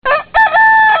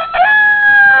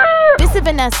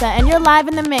Vanessa, and you're live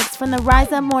in the mix from the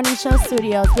Rise Up Morning Show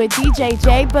studios with DJ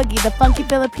J-Boogie, the funky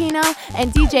Filipino,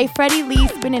 and DJ Freddy Lee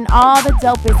spinning all the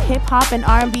dopest hip-hop and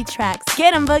R&B tracks.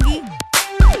 Get 'em, Boogie!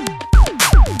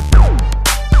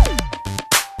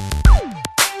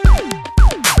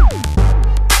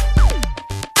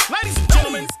 Ladies and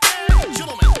gentlemen,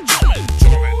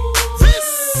 this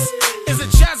is a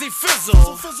Jazzy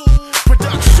Fizzle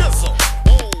production.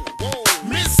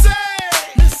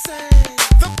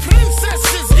 The princess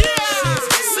is here.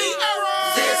 Sierra.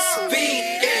 This beat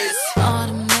is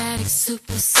automatic,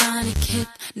 supersonic,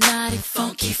 hypnotic,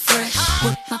 funky, fresh.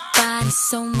 With my body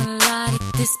so melodic,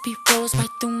 this beat rolls right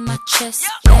through my chest.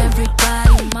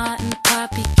 Everybody, Martin,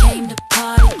 Poppy came to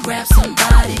party. Grab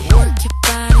somebody, work your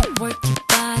body, work your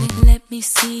body. Let me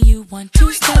see you 1,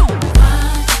 2, step. Rock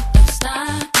it, don't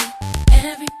stop it.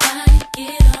 Everybody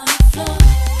get on the floor.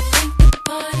 Bring the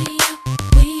party up.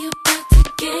 We about to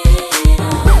get it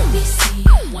on. Let me see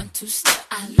you 1, 2, step.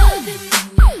 I love it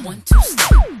when you 1, 2,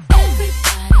 step.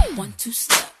 Everybody 1, 2,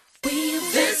 step.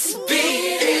 this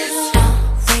beat is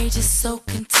outrageous, so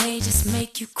contagious,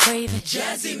 make you crave it.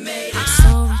 Jazzy made it.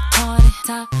 So retarded,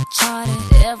 top charted.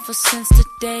 Ever since the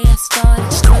day I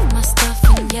started, struck my stuff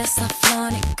and yes I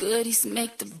flaunt it. Goodies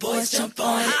make the boys jump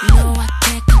on it. No, I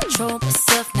can't control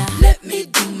myself now. Let me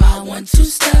do my 1, 2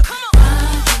 step.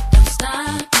 Rock it, don't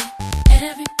stop it.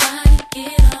 Everybody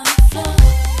get on the floor.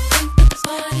 Bring the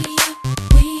party up.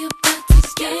 We about to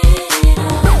get it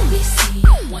on. Let me see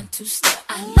you 1, 2 step.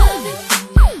 I love it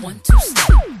when you 1, 2 step.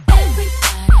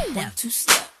 Everybody 1, 2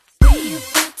 step. We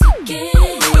about to get it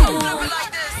on.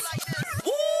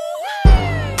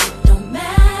 Don't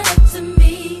matter to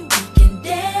me, we can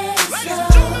dance slow.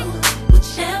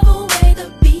 Whichever way the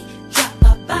beat drop,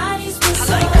 our bodies will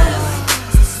slow.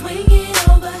 So swing it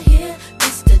over here,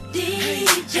 Mr.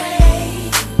 DJ,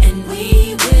 and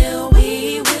we will rock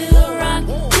you.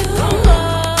 Don't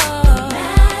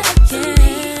matter to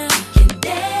me, we can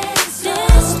dance slow.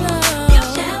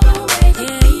 Whichever way the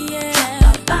beat drop,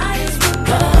 our bodies will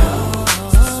go.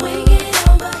 So swing it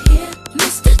over here,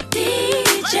 Mr.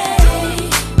 DJ,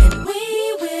 and we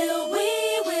will rock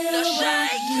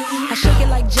you. I shake it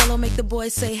like Jello, make the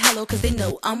boys say hello, cause they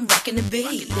know I'm rocking the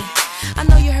beat. I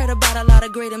know you heard about a lot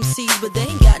of great MCs, but they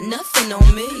ain't got nothing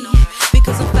on me.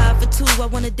 Because I'm 5 for 2, I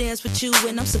wanna dance with you,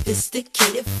 and I'm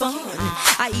sophisticated fun.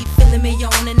 I eat filet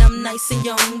mignon, and I'm nice and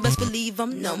young, best believe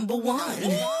I'm number 1. Rock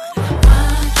it,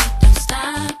 don't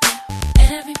stop it.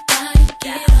 Everybody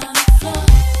get on the floor.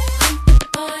 Bring the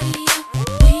party up.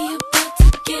 We about to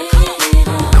get it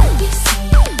on. Let me see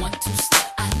you 1, 2 step.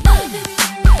 I love it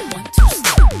when you 1, 2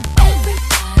 step.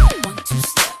 Everybody 1, 2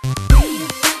 step. We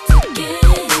about to get it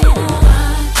on.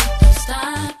 Rock it, don't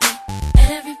stop it.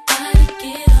 Everybody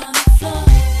get on the floor.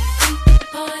 Bring the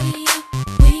party up.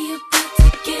 We about to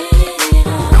get it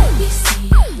on. Let me see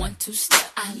you 1, 2 step.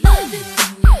 I love it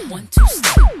when you 1, 2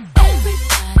 step.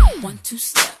 Everybody 1, 2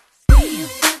 step. We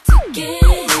about to get it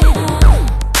on.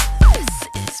 This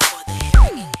is for the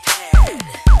hearing impaired.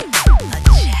 A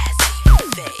Jazzy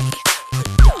Faye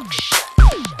production.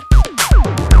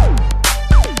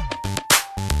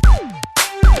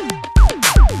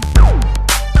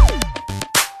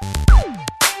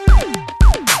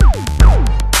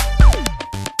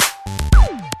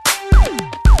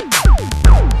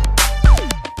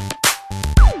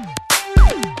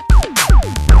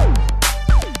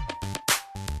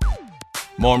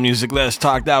 More music, less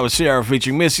talk. That was Sarah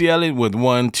featuring Missy Elliott with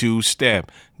 1, 2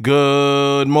 step.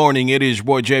 Good morning. It is your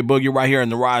boy J-Boogie right here in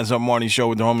the Rise Up Morning Show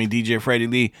with the homie DJ Freddy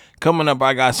Lee. Coming up,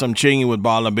 I got some Chingy with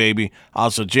Balla Baby.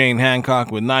 Also Jane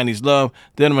Hancock with 90s Love.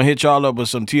 Then I'm going to hit y'all up with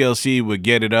some TLC with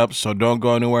Get It Up, so don't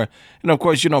go anywhere. And of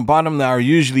course, bottom of the hour,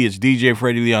 usually it's DJ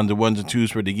Freddy Lee on the 1s and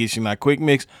 2s for the Gishing That Quick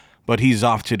Mix, but he's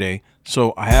off today.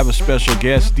 So I have a special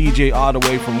guest, DJ all the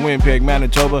way from Winnipeg,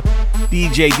 Manitoba,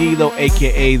 DJ Dilo,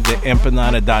 a.k.a. the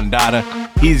Empanada Dandada.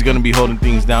 He's going to be holding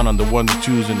things down on the 1s and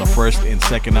 2s in the first and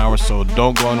second hour, so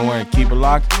don't go anywhere and keep it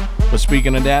locked. But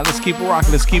speaking of that, let's keep it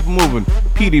rocking, let's keep it moving.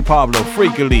 PD Pablo,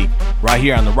 Freak League, right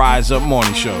here on the Rise Up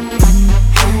Morning Show.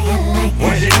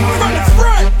 What you doing from the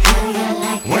front?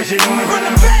 What you doing from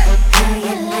the back?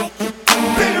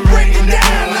 Better break it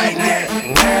down like that.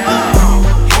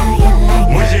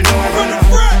 What you doing from the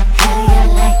front?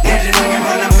 What you doing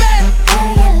from the back?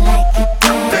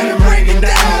 Better break it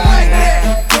down like that.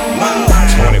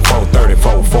 24,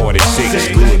 34, 46,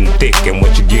 good and thick, and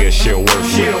what you get she'll work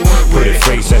with. Pretty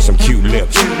face and some cute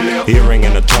lips, earring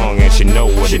in the tongue, and she know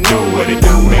what to do.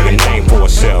 Make a name for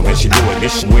herself, and she do it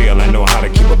this well. I know how to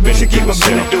keep a business, keep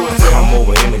herself. Come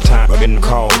over anytime, I've been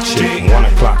called chick. 1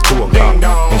 o'clock, 2 o'clock,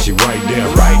 and she right there,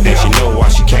 and she know why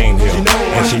she came here,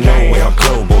 and she know where her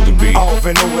clothes supposed to be.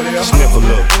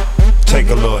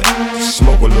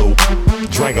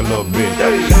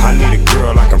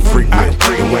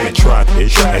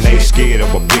 And they scared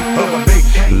of a big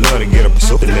love to get up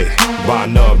so late. Buy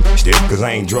another stick, cause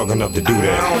I ain't drunk enough to do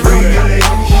that.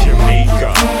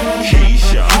 Shamika,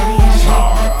 Keisha,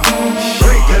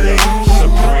 Tara,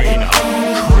 Sabrina,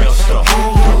 Crystal,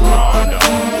 Doranda,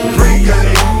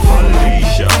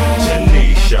 Felicia,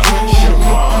 Tanisha,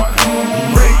 Siobhan,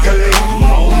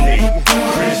 Monique,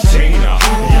 Christina,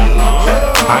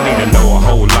 Yolanda. I need to know a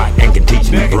whole lot and can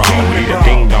teach me wrong. Need a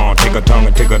ding dong, take a tongue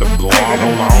and take her to blow.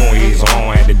 Hold my own ears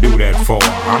on, had to do that for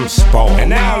I'm spoiled. And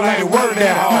now I like to work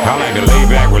that hard. I like to lay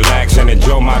back, relax, and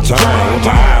enjoy my turn. With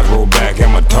my eyes roll back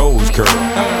and my toes curl. I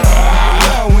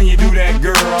love when you do that,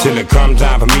 girl. Till it comes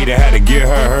time for me to have to give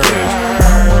her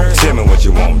hers. Tell me what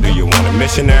you want. Do you want a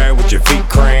missionary with your feet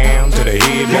crammed to the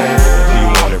headboard? Do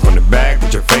you want it from the back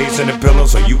with your face in the pillow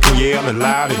so you can yell as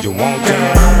loud as you want to?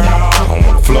 On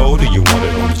the floor, do you want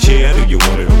it on the chair? Do you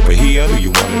want it over here? Do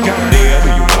you want it over there? Do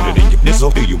you want it in your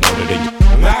nizzle? Do you want it in your...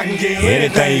 I can get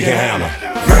anything you can handle.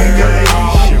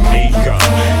 Shamika,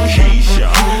 Keisha,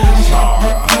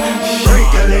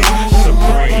 Tara,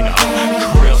 Sabrina,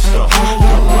 Crystal,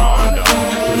 Doranda,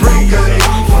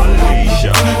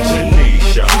 Felicia,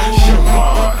 Tanisha,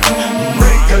 Siobhan,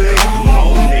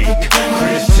 Monique,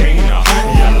 Christina,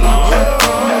 Yolanda.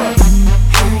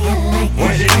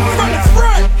 When she doing from the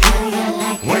front,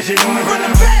 when she doing from the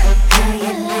back,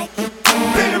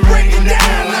 better break it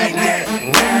down like that.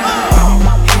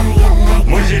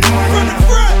 When she doing from the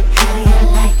front,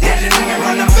 yeah, she looking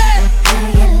from the back,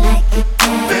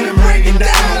 better break it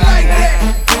down like that.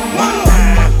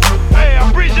 Hey, I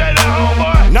appreciate that,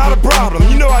 homeboy. Not a problem,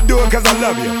 you know I do it cause I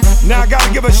love you. Now I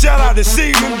gotta give a shout out to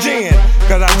Seaman Gin,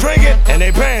 cause I drink it and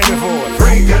they paying me for it.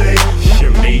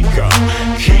 Shamika,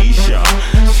 Keisha,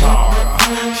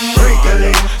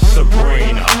 Tara,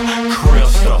 Sabrina,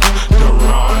 Crystal,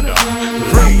 Doranda,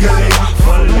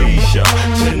 Felicia,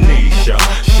 Tanisha,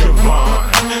 Siobhan,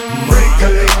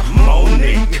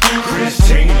 Monique,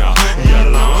 Christina,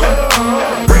 Yolanda.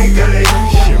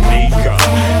 Shamika,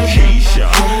 Keisha,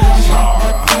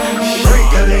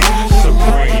 Tara,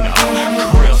 Sabrina,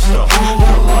 Crystal,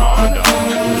 Doranda,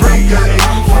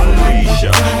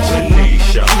 Felicia,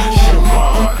 Tanisha,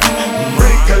 Siobhan,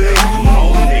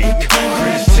 Monique,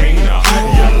 Christina,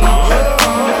 Yolanda.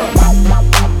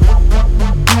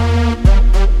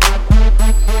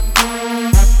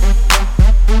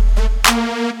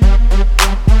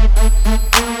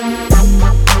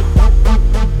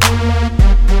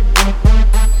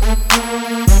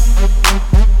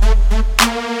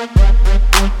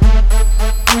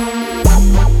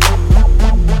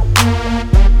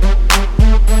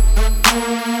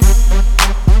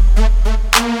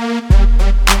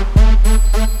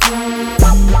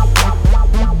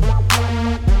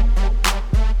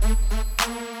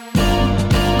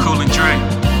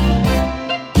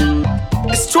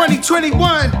 It's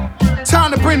 2021,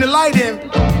 time to bring the light in.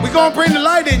 We gonna bring the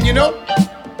light in, you know.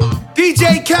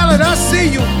 DJ Khaled, I see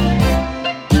you.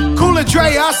 Cooler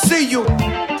Dre, I see you.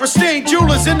 Pristine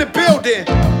Jewelers in the building.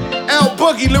 L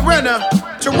Boogie, Lorena,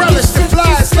 to relish the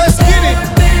flies. Let's get it.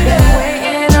 Been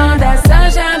waiting on that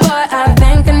sunshine, but I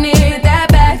think I need that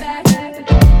back.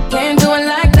 Can't do it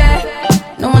like that.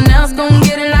 No one else gon'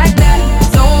 get it like that.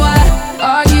 So why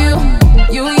argue?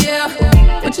 Yeah.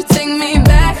 But you take me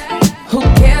back. Who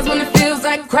cares when it feels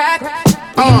like crack?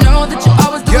 You know that you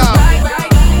always do it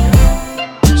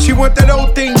right. She want that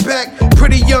old thing back.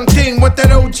 Pretty young thing, want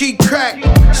that OG crack.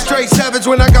 Straight savage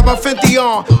when I got my Fenty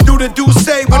on. Do the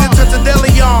say when it touch a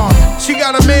deli on. She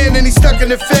got a man and he stuck in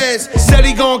the feds. Said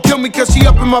he gon' kill me cause she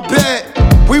up in my bed.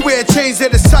 We wear chains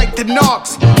that are psyched and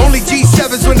knocks. Only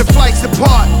G7s when the flights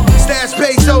depart. Stash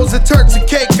pesos and Turks and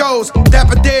Caicos.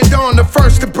 Dapper dead on the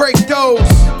first to break those.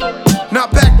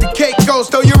 Not back to Caicos.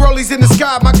 Throw your rollies in the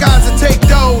sky, my guys will take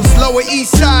those. Lower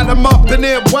east side, I'm up in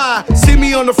NY. See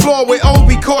me on the floor with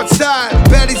Obi courtside.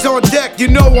 Baddies on deck, you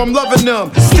know I'm loving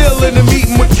them. Still in the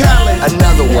meeting with Khaled.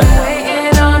 Another one.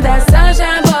 Waiting on that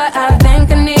sunshine, but I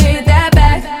think I need that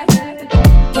back.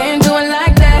 Can't do it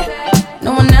like that.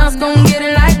 No one else gon' get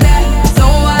it like that. So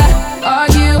why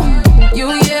argue?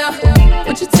 Yeah.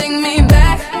 But you take me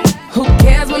back. Who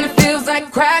cares when it feels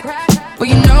like crack? Well,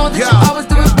 you know that you always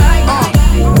do it right.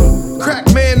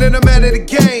 Crack man and I'm out of the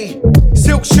game.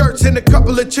 Silk shirts and a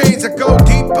couple of chains. I go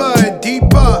deeper and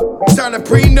deeper. Sign a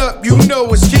prenup, you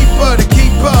know it's cheaper to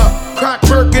keep up. Crack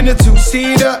work in a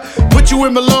two-seater. Put you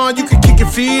in Milan, you can kick your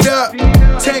feet up.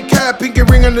 10 cap, pinky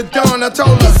ring on the dawn. I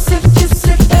told her.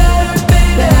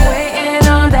 Been waiting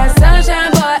on that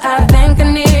sunshine, but I think I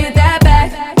need that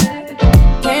back.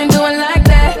 Can't do it like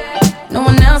that. No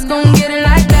one else gon' get it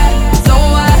like that. So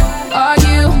why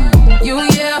argue?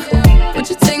 Yeah. But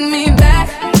you take me back.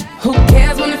 Who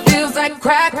cares when it feels like crap?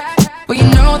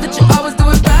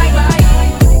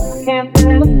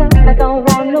 don't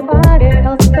want nobody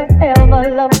else to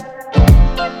ever love.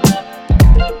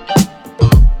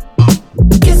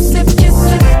 Kiss it,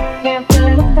 kiss it. Can't feel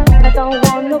myself, I don't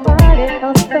want nobody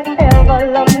else to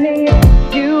ever love me.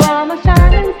 You are my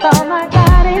shining star, my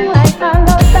guiding light, my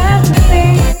love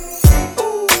fantasy.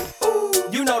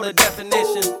 You know the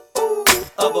definition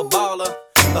of a baller.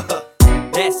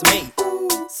 That's me.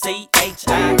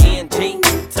 CHING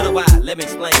to the Y. Let me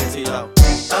explain it to you though.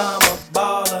 I'm a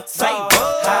baller. Say what?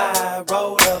 High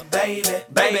roller, baby.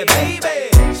 Baby, baby.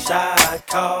 Shot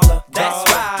caller.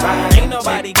 That's right. Ain't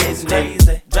nobody getting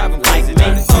crazy. Driving like me. You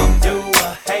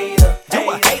a hater. You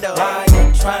a hater. Why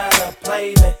you tryna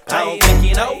play me? I don't think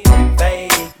you know.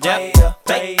 Fake player.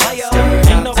 Fake player.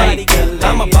 Ain't nobody getting laid.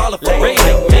 I'm a baller for real.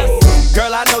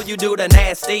 Girl, I know you do the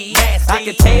nasty. I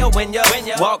can tell when you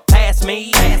walk past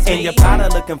me. And your powder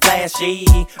looking flashy.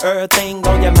 Everything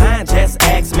on your mind, just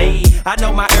ask me. I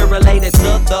know my herb related to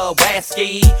the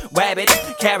wasky. Wabbit,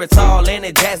 carrots all in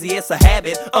it, jazzy, it's a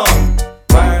habit.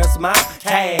 Where's my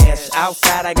cash?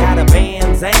 Outside I got a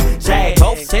Benz and Jag.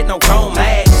 Both sitting on chrome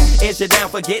mags. Is you down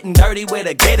for getting dirty with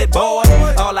a get it, boy?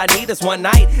 All I need is one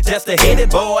night just to hit it,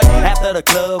 boy. After the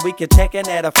club we can check in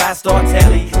at a 5-star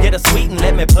telly. Get a sweet and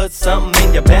let me put something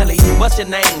in your belly. What's your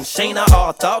name? Sheena? Oh,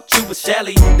 I thought you was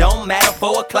Shelly. Don't matter,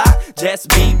 4 o'clock, just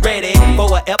be ready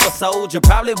for an episode you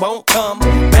probably won't come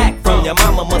back from. Your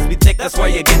mama must be thick, that's where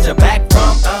you get your back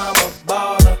from. I'm a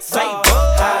baller, say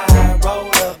what? High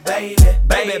roller, baby.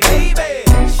 Baby, baby,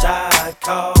 shot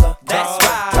caller. That's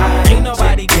right. Ain't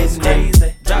nobody getting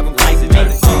crazy. Driving like me. You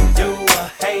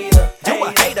a hater. You a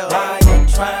hater. Why you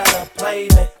tryna play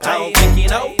me? I don't think you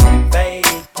know. Fake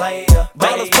player.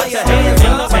 Ballers, put your hands up.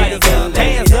 Ain't nobody getting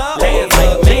hands up.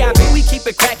 JIB, we keep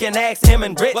it crackin'. Ask him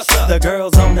and Rich. The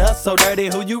girls on us so dirty.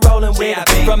 Who you rollin' with?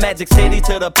 From Magic City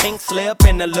to the pink slip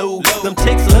in the Louvre. Them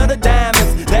chicks love the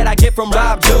diamonds that I get from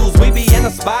Rob Jules. We be in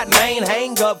a spot, main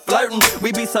hang up, flirtin'.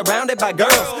 We be surrounded by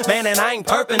girls, man, and I ain't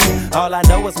perpin'. All I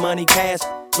know is money, cash,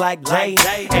 like Jay,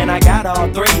 and I got all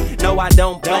 3. No, I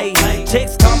don't play.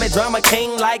 Chicks call me drama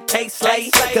king like K-Slay.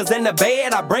 Cause in the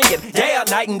bed I bring it, yeah,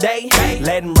 night and day.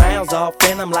 Letting rounds off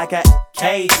in them like a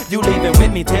K. You leaving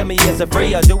with me, tell me is it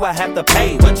free or do I have to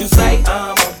pay? What you say?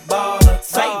 I'm a baller.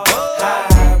 Say what?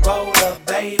 High roller,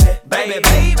 baby. Baby,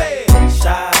 baby.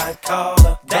 Shot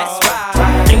caller. That's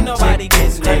right. Ain't nobody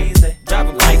getting crazy.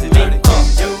 Driving like me.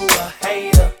 You a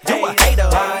hater. You a hater.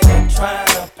 Why you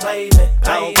tryna play me? I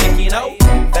don't think you know.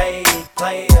 Fake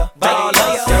player.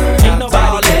 Ballers. Ain't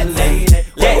nobody getting laid.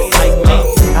 Like me.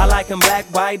 I like 'em black,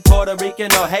 white, Puerto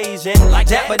Rican, or Haitian. Like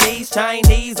Japanese,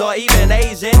 Chinese, or even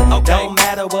Asian. Don't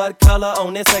matter what color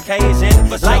on this occasion.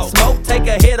 Like smoke, take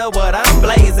a hit of what I'm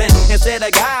blazing. Instead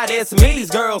of God, it's me, these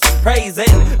girls praising.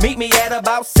 Meet me at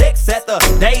about 6 at the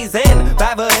day's end.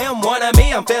 5 of them, 1 of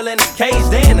me, I'm feeling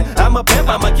caged in. I'm a pimp,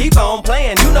 I'ma keep on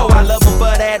playing. You know I love 'em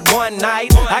for that one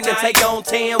night. I can take on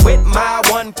 10 with my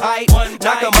one pipe.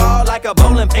 Knock 'em all like a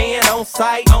bowling pin on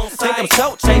sight. Think I'm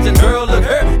so changing, girl, look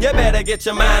her. You better get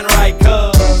your mind right,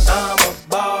 cuz I'm a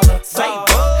baller. Say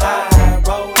what? High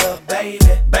roller, baby.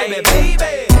 Baby,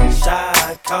 baby.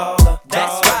 Shot caller.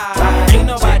 That's right. Ain't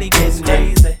nobody getting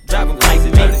crazy. Driving like me.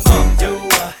 You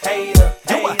a hater.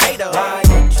 You a hater. Why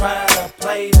you tryna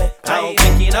play me? I don't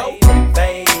think you know.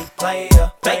 Fake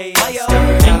player. Fake player.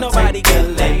 Ain't nobody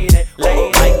getting laid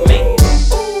like me.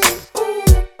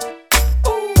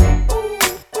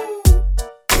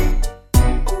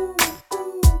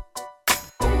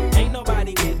 Ain't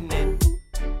nobody getting it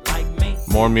like me.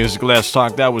 More music, let's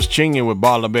talk. That was Chingin' with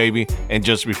Baller Baby. And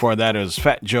just before that, it was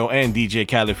Fat Joe and DJ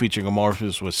Khaled featuring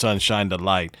Amorphous with Sunshine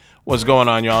Delight. What's going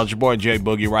on, y'all? It's your boy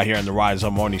J-Boogie right here on the Rise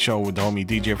Up Morning Show with the homie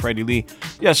DJ Freddy Lee.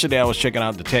 Yesterday, I was checking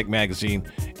out the Tech Magazine,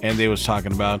 and they was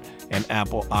talking about an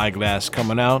Apple eyeglass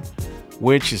coming out,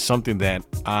 which is something that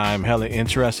I'm hella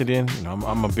interested in. You know,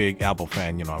 I'm a big Apple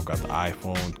fan. You know, I've got the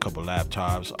iPhone, a couple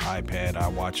laptops, iPad,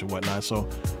 iWatch, and whatnot. So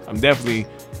I'm definitely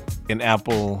an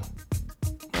Apple,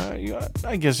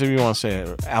 I guess if you want to say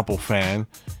an Apple fan,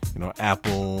 you know,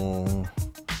 Apple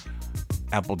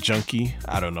junkie.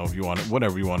 I don't know if you want it,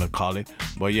 whatever you want to call it.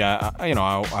 But yeah,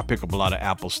 I pick up a lot of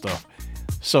Apple stuff.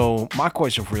 So my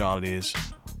question for y'all is,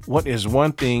 what is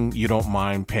one thing you don't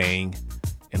mind paying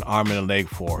an arm and a leg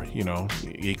for? You know,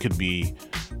 it could be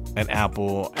an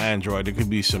Apple, Android, it could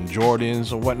be some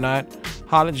Jordans or whatnot.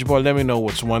 Holla at your boy, let me know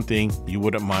what's one thing you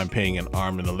wouldn't mind paying an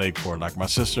arm and a leg for. Like my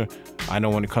sister, I know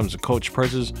when it comes to Coach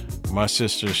purses, my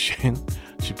sister, she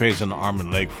pays an arm and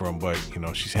a leg for them, but you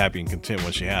know, she's happy and content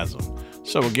when she has them.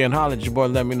 So again, holla at your boy,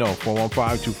 let me know.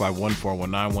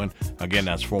 415-251-4191. Again,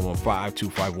 that's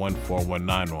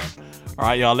 415-251-4191. All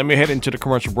right, y'all, let me head into the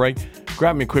commercial break.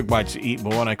 grab me a quick bite to eat,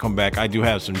 but when I come back, I do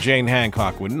have some Jane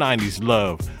Hancock with 90s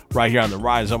Love right here on the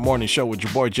Rise Up Morning Show with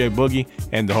your boy J-Boogie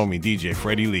and the homie DJ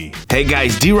Freddy Lee. Hey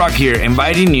guys, D-Rock here,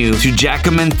 inviting you to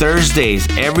Jackaman Thursdays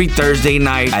every Thursday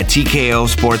night at TKO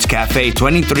Sports Cafe,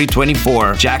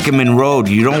 2324 Jackaman Road.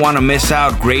 You don't want to miss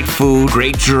out. Great food,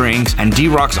 great drinks, and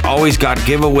D-Rock's always got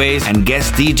giveaways and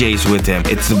guest DJs with him.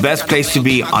 It's the best place to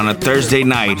be on a Thursday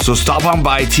night. So stop on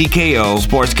by TKO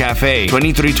Sports Cafe,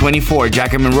 2324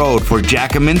 Jackaman Road for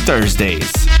Jackaman Thursdays.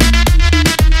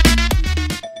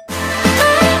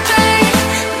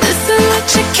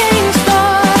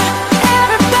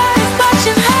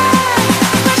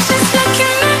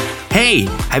 Hey,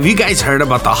 have you guys heard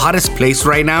about the hottest place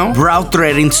right now? Brow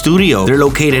Threading Studio. They're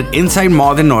located inside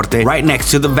Mall del Norte, right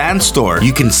next to the Van store.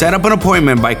 You can set up an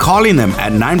appointment by calling them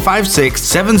at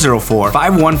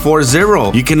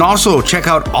 956-704-5140. You can also check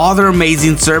out all their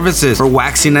amazing services for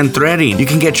waxing and threading. You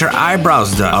can get your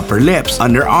eyebrows done, upper lips,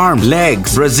 underarms,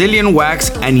 legs, Brazilian wax,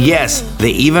 and yes,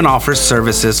 they even offer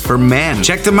services for men.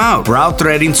 Check them out. Brow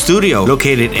Threading Studio,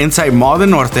 located inside Mall del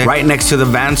Norte, right next to the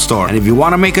Van store. And if you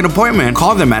want to make an appointment,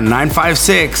 call them at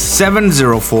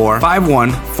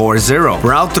 956-704-5140.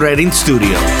 Brow Threading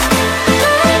Studio.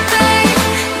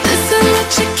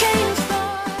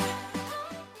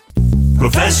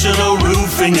 Professional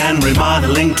roofing and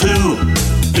remodeling too.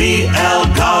 BL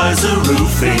Garza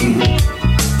Roofing.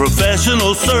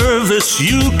 Professional service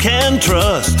you can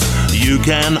trust. You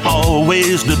can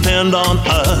always depend on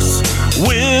us.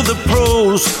 We're the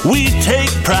pros, we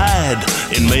take pride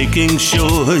in making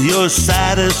sure you're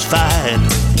satisfied.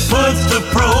 Put the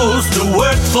pros to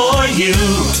work for you.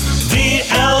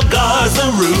 VL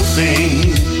Garza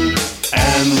Roofing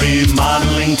and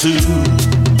remodeling too.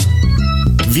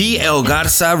 VL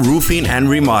Garza Roofing and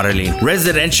Remodeling.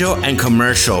 Residential and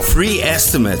commercial. Free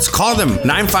estimates. Call them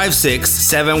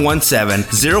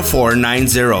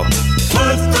 956-717-0490.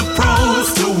 Put the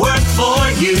pros to work for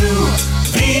you.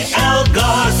 VL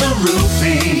Garza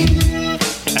Roofing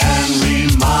and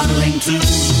remodeling too.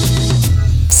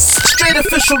 Straight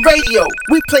official radio.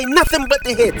 We play nothing but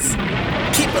the hits.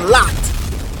 Keep it locked.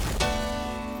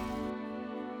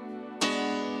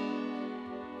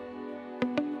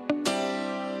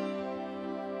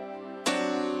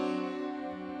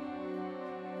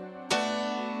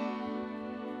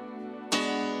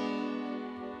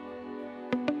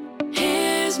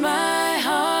 Here's my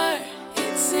heart,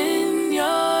 it's in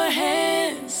your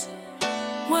hands.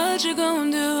 What you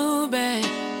gonna do, babe?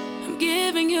 I'm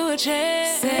giving you a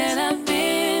chance. Said I've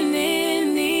been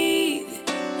in need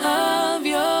of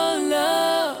your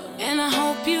love, and I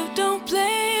hope you don't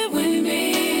play with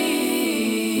me.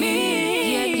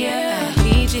 Yeah. I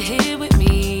need you here with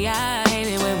me. I hate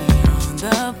it when we're on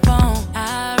the phone.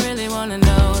 I really wanna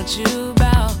know what you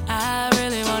about. I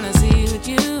really wanna see what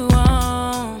you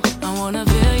want. I wanna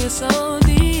feel you so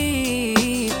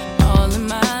deep, all in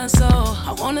my soul.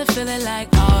 I wanna feel it like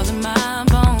all in my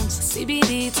bones.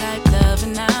 CBD type love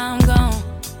and I'm gone.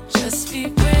 Just be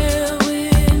real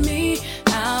with me,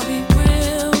 I'll be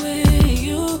real with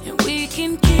you, and we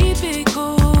can keep it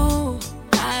cool.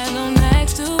 I don't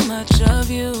ask too much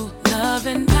of you. Love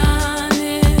and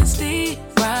honesty,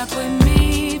 rock with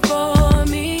me for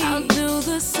me. I'll do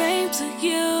the same to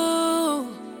you.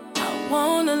 I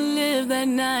wanna live that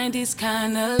 90s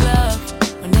kind of love,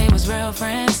 when they was real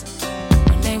friends,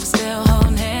 when they was still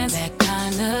holding hands. That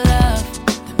kind of love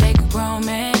that make a grown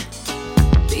man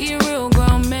be a real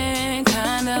grown man.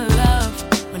 Kind of love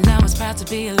when I was proud to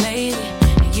be a lady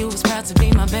and you was proud to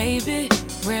be my baby.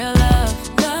 Real love,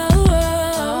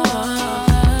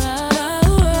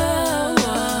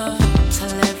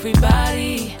 tell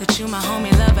everybody that you my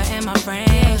homie, lover, and my friend.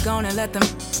 Ain't gonna let them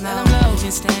know you've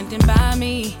been standing by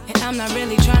me, and I'm not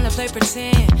really trying to play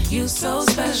pretend. You so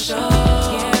special,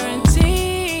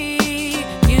 guarantee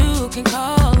you can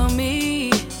call on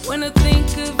me. When I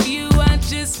think of you, I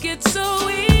just get so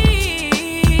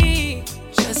weak.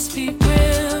 Just be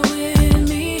real with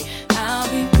me, I'll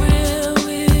be real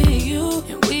with you,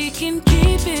 and we can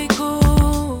keep it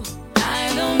cool.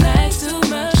 I don't ask too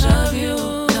much of you.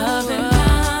 Love and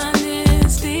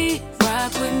honesty,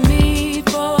 rock with me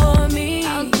for me.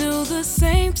 I'll do the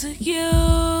same to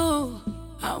you.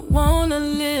 I wanna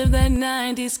live that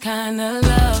 90s kind of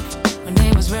love, when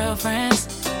they was real friends,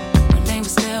 when they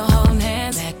was still holding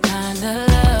hands. That kind of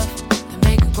love that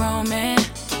make a grown man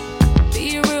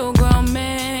be a real grown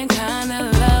man. Kind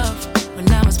of love when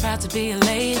I was proud to be a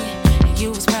lady and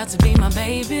you was proud to be my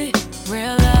baby.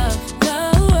 Real love,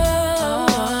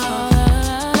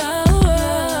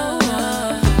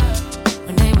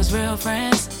 when they was real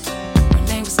friends, when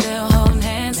they was still holding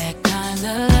hands. That kind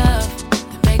of love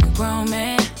that make a grown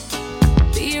man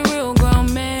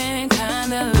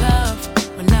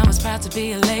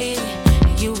be a lady,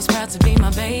 and you was proud to be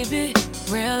my baby.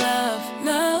 Real love,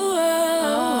 love,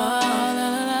 love,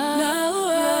 love,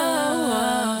 love.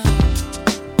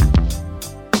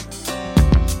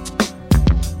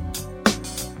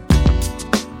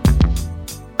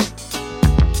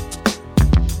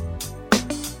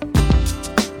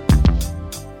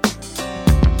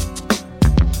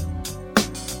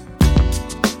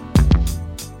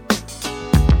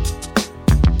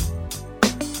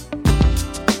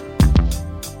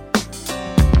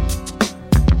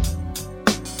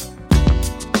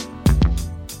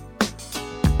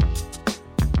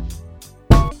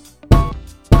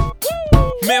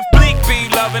 Myth Bleak be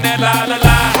loving that la la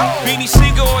la. Beanie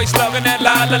Siegel always loving that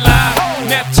la la la.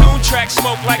 Neptune track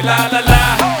smoke like la la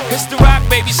la. It's the rock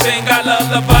baby sing I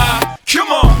lullaby. Come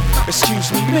on,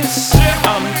 excuse me miss,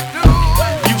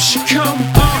 you should come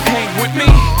hang with me.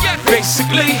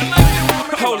 Basically,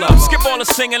 hold up, skip all the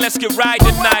singing, let's get right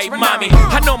tonight, mommy.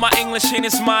 I know my English ain't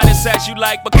as modest as you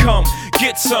like, but come,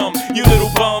 get some, you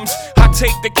little bums. I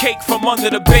take the cake from under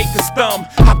the baker's thumb.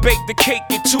 I bake the cake,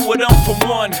 get two of them for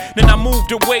one. Then I move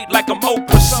the weight like I'm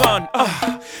Oprah's son.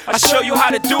 I show you how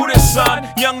to do this, son.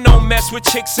 Young no mess with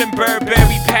chicks in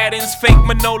Burberry patterns. Fake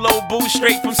Manolo boo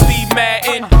straight from Steve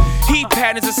Madden. He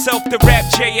patterns himself to rap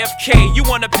JFK. You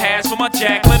wanna pass for my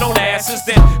Jacqueline on asses?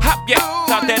 Then hop yeah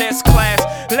out that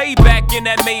S-Class. Lay back in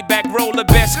that Maybach roller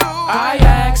best. I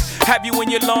ask, have you in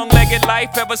your long-legged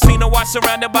life ever seen a watch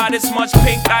surrounded by this much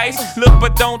pink ice? Look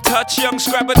but don't touch, young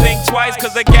scrapper, think twice.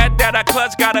 Cause the gat that I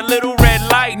clutch got a little red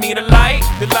light. Need a light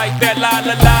to light that la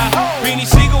la la. Beanie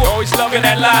Siegel always loving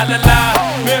that la la la.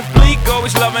 Myth Bleak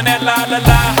always loving that la la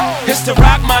la. It's the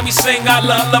rock mommy sing I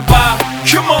lullaby.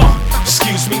 Come on,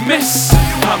 excuse me miss,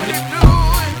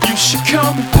 you should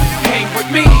come hang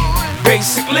with me.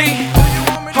 Basically,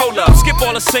 hold up, skip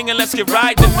all the singing, let's get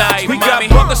right tonight. We got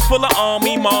buckets full of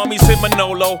army, mommies in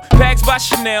Manolo. Bags by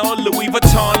Chanel, Louis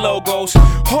Vuitton logos.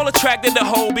 All attracted to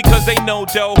hoe because they know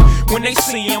dough. When they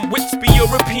see him, whips be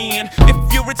European.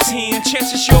 If you're a 10,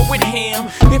 chances you're with him.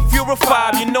 If you're a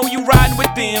 5, you know you riding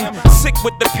with them. Sick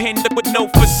with the pen, with no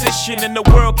physician in the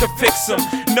world can fix him.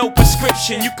 No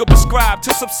prescription, you could prescribe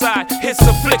to subside his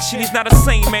affliction. He's not a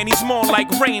saint, man, he's more like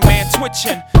Rain Man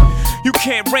twitching. You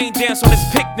can't rain dance on this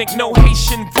picnic. No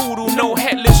Haitian voodoo, no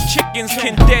headless chickens.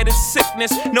 Can dead as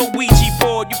sickness, no Ouija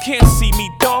board. You can't see me,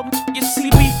 dog, you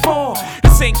see me fall.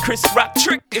 This ain't Chris Rock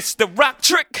trick, it's the rock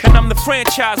trick. And I'm the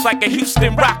franchise like a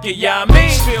Houston Rocket, yeah, I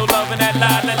mean. Still loving that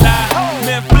la la la.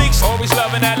 Myth Bleak's always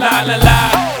loving that la la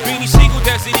la. Beanie Siegel,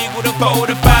 Desert Eagle, the 4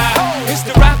 to 5. It's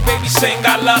the rock baby sing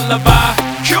I lullaby.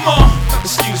 Come on,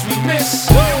 excuse me miss,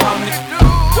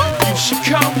 you should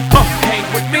come hang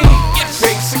with me.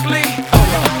 Basically,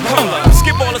 hold up,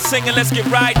 skip all the singing, let's get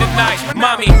right tonight.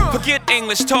 Mommy, forget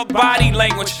English, talk body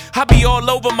language. I be all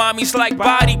over mommies like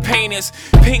body painters.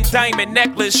 Pink diamond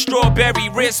necklace, strawberry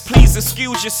wrist. Please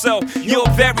excuse yourself, you're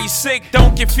very sick.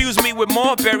 Don't confuse me with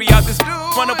Marbury. I'll just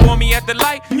run up on me at the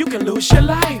light, you can lose your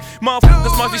life.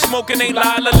 Motherfuckers must be smoking, ain't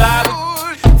la la la.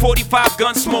 45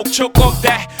 gun smoke, choke off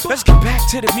that. Let's get back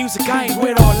to the music, I ain't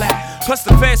with all that. Plus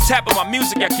the feds tapping my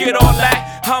music, I get all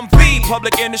that. I'm V,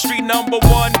 public industry number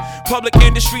 1. Public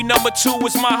industry number 2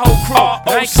 is my whole crew.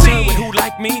 I ain't concerned with who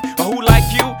like me or who like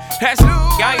you. That's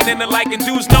I ain't into liking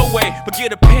dudes, no way. But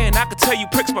get a pen, I can tell you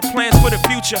pricks my plans for the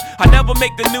future. I never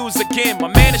make the news again,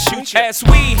 my man to shoot you. As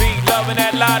we be loving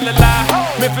that la la la.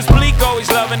 Memphis Bleak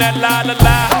always loving that la la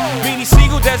la. Beanie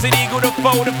Siegel, Desert Eagle, the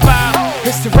 4 to 5.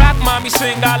 It's the rock mommy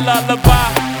sing I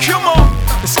lullaby. Come on,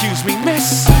 excuse me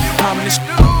miss, I'm this.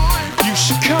 You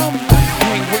should come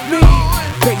hang with me.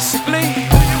 Basically,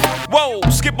 whoa,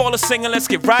 skip all the singing, let's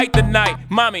get right tonight,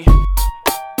 mommy.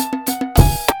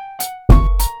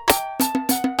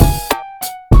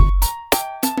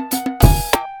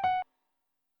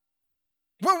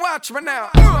 Well, watch me now.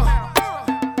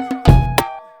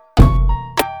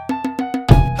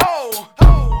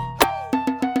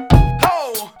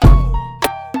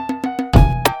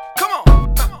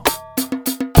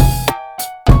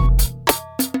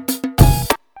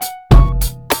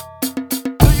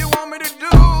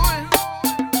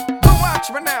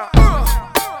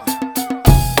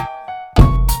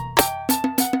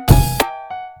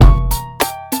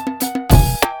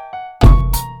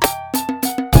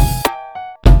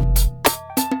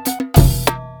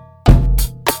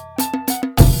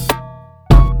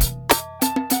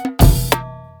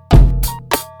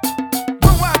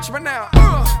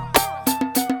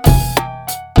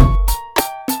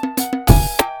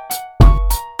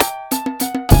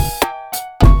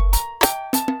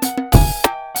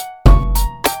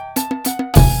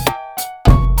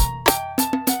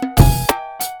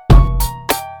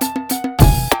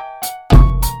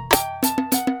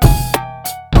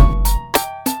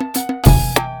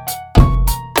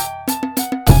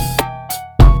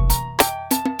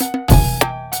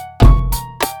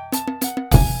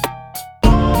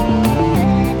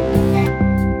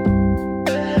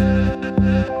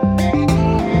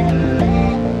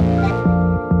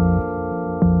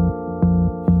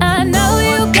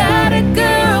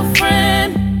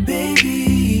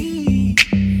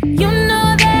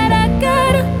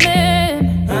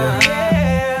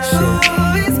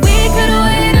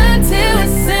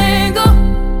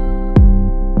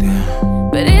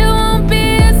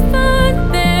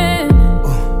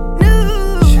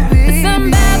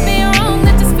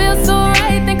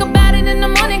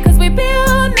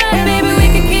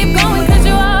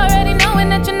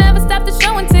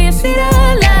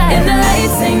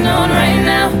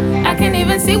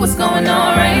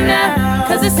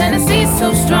 this Tennessee's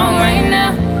so strong right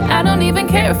now. I don't even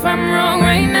care if I'm wrong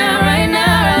right now, right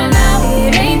now, right now.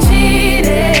 It ain't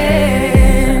cheating.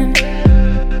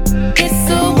 It's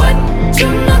a what you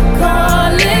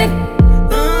call it.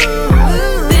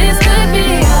 This could be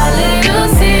our little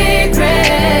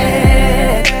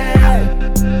secret.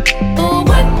 Oh,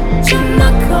 what you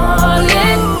call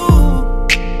it?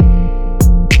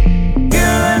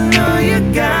 Girl, I know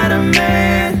you got a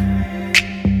man.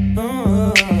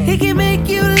 He can make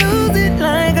you lose it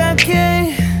like I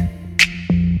can.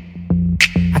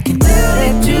 I can tell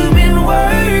that you've been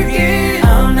working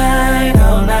all night,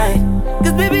 all night.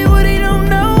 Cause baby, what he don't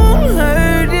know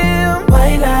hurt him.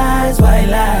 White lies, white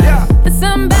lies. There's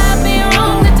something about being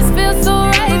wrong that just feels so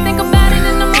right. Think about it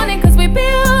in the morning cause we be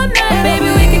all night. Baby,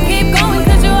 we can keep going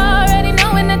cause you already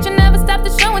knowing that you never stop the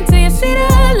show until you see the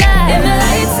light. And the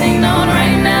lights ain't on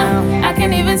right now. I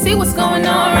can't even see what's going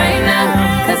on right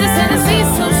now. Cause this Tennessee's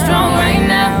so strong right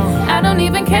now. I don't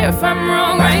even care if I'm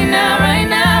wrong right now, right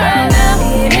now, right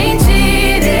now. It ain't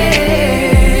cheating.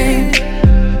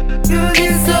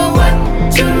 It's a what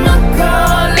you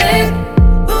call it.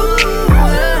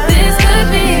 This could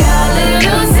be our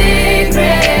little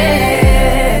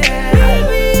secret.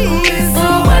 It's a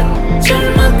what you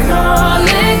call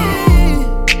it.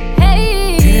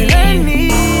 Hey, I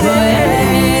need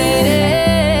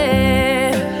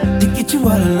it to get you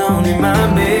all alone in my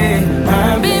bed,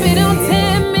 my bed. baby, don't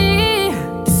tempt me.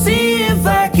 See if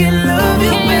I can love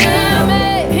you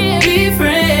better. Be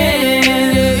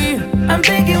friends. I'm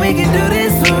thinking we can do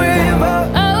this forever.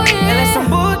 Oh And yeah. let some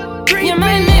boy You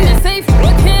might make me say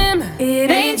fuck him. It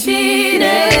ain't cheating.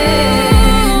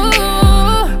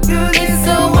 It's a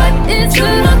what it's a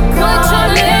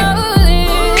call it.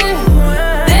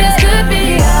 This could be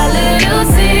our little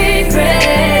secret.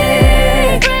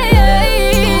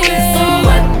 It's a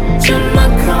what you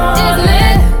call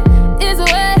it. Is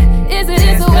it what? Is it?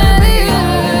 Is it what?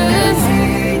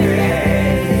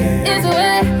 Is it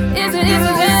what? Is it? Is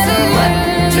it what?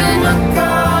 you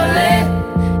call it.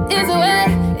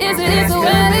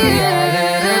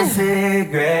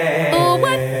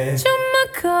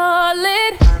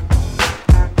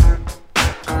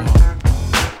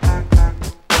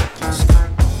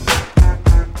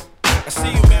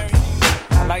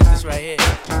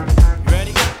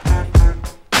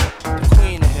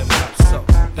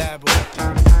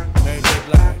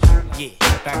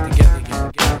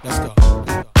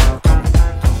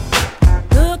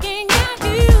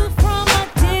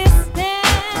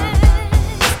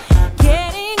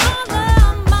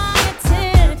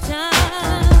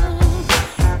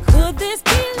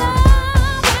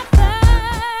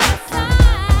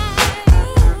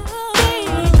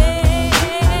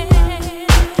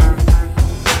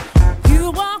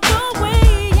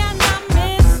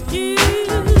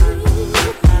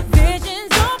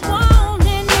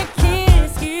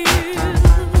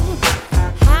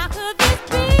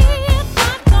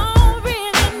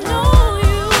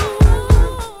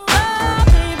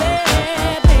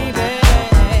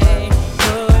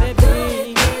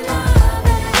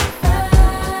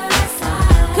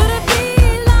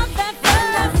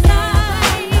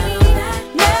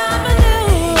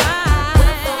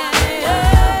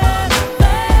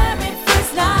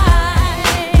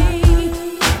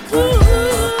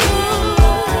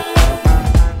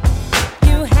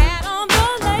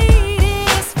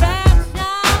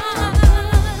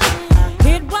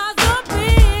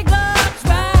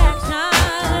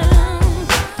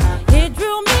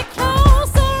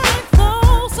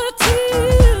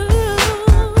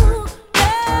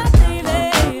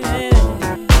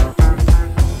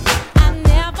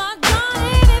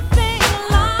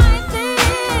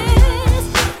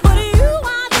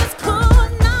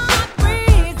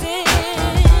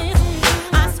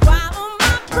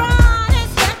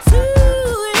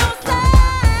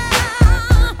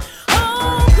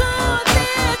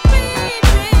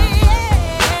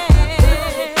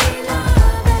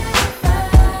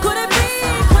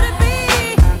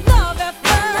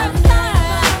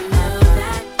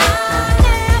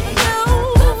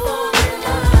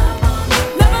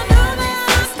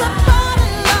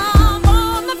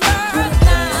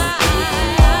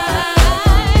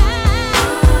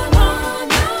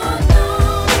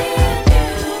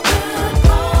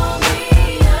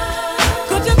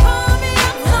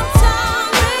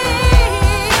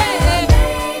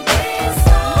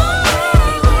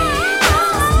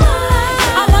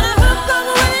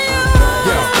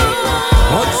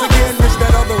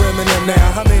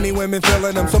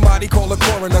 Somebody call a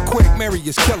coroner quick, Mary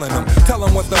is killing them. Tell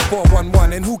them what's the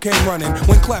 411 and who came running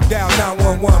when clapped down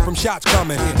 911 from shots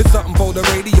coming. It's something for the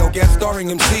radio, guest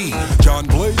starring MC John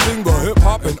Blazing, the hip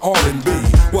hop and R&B.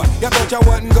 What, y'all thought y'all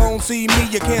wasn't gonna see me?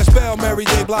 You can't spell Mary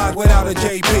J. Blige without a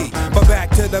JP. But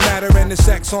back to the matter and the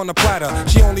sex on the platter.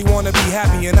 She only wanna be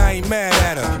happy and I ain't mad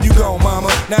at her. You go, mama.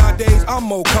 Nowadays I'm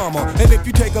more calmer. And if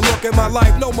you take a look at my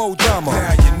life, no more drama.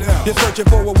 Now you know. You're searching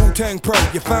for a Wu-Tang pro.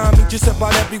 You find me just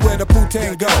about everywhere the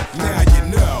Wu-Tang go. Now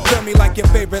you know. Tell me like your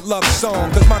favorite love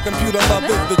song, cause my computer love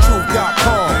is the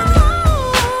truth.com.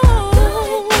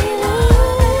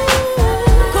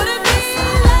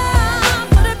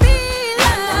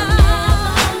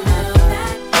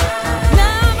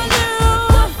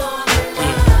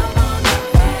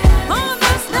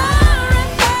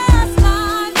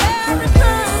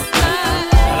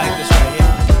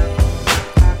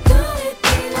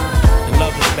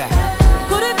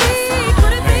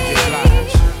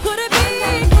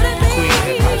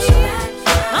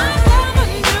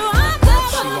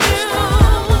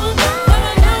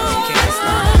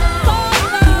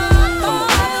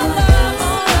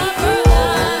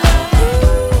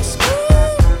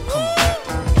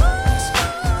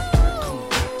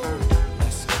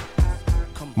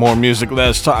 More music,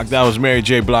 let's talk. That was Mary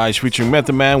J. Blige featuring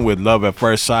Method Man with Love at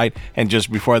First Sight. And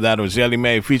just before that, it was Ellie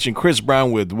Mae featuring Chris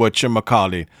Brown with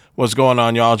Whatchamacallit. What's going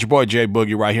on, y'all? It's your boy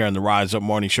J-Boogie right here on the Rise Up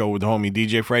Morning Show with the homie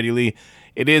DJ Freddy Lee.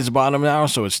 It is the bottom hour,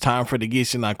 so it's time for the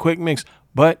Geeks and Not Quick Mix.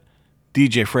 But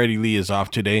DJ Freddy Lee is off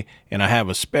today, and I have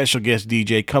a special guest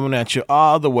DJ coming at you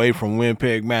all the way from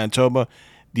Winnipeg, Manitoba,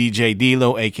 DJ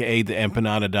D-Lo, a.k.a. the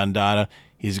Empanada Dandada.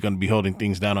 He's going to be holding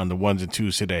things down on the ones and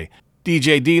twos today.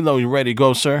 DJ D-Lo, you ready to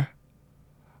go, sir?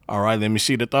 All right, let me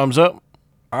see the thumbs up.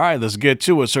 All right, let's get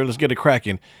to it, sir. Let's get it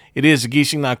cracking. It is the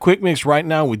Geeking Not Quick Mix right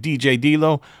now with DJ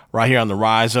D-Lo right here on the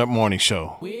Rise Up Morning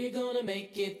Show. We're gonna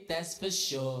make it, that's for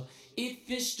sure. If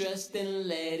you're stressed, then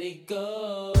let it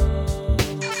go.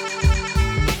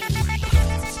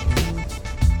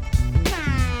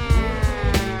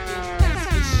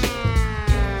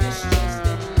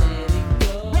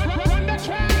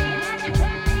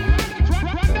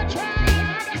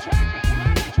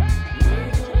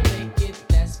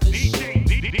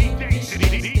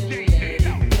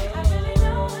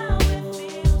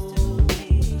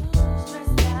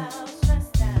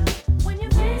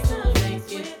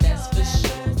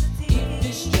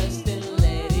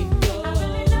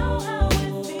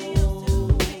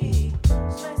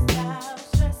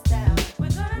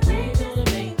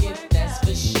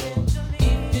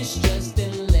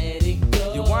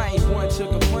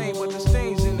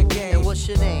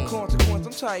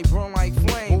 Type run like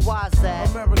flames. Well, why's that?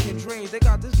 American dreams, they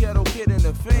got this ghetto kid in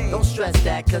the fame. Don't stress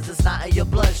that, cause it's not in your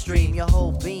bloodstream. Your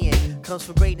whole being comes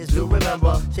from greatness, do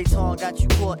remember. Shaitan got you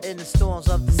caught in the storms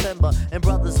of December. And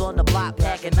brothers on the block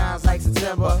packing nines like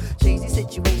September. Change the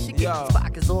situation, get these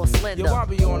pockets all slender. Yo, I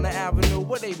be on the avenue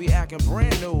where they be acting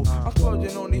brand new. I'm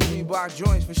splurging on these Reebok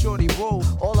joints for shorty woo.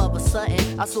 All of a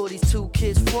sudden, I saw these two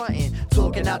kids frontin',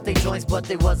 talking out their joints, but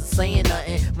they wasn't saying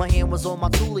nothing. My hand was on my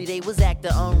toolie, they was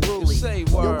acting unruly. Say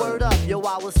Yo, word up, yo,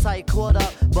 I was tight, caught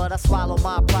up, but I swallowed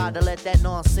my pride to let that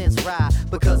nonsense ride.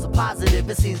 Because of positive,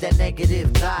 it seems that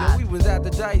negative died. Yo, we was at the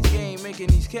dice game, making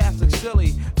these cats look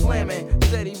silly. Flamin',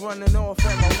 steady running off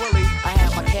at my willy. I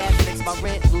had my cash mix, my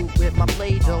rent loop with my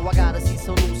Play-Doh. I gotta see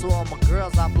so loose, so all my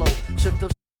girls I blow. Shook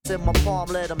the in my palm,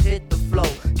 let them hit the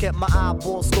flow. Kept my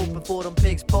eyeball scoping for them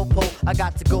pigs, po-po. I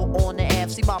got to go on the app,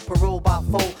 see my parole by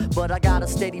 4. But I got a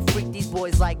steady freak these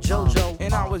boys like JoJo.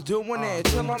 And I was doing it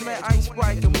till I met Ice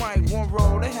Spike and Mike. One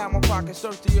roll, they had my pockets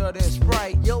thirstier than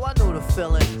Sprite. Yo, I know the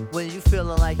feeling. When you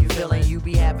feeling like you feeling, you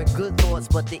be having good thoughts,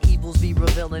 but the evils be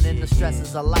revealing. And the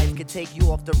stresses of life can take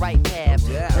you off the right path.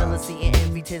 Jealousy and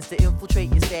envy tends to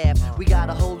infiltrate your staff. We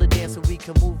gotta hold it down so we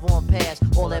can move on past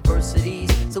all adversities,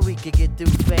 so we can get through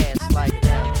fast like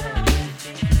that.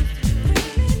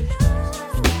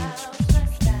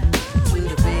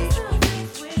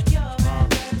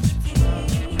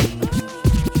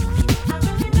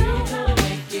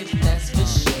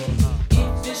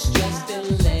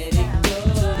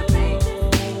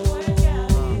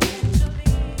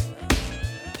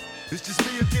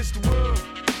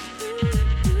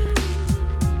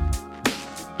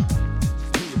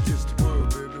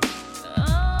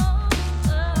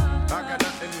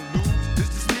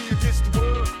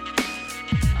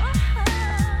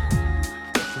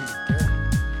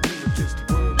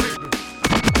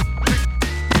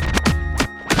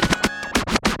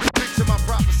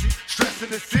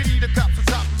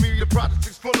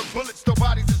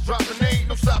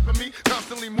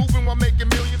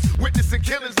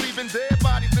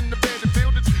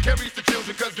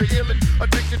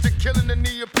 Addicted to killing and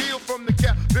the appeal from the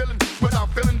cap villain.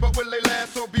 Without feeling, but will they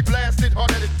last or be blasted?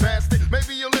 Hard-headed bastard.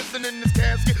 Maybe you'll listen in this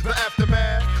casket, the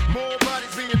aftermath. More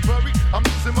bodies being buried. I'm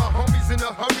losing my homies in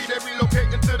a hurry. They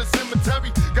relocating to the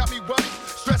cemetery. Got me worried,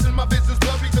 stressing my business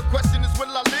blurry. The question is, will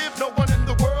I live? No one in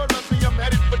the world loves me. I'm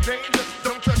headed for danger.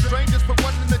 Don't trust strangers. Put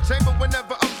one in the chamber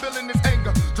whenever I'm feeling this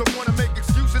anger. Don't wanna make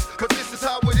excuses, cause this is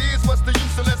how it is. What's the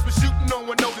use unless we're shooting? No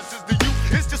one notices the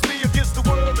youth. It's just me against the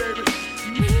world, baby.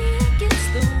 Me against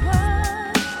the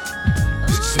world.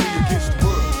 It's just me against the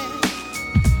world.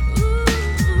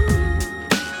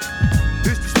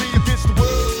 It's just me against the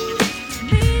world.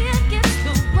 Me against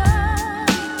the world.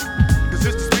 Cause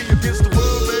it's just me against the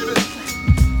world, baby.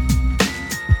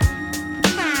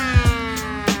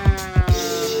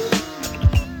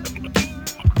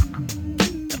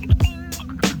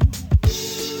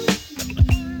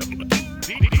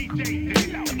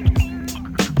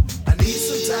 I need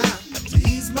some time to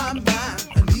ease my mind.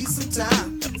 I need some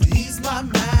time to ease my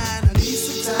mind. I need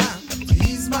some time to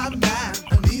ease my mind.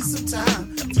 I need some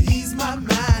time to ease my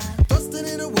mind. Trusting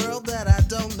in a world that I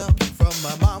don't know. From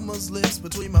my mama's lips,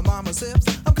 between my mama's hips,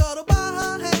 I'm caught up by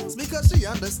her hands because she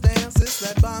understands. It's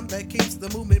that bond that keeps the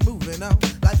movement moving on.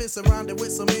 Life is surrounded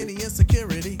with so many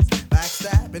insecurities.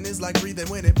 Backstabbing is like breathing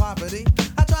when in poverty.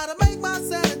 I try to make my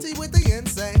sanity with the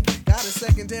insane. Got it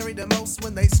secondary to most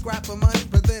when they scrap for money.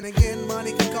 But then again,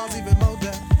 money can cause even more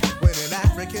death. When an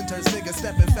African turns nigga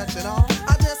stepping fetching all.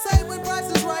 I just say when price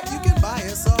is right, you can buy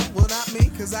us all. Well, not me,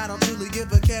 cause I don't truly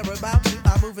give a care about you.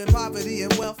 I move in poverty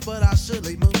and wealth, but I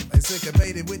surely move.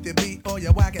 Syncopated with your beat or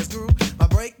your whack ass groove. My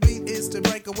break beat is to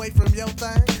break away from your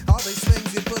thing. All these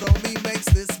things you put on me makes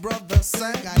this brother sing.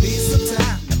 I need some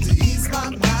time to ease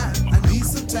my mind. I need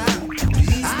some time to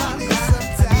ease my mind. I need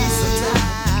some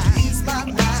time to ease my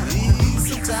mind. I need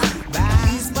some time to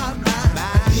ease my mind.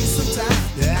 I need some time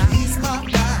to ease my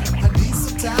mind. I need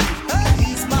some time to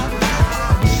ease my mind.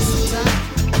 I need some time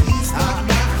to ease my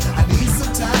mind. I need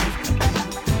some time.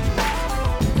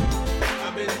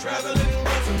 I've been traveling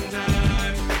for some time.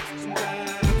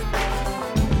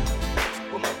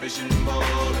 With my fishing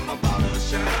pole and my bottle of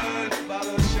shine.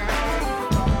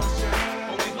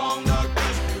 Only long dark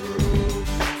dusty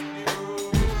roads.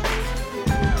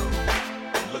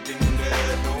 Looking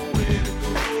there, nowhere to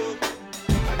go.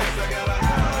 I guess I gotta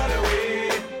hide away,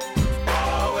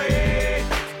 far away.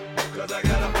 Cause I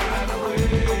gotta find a way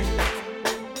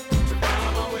to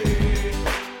find my way.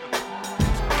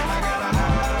 I gotta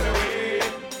hide away,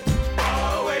 far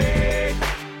away.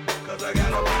 Cause I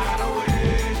gotta find a way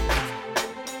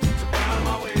to find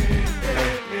my way.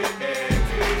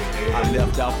 I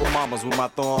left out for mamas with my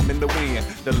thumb in the wind.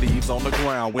 The leaves on the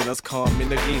ground, winners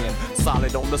coming again.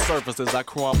 Solid on the surface as I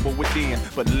crumble within.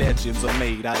 But legends are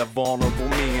made out of vulnerable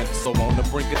men. So on the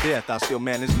brink of death, I still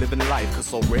manage living life. Cause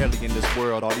so rarely in this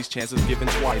world are these chances given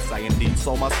twice. I indeed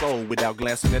sold my soul without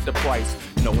glancing at the price.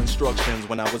 No instructions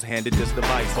when I was handed this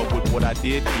device. But with what I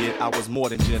did get, I was more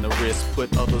than generous.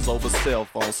 Put others over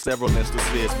self on several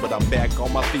instances. But I'm back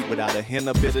on my feet without a hint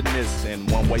of bitterness. And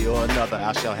one way or another,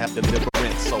 I shall have deliverance.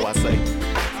 So I say,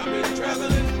 I've been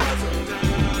traveling for some time.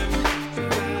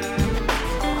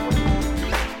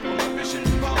 With my fishing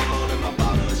pole and my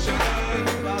bottle of shine.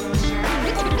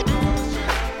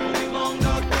 Only long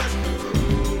dark dusty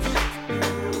roads.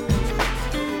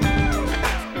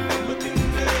 Looking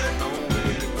there,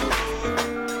 nowhere to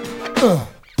go.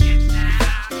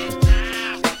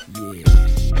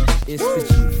 Yeah, it's the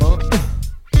G-Funk.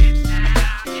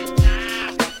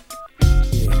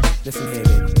 Yeah, listen here,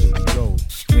 baby. Go.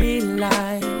 Street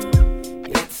life,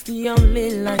 it's the only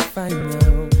life I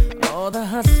know. All the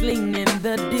hustling and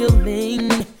the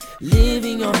dealing,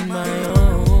 living on my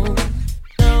own.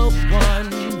 No one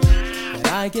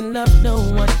that I can love, no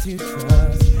one to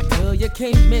trust. Till you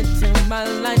came into my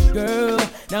life, girl.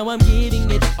 Now I'm giving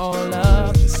it all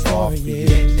up for you.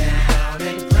 Get down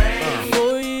and pray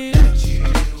for you. That you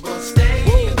will stay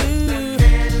with a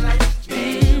man like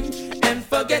me. And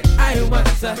forget I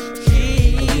was a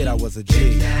G. Forget I was a G.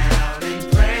 Get down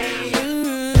and pray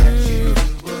that you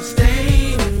will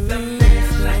stay with a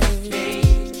man like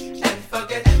me. And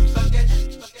forget.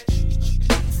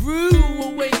 Threw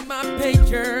away my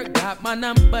pager, got my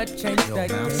number changed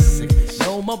again.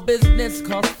 No more business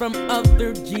calls from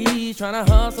other G's, tryna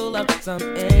hustle up some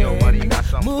air.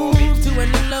 Move to a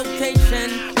new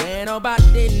location where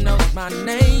nobody knows my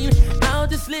name. I'll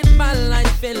just live my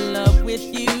life in love with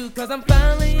you, cause I'm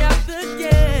finally out the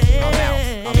game. I'm out.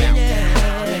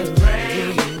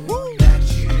 That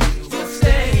you will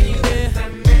stay with a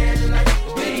man like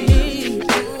me.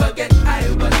 Forget I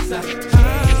was a G.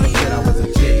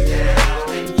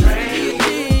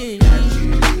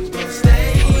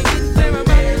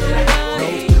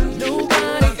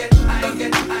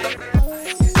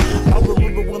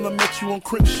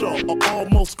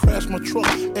 almost crashed my truck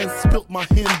and spilt my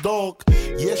hen dog.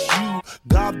 Yes, you,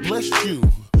 God bless you.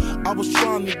 I was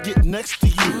trying to get next to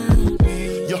you.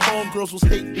 Your homegirls was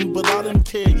hating, but I didn't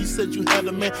care. You said you had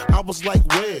a man, I was like,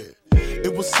 where?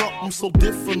 It was something so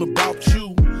different about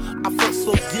you. I felt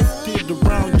so gifted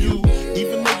around you.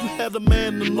 Even though you had a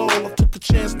man and all, I took a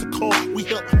chance to call. We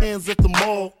held hands at the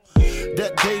mall.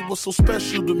 That day was so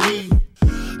special to me.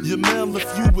 Your man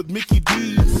left you with Mickey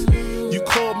D's. You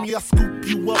called me, I scooped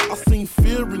you up. I seen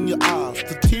fear in your eyes,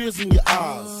 the tears in your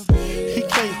eyes. He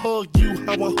can't hug you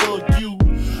how I hug you.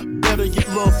 Better get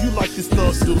love you like this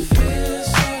thug do.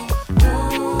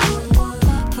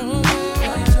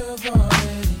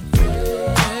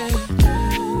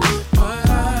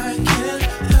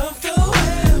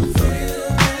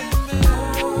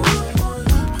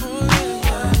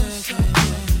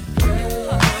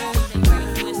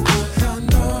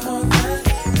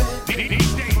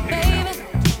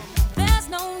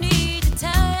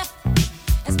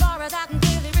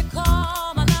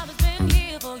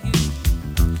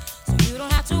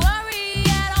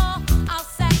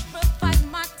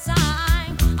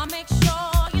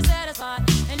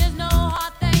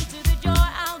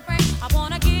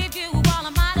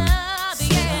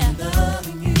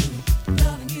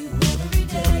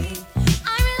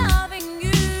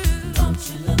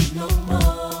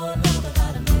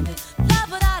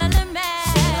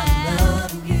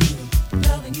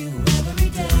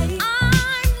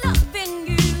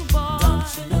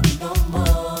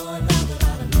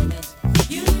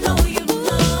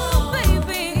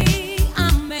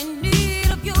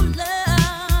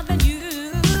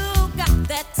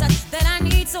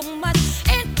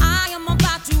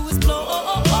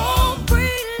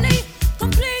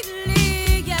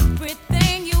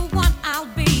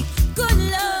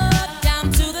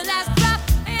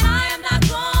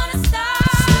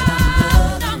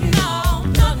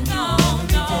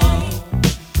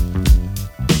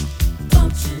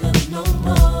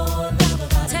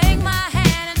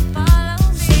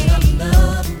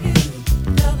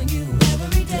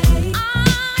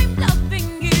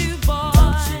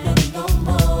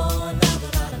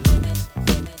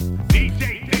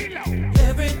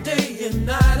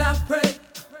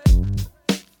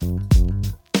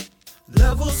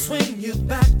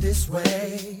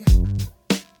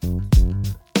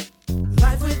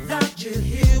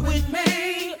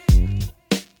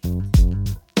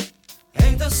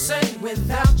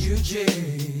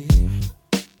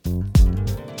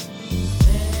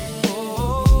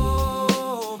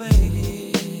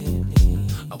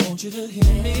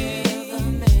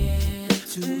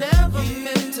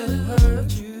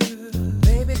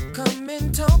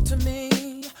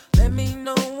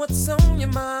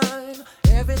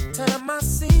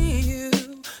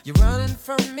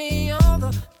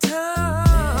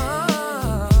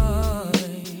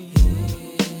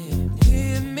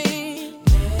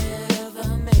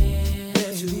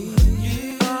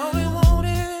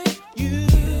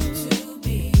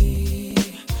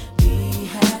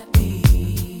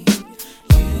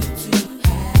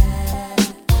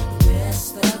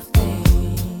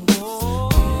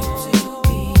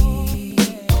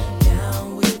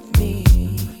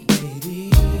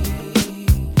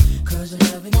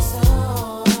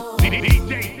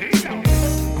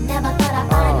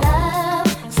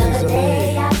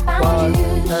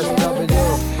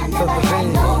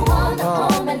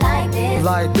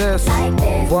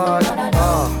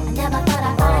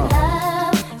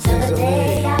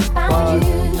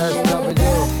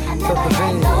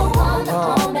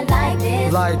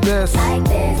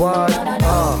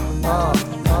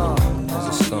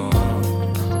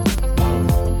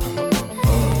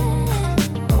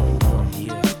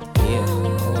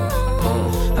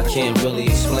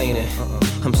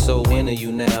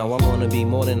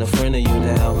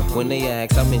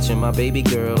 My baby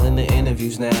girl in the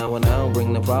interviews now, and I don't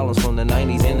bring the problems from the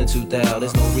 90s and the 2000s.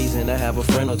 There's no reason to have a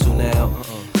friend or two now,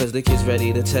 cause the kid's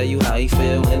ready to tell you how he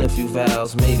feel in a few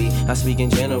vows. Maybe I speak in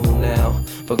general now,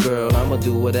 but girl, I'ma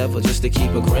do whatever just to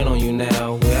keep a grin on you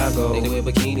now. Where I go, they wear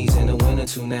bikinis in the winter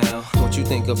too now. What you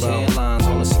think about tan lines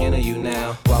on the skin of you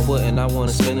now? Why wouldn't I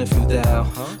wanna spend a few thou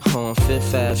on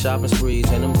Fifth Ave shopping sprees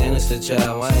and them dinners to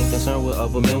chow? I ain't concerned what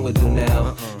other men would do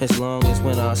now, as long as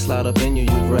when I slide up in you,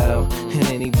 you growl. And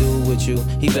any dude with you,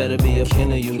 he better be a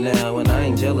kin of you now. And I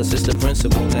ain't jealous, it's the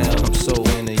principle now. I'm so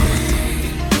into you.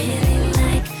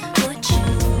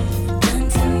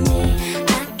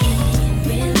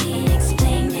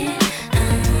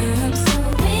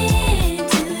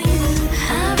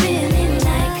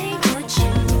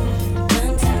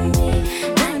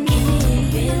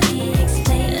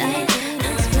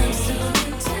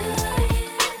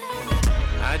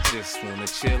 Just wanna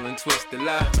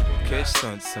lie. Catch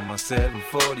stunts in my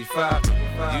 745.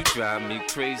 You drive me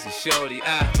crazy, shorty.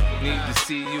 I need to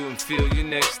see you and feel you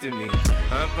next to me.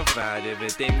 I provide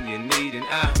everything you need, and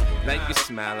I like your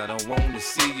smile. I don't want to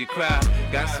see you cry.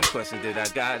 Got some questions that I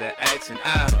gotta ask, and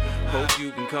I hope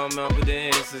you can come up with the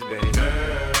answers, baby.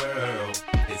 Girl,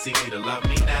 it's easy to love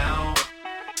me now.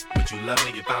 Would you love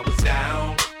me if I was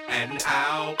down and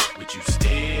out? Would you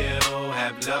still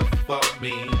have love for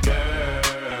me?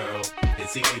 Girl,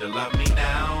 it's easy to love me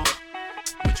now.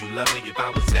 Would you love me if I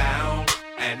was down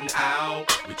and out?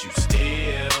 Would you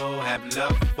still have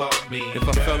love for me? If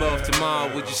I fell off tomorrow,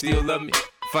 would you still love me?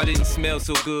 If I didn't smell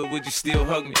so good, would you still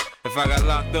hug me? If I got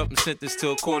locked up and sentenced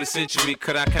to a quarter century,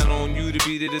 could I count on you to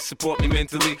be there to support me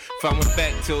mentally? If I went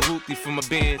back to a hoopty for my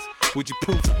bands, would you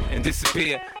poof and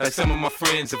disappear like some of my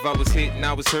friends? If I was hit and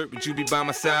I was hurt, would you be by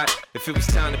my side? If it was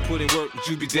time to put in work, would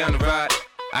you be down to ride?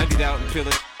 I get out and peel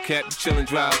a cap, you chill and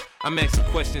drive. I'm asking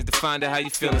questions to find out how you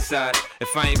feel inside.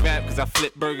 If I ain't rap cause I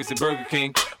flip burgers at Burger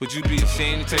King, would you be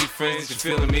ashamed to tell your friends that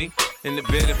you're feeling me? In the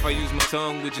bed, if I use my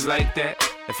tongue, would you like that?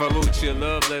 If I wrote you a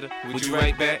love letter, would you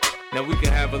write back? Now we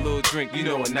can have a little drink, you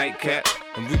know, a nightcap,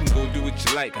 and we can go do what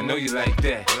you like. I know you like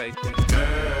that.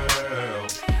 Girl,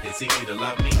 it's easy to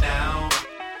love me now.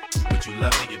 Would you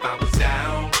love me if I was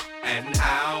down and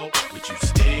out? Would you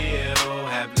still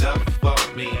have love for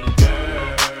me?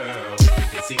 Girl,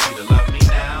 it's easy to love me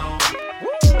now.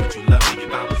 Would you love me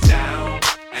if I was down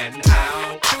and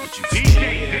out? Would you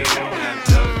still have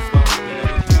love for me?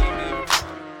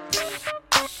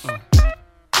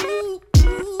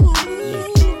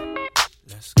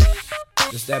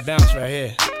 Just that bounce right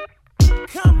here.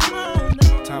 Come on.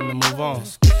 Time to move on.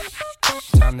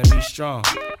 Time to be strong.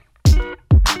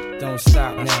 Don't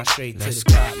stop now, straight to the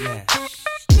top now.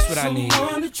 That's what I need.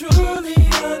 Someone to truly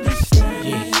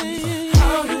understand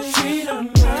how to treat a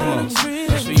man. Come on,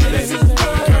 that's for you, baby.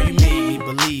 Girl, you made me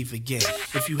believe again.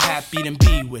 If you happy, then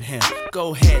be with him.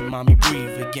 Go ahead, mommy,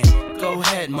 breathe again. Go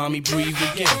ahead, mommy, breathe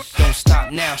again. Don't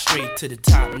stop now, straight to the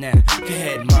top now. Go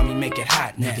ahead, mommy, make it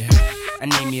hot now. I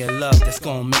need me a love that's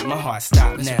gonna make my heart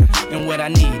stop now. And what I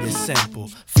need is simple.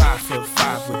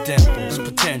 5'5" with dimples,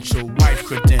 potential wife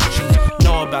credentials.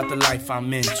 Know about the life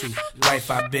I'm into, life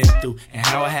I've been through, and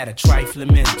how I had a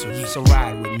trifling mental. So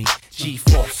ride with me,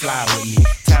 G4 fly with me.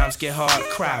 Times get hard,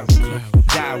 cry with me,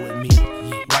 die with me.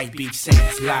 White Beach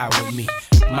Saints, lie with me.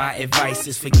 My advice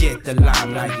is forget the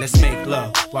limelight. Let's make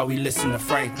love while we listen to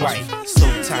Frank White. So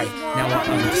tight, now I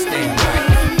understand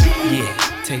life. Yeah,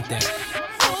 take that.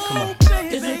 Come on.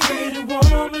 Is a pretty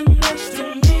woman next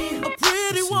to me? A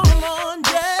pretty woman,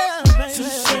 yeah, baby. To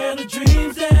share the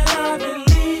dreams that I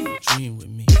believe. Dream with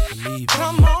me, believe.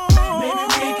 Come on, maybe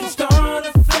we can start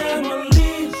a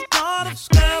family. Start a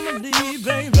family,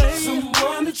 baby.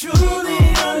 Someone that truly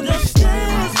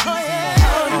understands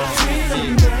how to treat a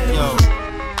man. Yo.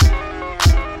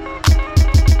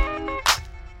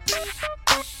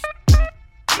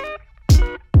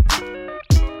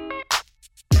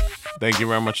 Thank you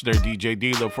very much there, DJ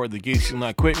D-Lo, for the Geeksy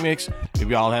Night Quick Mix. If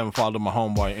y'all haven't followed my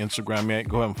homeboy on Instagram yet,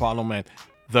 go ahead and follow him at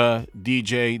the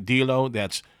DJ D-Lo.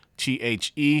 That's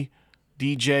TheDJDLO.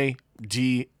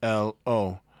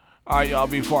 All right, y'all,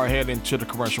 before I head into the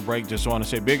commercial break, just want to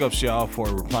say big ups to y'all for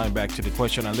replying back to the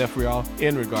question I left for y'all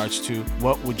in regards to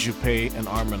what would you pay an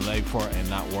arm and leg for and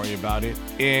not worry about it.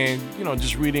 And, you know,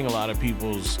 just reading a lot of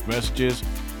people's messages,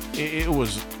 it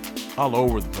was all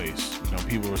over the place. You know,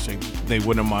 people were saying they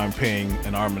wouldn't mind paying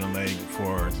an arm and a leg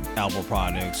for Apple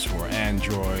products, for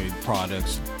Android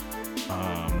products,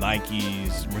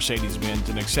 Nikes, Mercedes-Benz,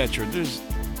 and etc. There's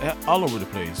all over the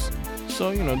place.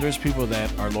 So, you know, there's people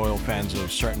that are loyal fans of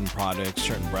certain products,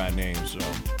 certain brand names.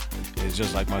 It's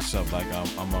just like myself, like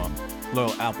I'm a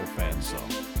loyal Apple fan, so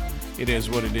it is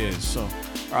what it is. So,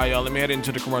 all right, y'all, let me head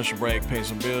into the commercial break, pay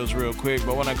some bills real quick.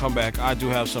 But when I come back, I do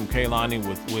have some Kehlani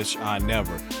with Wish I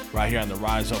Never right here on the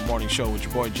Rise Up Morning Show with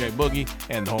your boy J-Boogie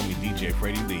and the homie DJ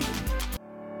Freddy Lee.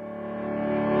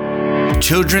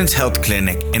 Children's Health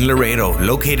Clinic in Laredo,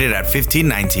 located at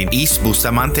 1519 East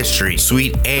Bustamante Street,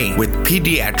 Suite A, with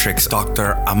pediatrics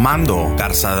Dr. Armando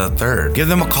Garza III. Give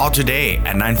them a call today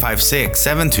at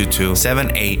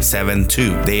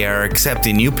 956-722-7872. They are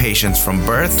accepting new patients from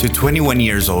birth to 21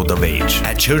 years old of age.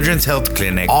 At Children's Health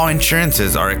Clinic, all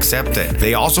insurances are accepted.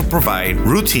 They also provide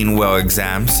routine well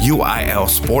exams, UIL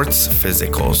sports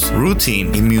physicals,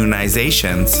 routine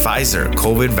immunizations, Pfizer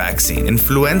COVID vaccine,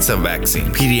 influenza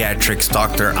vaccine. Pediatrics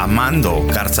Dr. Armando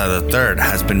Garza III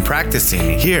has been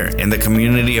practicing here in the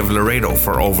community of Laredo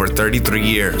for over 33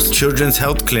 years. Children's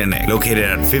Health Clinic, located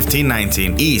at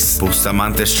 1519 East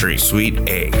Bustamante Street, Suite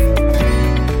A.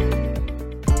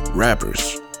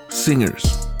 Rappers,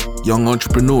 singers, young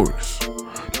entrepreneurs,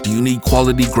 Do you need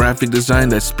quality graphic design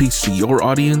that speaks to your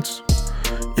audience?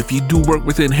 If you do work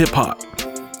within hip-hop,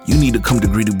 you need to come to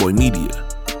Greedy Boy Media.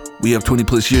 We have 20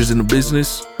 plus years in the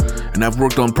business, and I've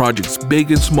worked on projects big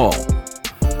and small.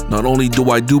 Not only do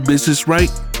I do business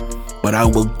right, but I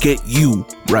will get you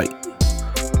right.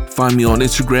 Find me on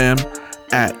Instagram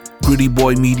at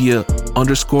GrittyBoyMedia_,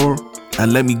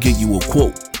 and let me get you a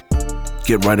quote.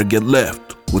 Get right or get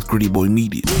left with Gritty Boy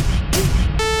Media.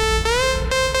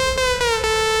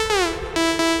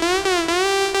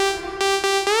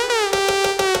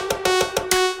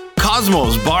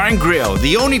 Cosmos Bar and Grill,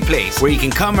 the only place where you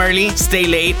can come early, stay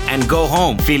late, and go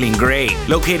home feeling great.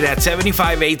 Located at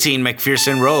 7518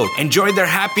 McPherson Road. Enjoy their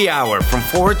happy hour from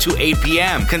 4 to 8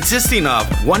 p.m. consisting of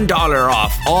 $1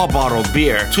 off all bottled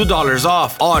beer, $2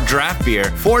 off all draft beer,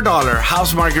 $4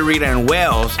 house margarita and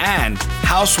whales, and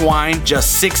house wine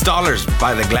just $6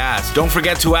 by the glass. Don't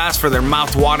forget to ask for their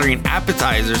mouth-watering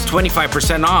appetizers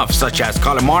 25% off, such as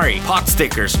calamari, pot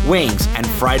stickers, wings, and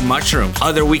fried mushrooms.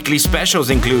 Other weekly specials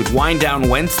include Wine Down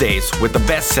Wednesdays with the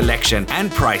best selection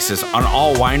and prices on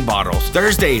all wine bottles.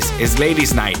 Thursdays is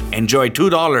Ladies Night. Enjoy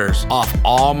 $2 off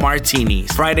all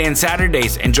martinis. Friday and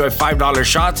Saturdays, enjoy $5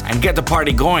 shots and get the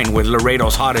party going with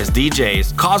Laredo's hottest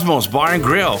DJs. Cosmos Bar and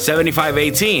Grill,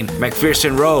 7518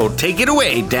 McPherson Road. Take it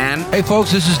away, Dan. Hey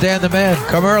folks, this is Dan the Man.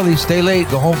 Come early, stay late,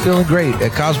 go home feeling great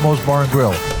at Cosmos Bar and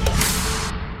Grill.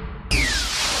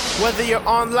 Whether you're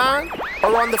online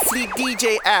or on the Fleet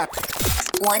DJ app.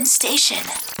 One station,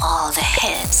 all the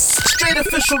hits. Straight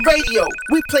official radio.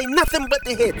 We play nothing but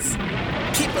the hits.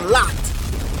 Keep it locked.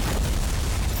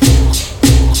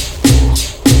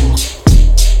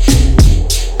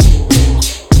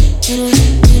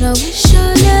 You know we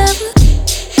should never.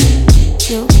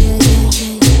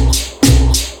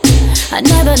 I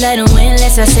never let them win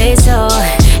unless I say so.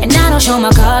 And I don't show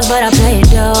my cards, but I play it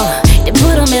though. They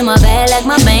put them in my bag like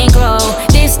my bankroll.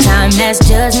 This time that's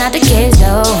just not the case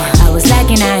though. I was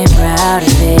lacking, I ain't proud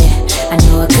of it. I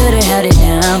know I could've held it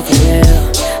down for real,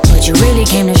 but you really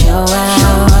came to show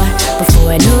out.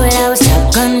 Before I knew it, I was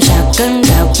shotgun,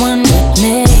 got one with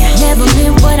me. Never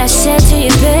meant what I said to you,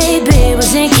 baby.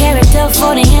 Was in character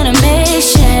for the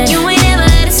animation. You ain't ever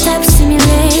let it stop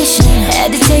simulation. Had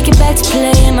to take it back to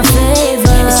play in my favor.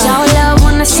 It's all love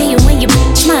when I see you when you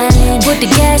smiling. Put the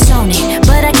gas on it,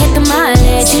 but I kept the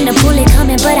mileage. Seen the bullet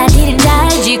coming, but I didn't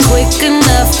dodge it quick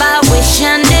enough. I wish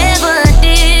I never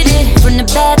did it. From the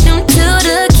bathroom to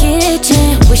the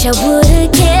kitchen. Wish I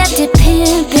would've kept it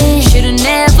pimping. Should've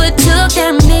never took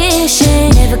that mission.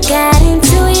 Never got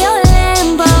into your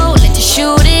Lambo. Let you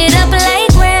shoot it up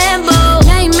like Rambo.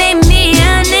 Now you made me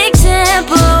an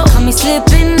example. Caught me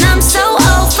slipping, I'm so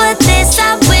over this.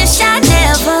 I wish I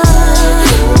never.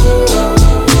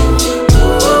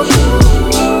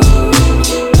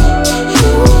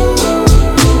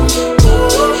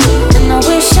 And I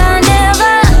wish I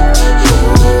never.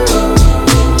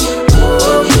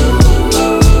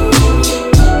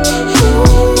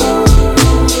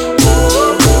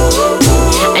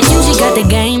 I usually got the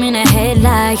game in the head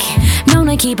like known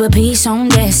to keep a piece on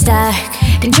that stock.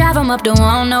 Then drive 'em up the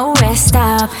wall, no rest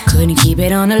stop. Couldn't keep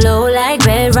it on the low like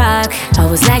bedrock. I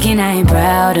was lacking, I ain't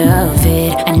proud of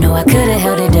it. I know I could've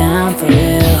held it down for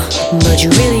real, but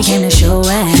you really came to show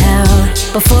out.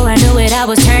 Before I knew it, I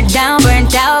was turned down,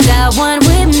 burnt out, got one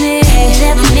with me.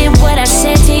 Never meant what I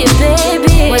said to you,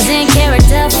 baby. Was in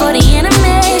character for the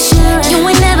animation. You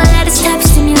ain't never let it stop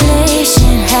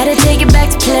stimulation. Had to take it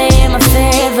back to play in my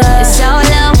favor. It's all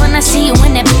love when I see you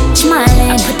when that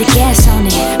smiling. I put the gas on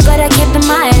it, but I kept the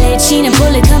mileage. Seen a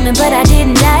bullet coming, but I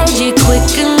didn't dodge it quick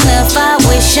enough. I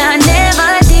wish I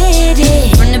never did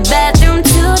it. From the bathroom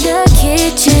to the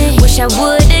kitchen. Wish I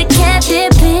would've kept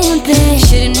it pimping.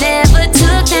 Should've never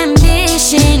took that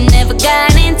mission. Never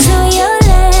got into your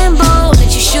Lambo.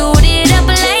 Let you shoot it up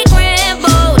like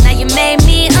Rambo. Now you made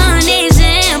me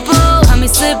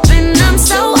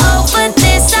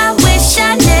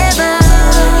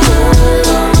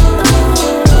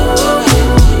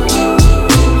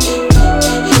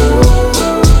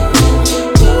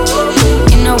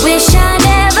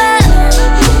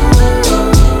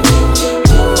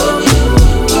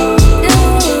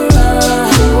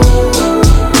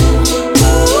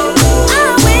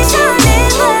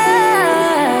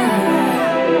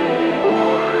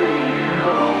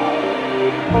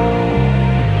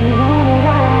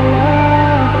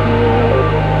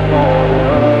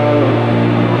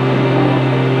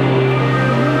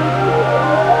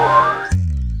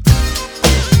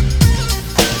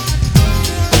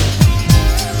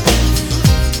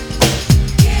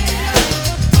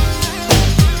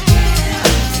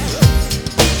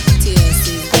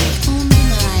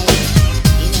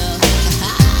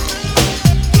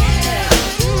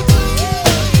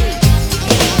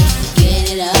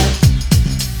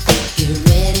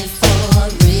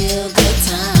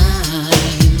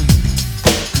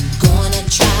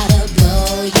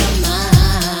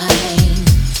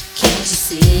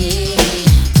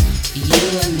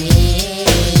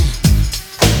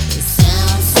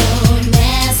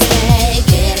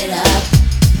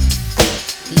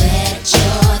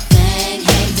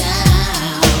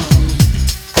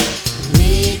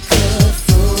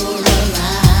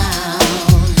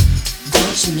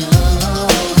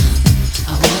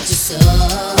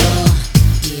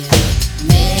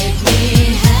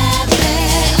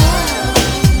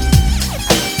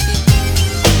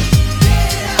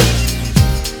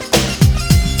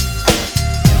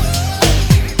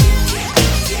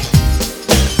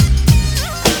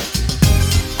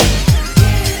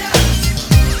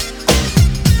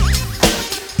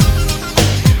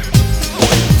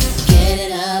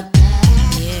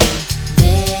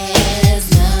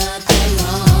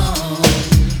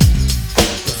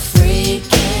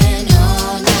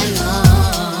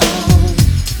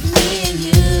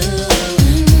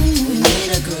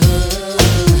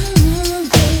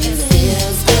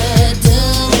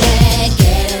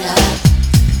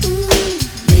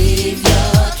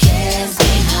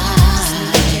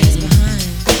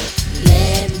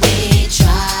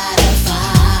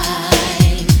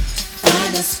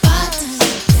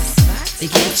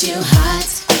get you hot.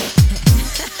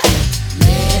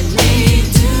 Let me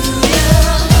do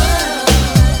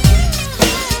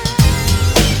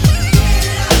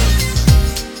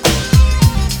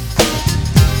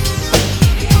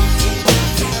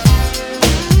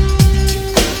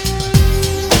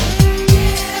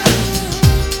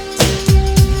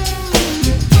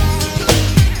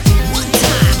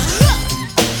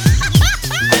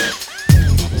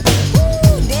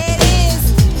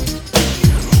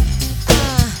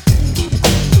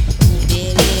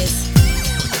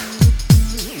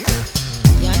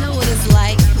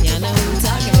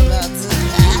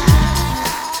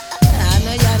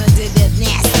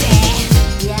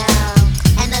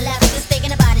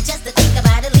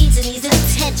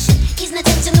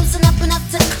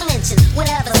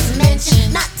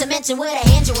with a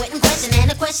hand you wouldn't question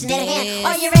and a question at hand.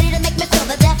 Are you ready to make me feel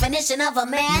the definition of a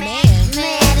man?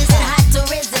 Man, is it hot or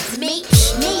is it me?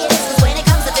 Me it is, 'cause when it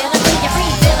comes to feeling free, you're free.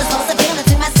 Feelings most appealing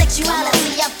to my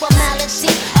sexuality, a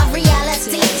formality of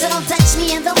reality. So don't touch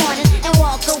me in the morning and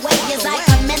walk away as I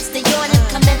commence to yawn and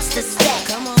commence to stay.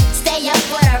 Stay up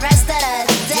for the rest of the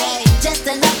day. Just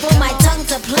enough for my tongue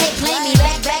to play me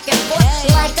back and forth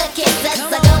like a kid. Let's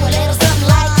go a little something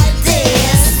like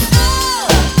this.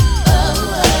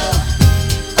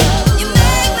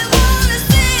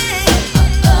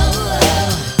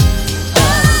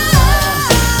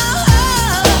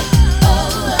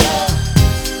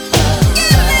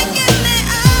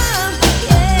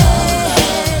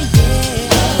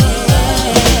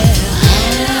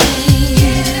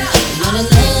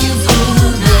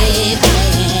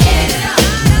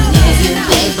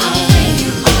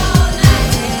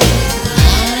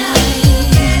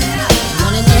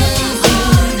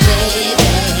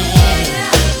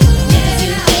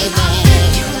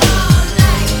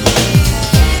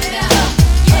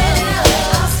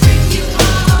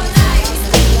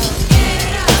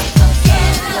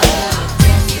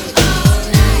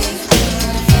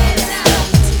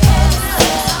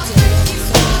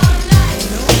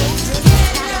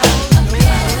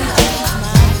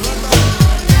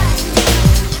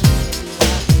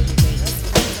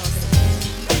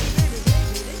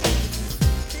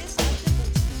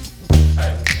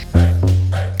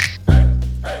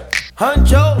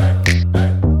 Huncho,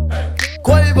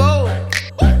 Quavo,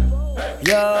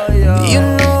 yeah. You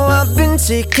know I've been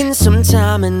taking some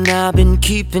time and I've been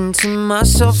keeping to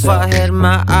myself. I had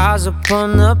my eyes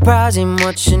upon the prize, ain't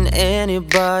watching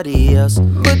anybody else.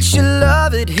 But your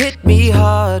love, it hit me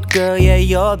hard, girl. Yeah,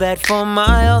 you're bad for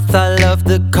my health. I love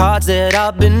the cards that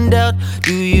I've been dealt.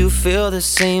 Do you feel the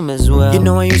same as well? You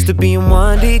know I used to be in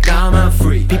one deep, now I'm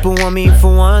free. People want me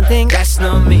for one thing, that's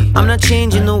not me. I'm not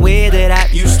changing the way that I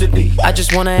used to be. I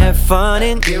just wanna have fun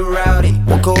and get rowdy.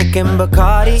 One Coke and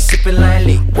Bacardi, sipping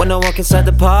lightly. When I walk inside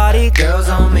the party, girls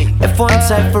on me. F1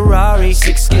 type Ferrari,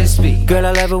 6 gear speed. Girl,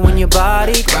 I love it when your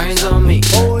body grinds on me,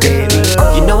 baby.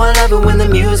 You know I love it when the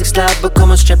music's loud, but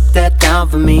come on, strip that down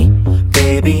for me,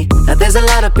 baby. Now there's a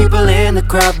lot of people in the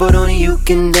crowd, but only you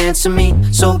can dance to me.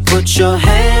 So put your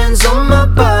hands on my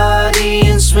body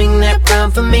and swing that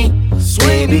round for me,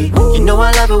 baby. You know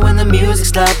I love it when the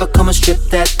music's loud, but come on, strip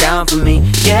that down for me.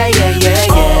 Yeah.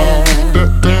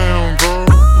 That down, girl.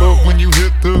 Love when you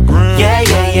hit the ground.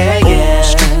 Yeah.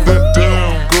 Strip that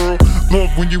down, girl.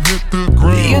 Love when you hit the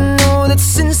ground. You know that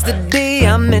since the day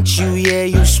I met you, yeah,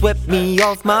 you swept me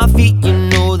off my feet. You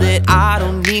know that I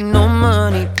don't need no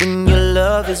money when your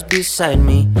love is beside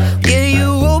me. Yeah, you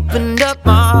opened up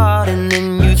my heart and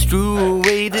then you threw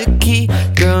away the key.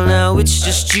 Girl, now it's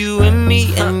just you and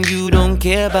me, and you don't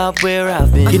care about where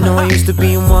I've been. You know I used to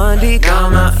be in one deep, now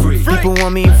I'm not free. People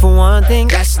want me for one thing,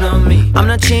 that's not me. I'm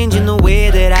not changing the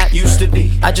way that I used to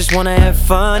be. I just wanna have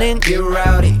fun and get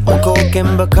rowdy. On Coke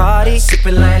and Bacardi,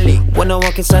 sipping lightly. When I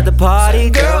walk inside the party,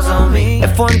 girls on me.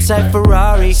 F1 type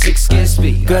Ferrari, 6 gear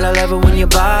speed. Girl, I love it when your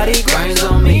body grinds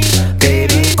on me,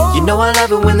 baby. You know I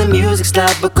love it when the music's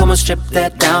loud, but come on, strip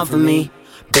that down for me,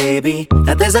 baby.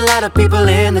 Now there's a lot of people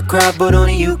in the crowd, but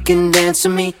only you can dance to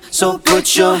me. So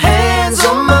put your hands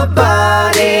on my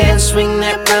body and swing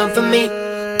that round for me,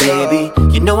 baby.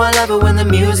 You know I love it when the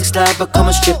music's loud, but come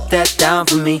on, strip that down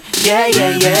for me. Yeah.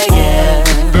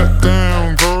 That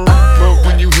down, girl. Love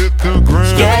when you hit the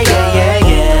ground.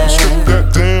 Yeah. Strip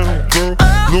that down, girl.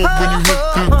 Love when you hit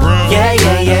the ground.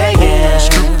 Yeah.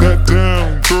 Strip that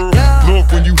down, girl.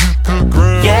 Love when you hit the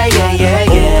ground.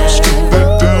 Yeah. Strip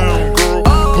that down, girl.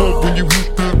 Love when you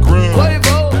hit the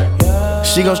ground.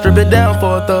 She gon' strip it down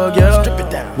for a thug, yeah. Strip it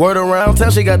down. Word around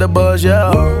town, she got the buzz,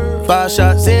 yeah. 5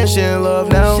 shots in, she in love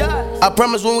now. I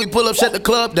promise when we pull up, shut the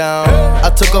club down. I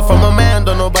took her from a man,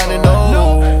 don't nobody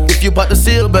know. If If you bought the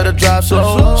seal, better drive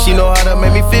slow. She know how to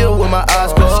make me feel with my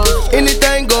eyes closed.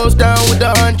 Anything goes down with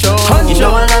the honcho. You know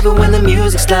I love it when the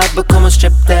music's loud, but come on,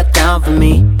 strip that down for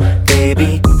me,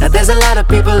 baby. Now there's a lot of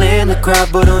people in the crowd,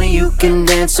 but only you can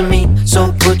dance to me.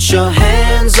 So put your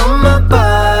hands on my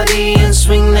body and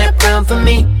swing that crown for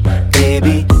me,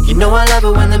 baby. You know I love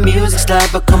it when the music's loud,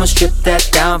 but come on, strip that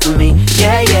down for me.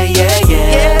 Yeah, yeah, yeah, yeah.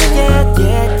 Yeah, yeah,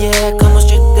 yeah, yeah. Come on,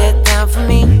 strip that down for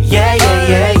me. Yeah, yeah,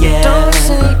 yeah, yeah. Don't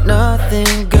say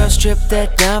nothing, girl, strip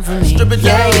that down for me. Strip it down.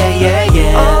 Yeah, yeah, yeah,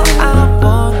 yeah. All I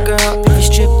want, girl, if you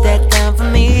strip that down for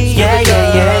me. Yeah,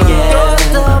 yeah, yeah, yeah.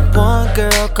 You're the one,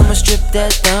 girl, come on, strip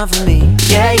that down for me.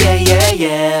 Yeah, yeah, yeah,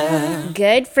 yeah.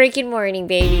 Good freaking morning,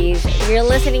 babies. You're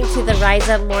listening to the Rise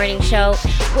Up Morning Show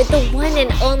with the one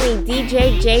and only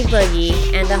DJ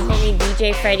J-Boogie and the homie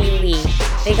DJ Freddy Lee.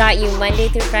 They got you Monday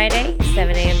through Friday,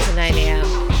 7 a.m. to 9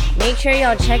 a.m. Make sure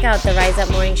y'all check out the Rise Up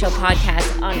Morning Show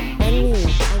podcast on any of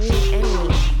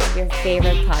your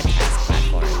favorite podcast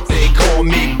platforms. They call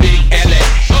me Big L.A.,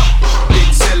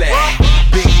 Big Silly,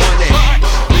 Big Money,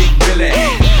 Big Billy.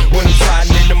 When I'm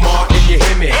sliding in the mark and you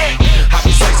hear me, I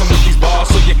be slicing with these bars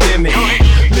so you hear me.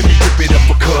 Let me rip it up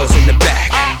for cuz in the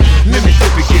back. Let me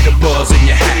flip it, get a buzz in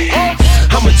your hat.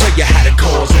 I'ma tell you how to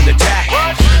cause an attack.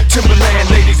 Timberland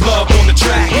ladies love on the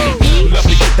track. Love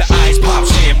to get the ice pop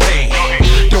champagne.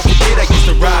 Don't forget I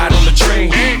used to ride on the train.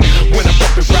 When I'm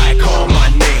up and ride, call my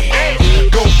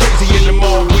name. Go crazy in the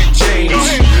mall with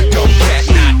James. Don't cat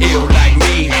not ill like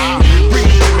me. Bring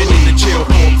the women in the chill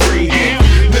for free.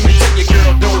 Let me tell you,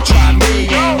 girl, don't try me.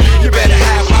 You better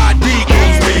have ID,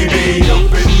 cause we be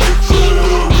up in the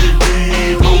club. We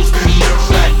be posting the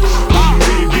back.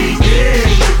 We be in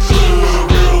the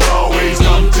club. Girls always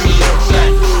come to the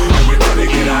back. Everybody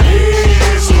get our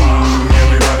heads swung.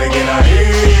 Everybody get our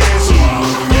heads swung.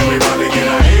 Everybody get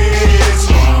our heads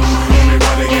swung.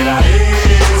 Everybody get our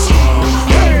heads swung.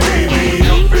 We be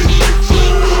up in the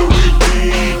club. We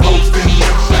be posting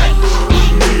the back.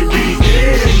 We be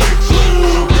in the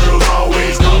club. Girls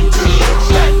always come to the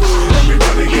back.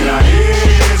 Everybody get our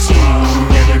heads swung.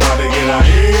 Everybody get our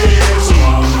heads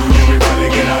swung. Everybody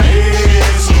get our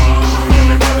heads swung.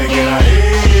 Everybody get our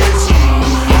heads swung.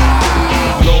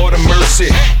 Lord of mercy,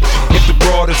 if the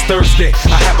broad is thirsty,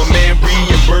 I have a man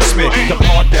reimburse me. The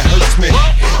part that hurts me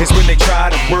is when they try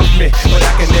to work me, but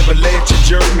I can never let you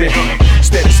jerk me.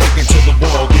 Instead of sticking to the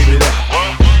wall, give it up.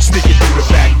 Sneak it through the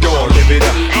back door, live it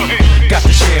up. Got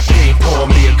the champagne, pour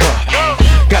me a cup.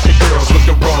 Got the girls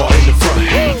looking raw in the front.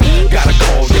 Gotta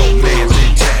call your mans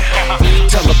in town.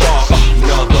 Tell the bar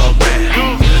another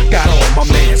round. Got all my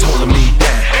mans holding me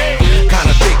down.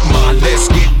 Kinda think, man, let's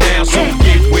get down, so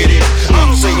get with it.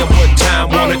 I'm saying what time,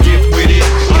 wanna get with it.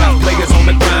 Got players on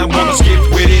the grind, wanna skip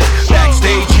with it.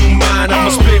 Backstage, you mind, I'ma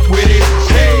split with it.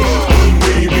 Hey, when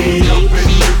we be up in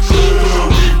the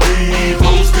club, we be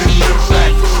posting the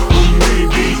back. When we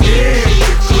be in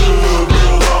the club,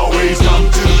 girls always come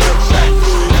to the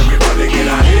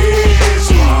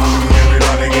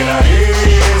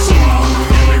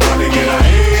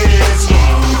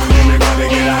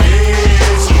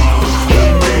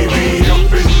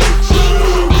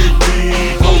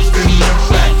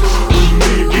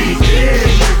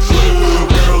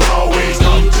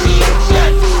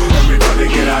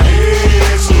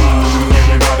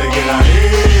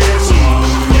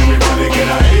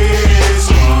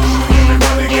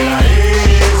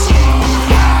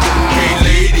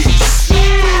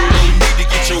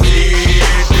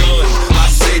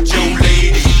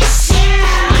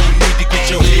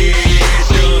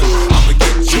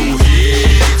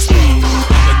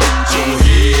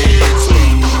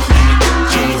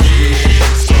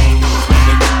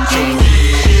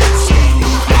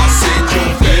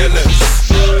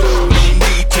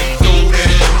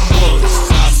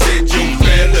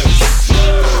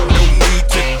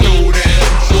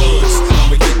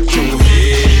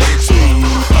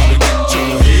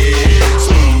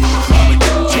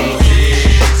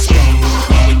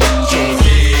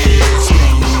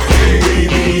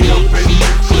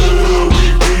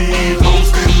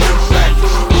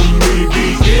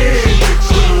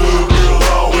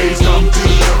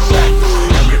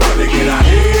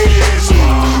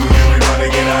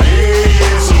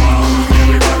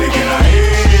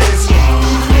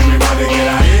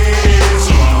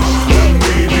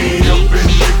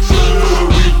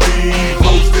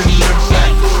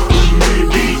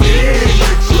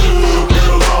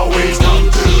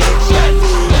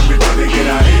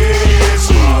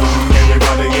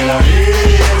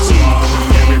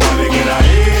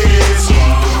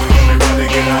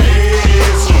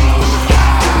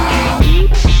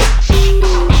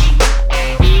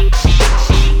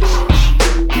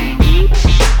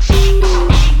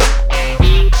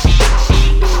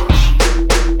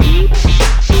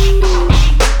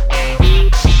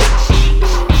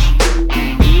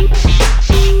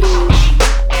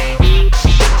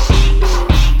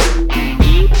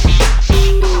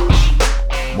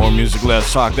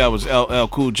Last talk, that was LL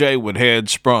Cool J with Head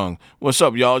Sprung. What's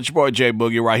up, y'all? It's your boy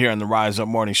J-Boogie right here on the Rise Up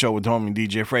Morning Show with homie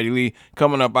DJ Freddy Lee.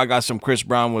 Coming up, I got some Chris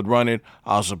Brown with Run It.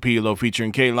 Also, P-Lo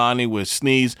featuring Kaylani with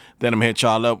Sneeze. Then I'm hit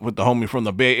y'all up with the homie from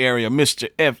the Bay Area, Mr.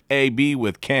 F.A.B.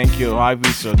 with Can't Kill Ivy,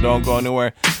 so don't go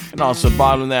anywhere. And also,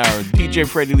 bottom of the hour, DJ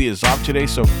Freddy Lee is off today,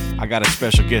 so I got a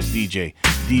special guest DJ.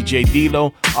 DJ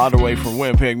D-Lo, all the way from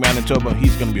Winnipeg, Manitoba.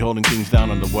 He's going to be holding things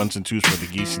down on the ones and twos for the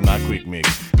Geese and Not Quick mix.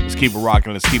 Let's keep it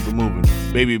rocking. Let's keep it moving.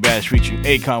 Baby Bash featuring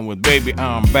Akon with Baby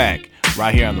I'm Back.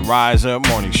 Right here on the Rise Up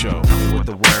Morning Show. Tell me what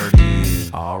the word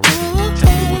is already.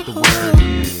 Tell me what the word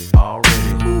is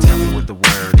already. Tell me what the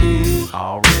word is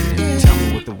already. Tell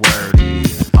me what the word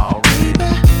is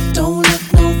already. Don't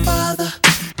look no farther.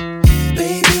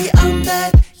 Baby, I'm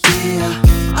that. Yeah,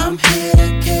 I'm here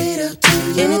to cater to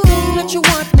you. Anything that you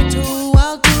want me to,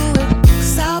 I'll do it.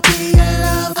 'Cause I'll be your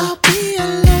lover. I'll be your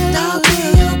lover. I'll be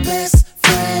your best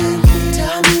friend.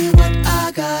 Tell me what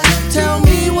I gotta. Tell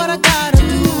me what I gotta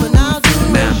do, and I'll do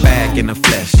it. Now I'm back in the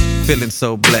flesh, feeling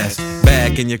so blessed.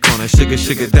 Back in your corner, sugar,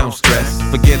 sugar, don't stress.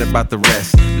 Forget about the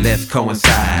rest, let's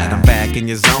coincide. I'm back in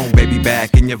your zone, baby,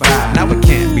 back in your vibe. Now it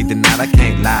can't be denied, I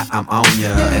can't lie, I'm on ya.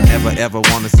 And never ever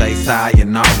wanna say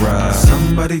sayonara.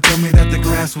 Somebody told me that the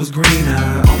grass was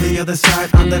greener on the other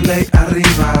side, on the lake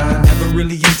arriba. Never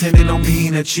really intended on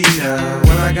being a cheater.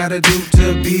 What I gotta do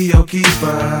to be your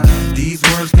keeper? These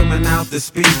words coming out the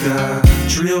speaker.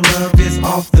 Real love is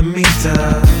off the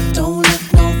meter. Don't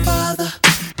look no farther.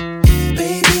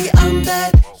 Baby, I'm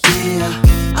that. Yeah,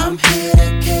 I'm here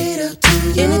to cater to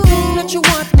you. Anything that you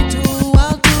want me to,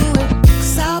 I'll do it.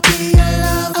 'Cause I'll be your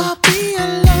lover. I'll be your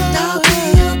lover. I'll be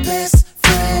your best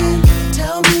friend.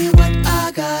 Tell me what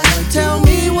I gotta. Tell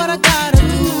me what I gotta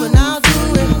do, and I'll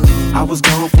do it. I was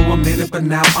gone for a minute, but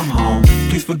now I'm home.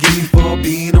 Please forgive me for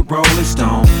being a rolling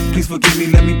stone. Please forgive me,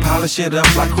 let me polish it up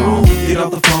like chrome. Get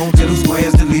off the phone, tell them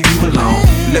squares to leave you alone.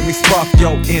 Let me spark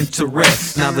your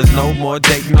interest. Now there's no more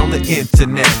dating on the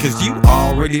internet. 'Cause you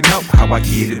already know how I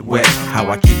get it wet.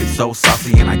 How I keep it so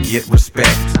saucy and I get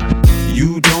respect.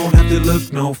 You don't have to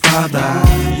look no farther.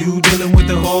 You dealing with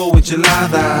the whole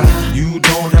enchilada. You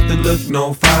don't have to look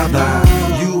no farther.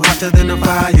 You hotter than a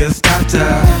fire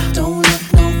starter. Don't look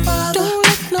no farther. Don't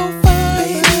look no farther.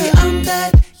 Baby, I'm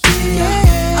that.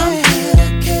 Yeah, I'm here to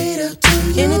cater to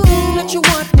you. Anything that you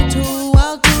want me to,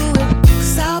 I'll do it.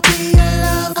 'Cause I'll be your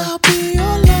lover. I'll be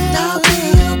your lover. I'll be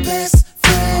your best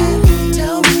friend.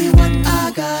 Tell me what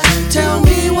I gotta. Tell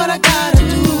me what I gotta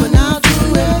do, and I'll do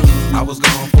it. I was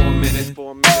gone for a minute.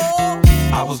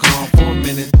 I was gone for a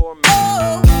minute.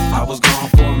 I was gone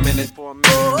for a minute.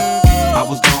 I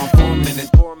was gone for a minute.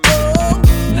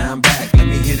 Now I'm back, let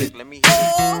me hit it.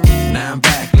 Now I'm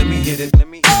back, let me hit it.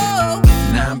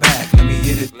 Now I'm back, let me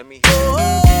hit it.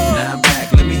 Now I'm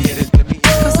back, let me hit it.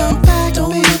 'Cause I'm back, don't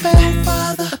look no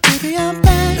farther. Baby, I'm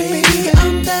back. Baby,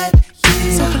 I'm that.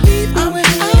 Yeah, so believe me when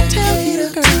I tell you,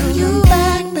 girl, I'm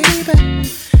back, baby.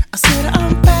 I said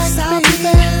I'm back, baby. I'll be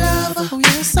your lover. Oh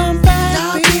yes, I'm back,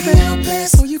 I'll baby. Be your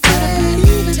best so you gotta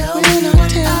believe it when I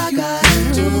tell you, girl,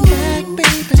 I'm back,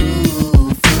 baby.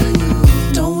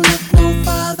 Don't look no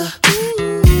farther.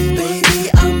 Baby,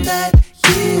 I'm that.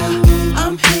 Yeah,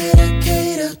 I'm here to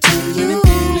cater to you.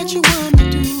 Anything that you want me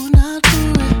to do, and I'll do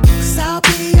it. 'Cause I'll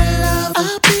be your lover.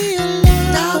 I'll be your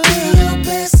lover. I'll be your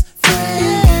best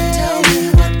friend. Tell me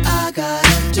what I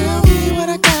gotta do. Tell me what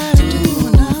I gotta do,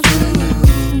 and I'll do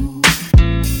it.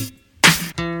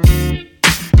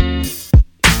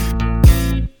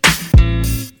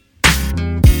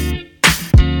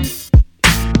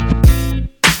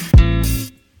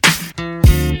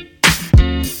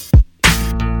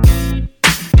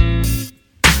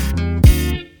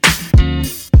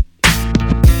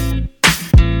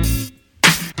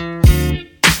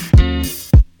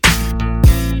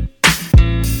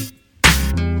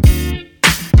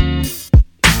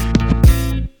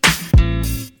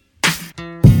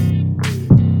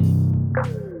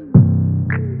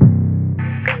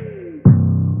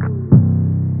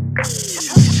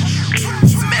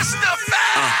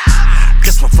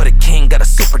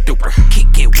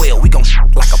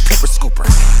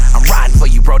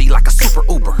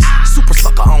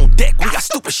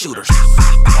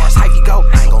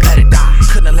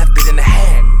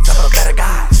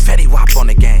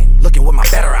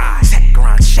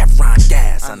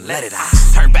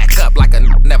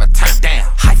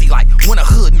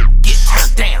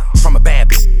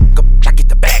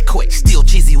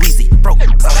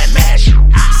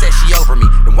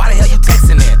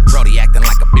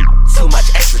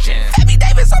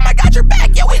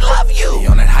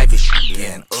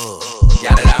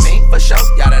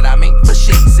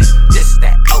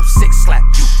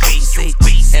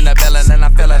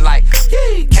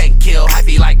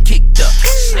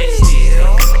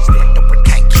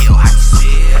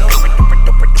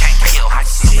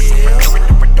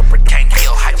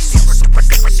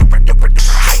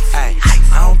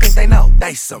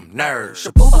 nerd.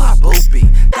 Shabooba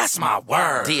boopy, that's my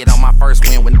word. Did on my first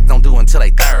win when don't do until they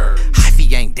third.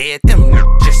 Hyphy ain't dead, them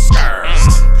just scared.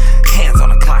 Hands on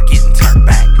the clock, getting turned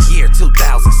back. Year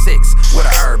 2006, with a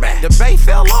herb at. The bay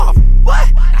fell off.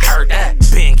 What? I heard that.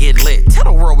 Been get lit. Tell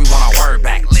the world we want our word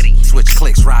back. Litty. Switch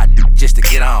clicks, ride just to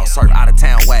get on. Serve out of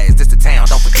town ways. This the town,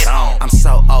 don't forget home. I'm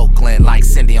so Oakland, like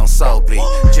Cindy on Soul Beat.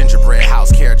 Gingerbread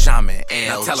house, carrot jamming.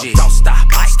 LG. Tell them don't stop.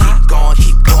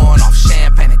 Keep going off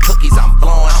champagne and cookies. I'm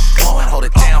blowing. Hold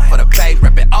it down for the bay,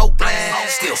 reppin' Oakland.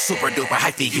 Still super duper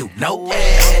hyphy, you know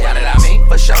it. Y'all that I mean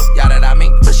for show, y'all that I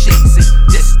mean for sheezy.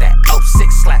 This that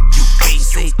 06 slap, you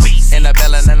easy. In the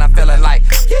villain and I'm feeling like,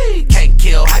 yeah, can't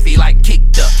kill hyphy like kick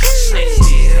the snake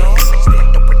still.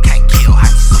 Can't kill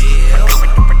hyphy still.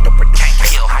 Can't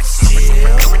kill hyphy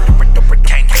still.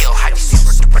 Can't kill hyphy still.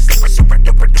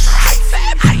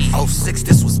 06,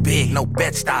 this was big, no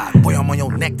bed style. Boy, I'm on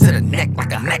your neck to the neck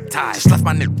like a necktie. Just left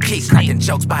my nigga keys cracking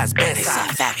jokes by his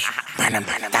bedside. Burn him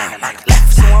down like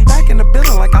left. So I'm back in the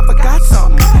building like I forgot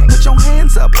something. Put your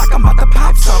hands up like I'm about to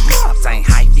pop something. Ain't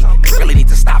hyphy, really need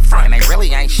to stop frontin'. They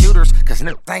really ain't shooters, cause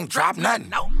niggas ain't drop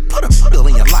nothing. Put a bill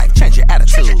in your life, change your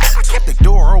attitude. I kept the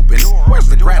door open, where's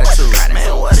the gratitude?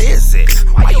 Man, what is it?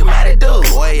 Why you mad at dude?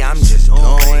 Boy, I'm just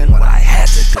doing what I had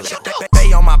to do.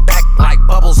 They on my back like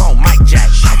bubbles on Mike Jack.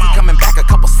 Hyphy coming back, a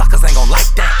couple suckers ain't gon'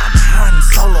 like that. I'm Han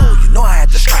Solo, you know I had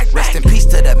to strike. Rest in peace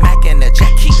to the Mac and the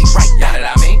Jack, keep me right. Y'all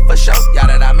that I mean for show, y'all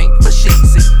that I mean for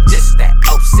sheezy. This that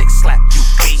 06 slap, you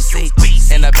easy.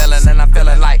 In the villain and I'm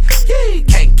feeling like, yeah,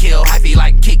 can't kill hyphy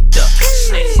like kick the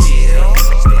snake still.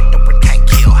 Can't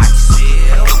kill hyphy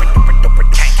still.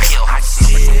 Can't kill hyphy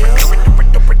still.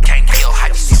 Can't kill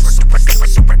hyphy still.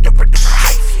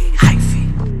 Hyphy.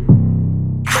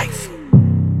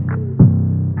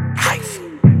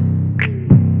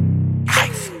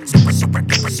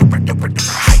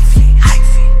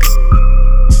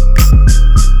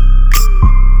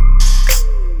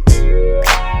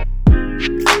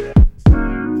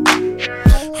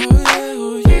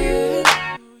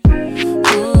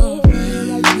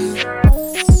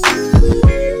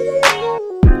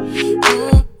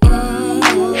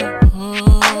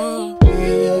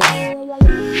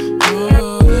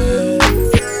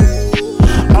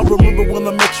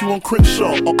 On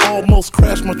Crenshaw, I almost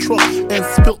crashed my truck and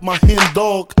spilt my hen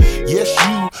dog. Yes,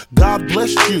 you, God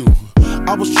bless you.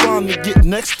 I was trying to get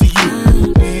next to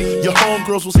you. Your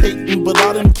homegirls was hating, but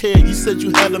I didn't care. You said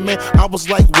you had a man, I was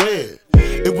like, where?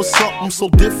 It was something so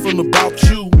different about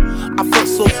you. I felt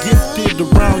so gifted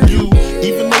around you.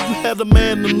 Even though you had a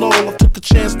man and all, I took a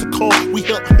chance to call. We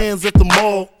held hands at the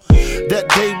mall. That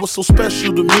day was so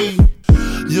special to me.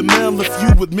 Your man left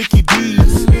you with Mickey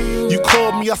D's. You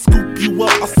called me, I scooped you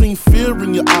up. I seen fear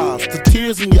in your eyes, the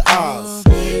tears in your eyes.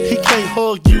 He can't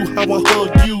hug you how I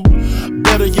hug you.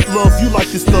 Better get love you like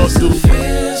this thug do.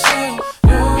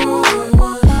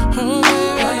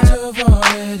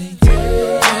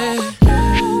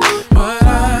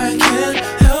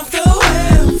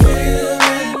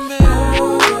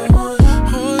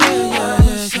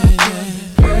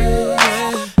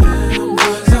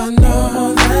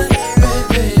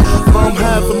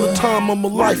 Of my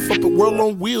life up at World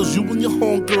on Wheels. You and your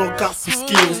homegirl got some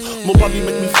skills. Nobody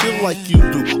make me feel like you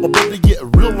do, or better get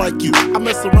real like you. I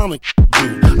mess around and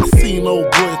do. I seen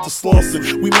old boy at the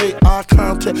Slauson. We made eye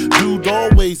contact. Dude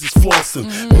always is flossing.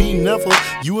 Me never.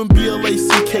 You and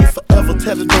BLACK forever.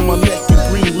 Tatted on my neck in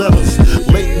green letters.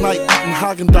 Late night eating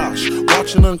Haagen-Dazs,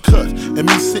 watching Uncut, and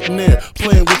me sitting there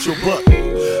playing with your butt.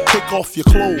 Take off your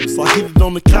clothes. I hit it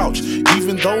on the couch,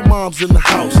 even though mom's in the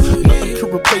house. Nothing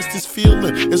could replace this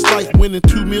feeling. It's like winning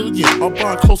 2 million. I'm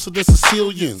buying closer than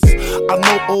Sicilians. I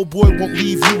know old boy won't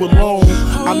leave you alone.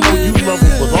 I know you love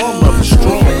him, but our love is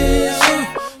strong.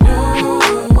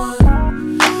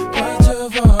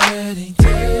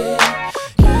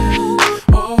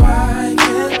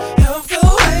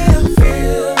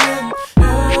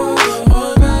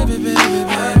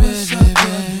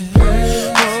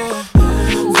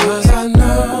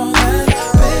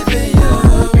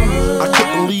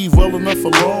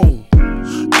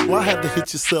 I had to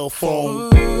hit your cell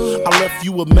phone. I left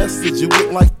you a message, it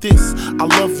went like this: I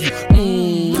love you.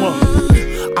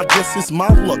 I guess it's my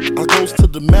luck. I goes to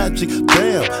the Magic.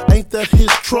 Damn, ain't that his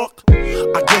truck?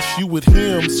 I guess you with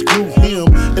him, screw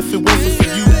him. If it wasn't for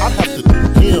you, I'd have to do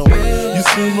him. You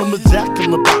seen him the Jack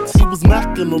in the Box. He was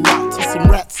macking a lot to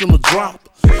some rats in the drop.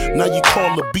 Now you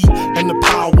call the beat and the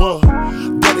power.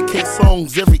 Dedicate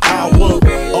songs every hour.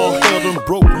 All hell done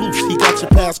broke loose. He got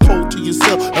your passcode to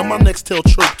yourself, and my next tail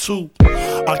choke too.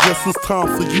 I guess it's time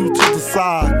for you to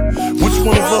decide which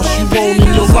one of us you want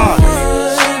in your life.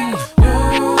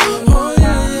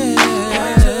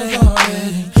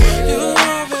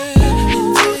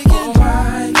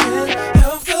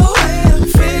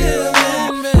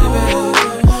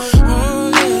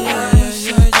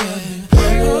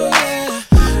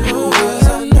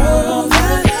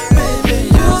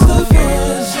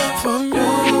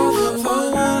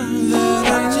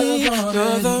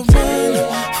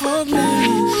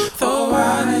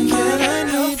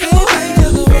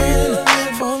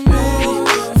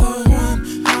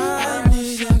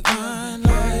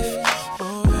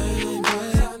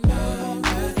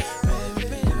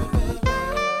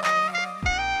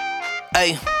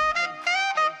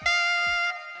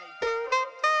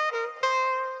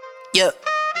 Yeah.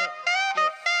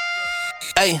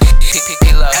 Hey, I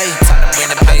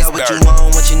got what you want,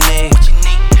 what you need.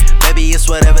 Baby, it's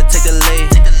whatever, take the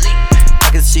lead. I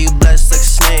can see you blessed like a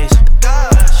sneeze.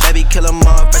 Baby, kill 'em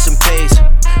all, press and pace.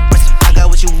 I got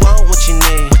what you want, what you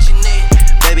need.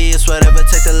 Baby, it's whatever,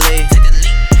 take the lead.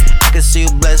 I can see you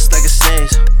blessed like a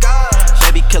sneeze.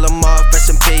 Baby, kill 'em all,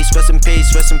 rest in peace, rest in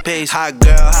peace, rest in peace. Hot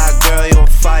girl, you on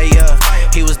fire.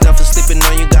 He was done for sleeping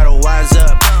on you, gotta wise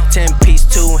up. 10-piece,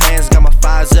 2 hands, got my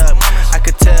fires up. I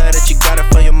could tell that you got it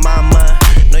from your mama.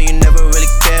 No, you never really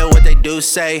care what they do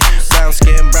say. Brown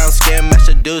skin, match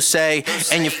the do say.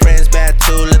 And your friends bad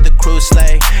too, let the crew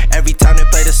slay. Every time they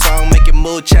play the song, make your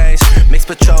mood change. Mix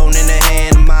Patron in the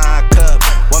hand of my cup.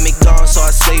 Want me gone, so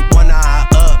I sleep one eye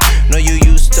up. No, you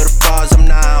used to the frauds, I'm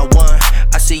not one.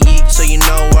 I see yeet, so you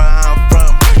know where I'm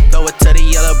from. Throw it to the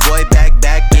yellow boy, back,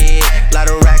 yeah. Lot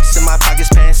of racks in my pockets,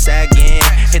 pants sagging.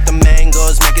 Hit the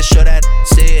mangoes, making sure that it.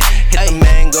 Hit the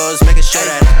mangoes, making sure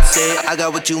that it. I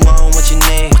got what you want, what you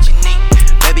need.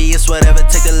 Baby, it's whatever,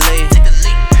 take the lead.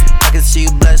 I can see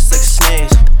you blessed like a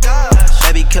sneeze.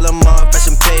 Baby, kill 'em all, press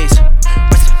and pace.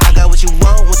 I got what you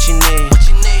want, what you need.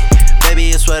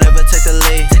 Baby, it's whatever, take the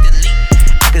lead.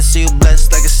 I can see you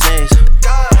blessed like a sneeze.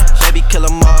 Baby, kill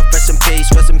 'em all, rest in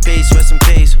peace, rest in peace, rest in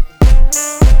peace.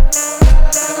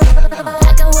 I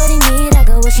got what he need, I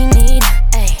got what she need.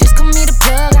 Ay. Just call me the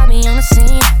plug, I'll be on the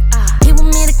scene. He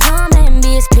want me to come and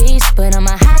be his peace, but I'm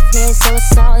a hot head, so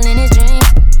it's all in his dreams.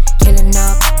 Killing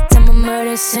up, time a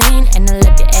murder scene, and I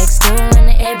left your ex-girl in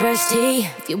the airbrush tee.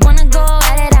 If you wanna go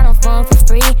at it, I don't phone for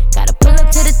free. Gotta pull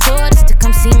up to the door just to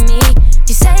come see me.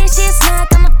 She say she a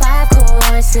snack, I'm a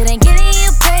 5-course. It ain't getting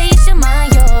you paid, you should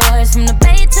mind yours. From the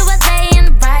Bay to LA, I'm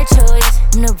the right choice.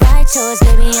 I'm the right choice,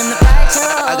 baby, I'm the right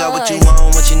choice. I got what you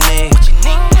want, what you need.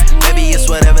 Baby, it's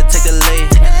whatever, take the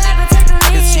lead. I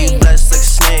can see you blessed like a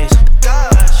sneeze.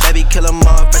 Baby, kill 'em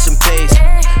all, press and pace. I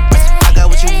got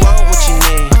what you want, what you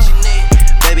need.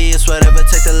 Baby, it's whatever,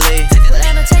 take the lead.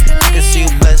 I can see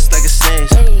you blessed like a sneeze.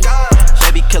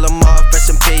 Baby, kill 'em all, rest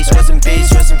in peace, rest in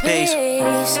peace, rest in peace.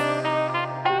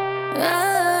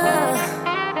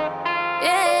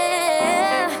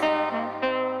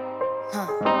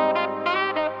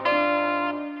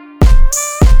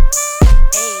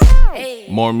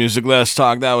 More music, less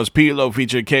talk. That was P-Lo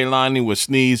featuring K-Lani with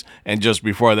Sneeze. And just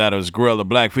before that, it was Gorilla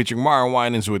Black featuring Martin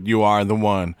Winans with You Are The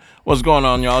One. What's going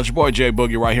on, y'all? It's your boy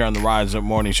J-Boogie right here on the Rise Up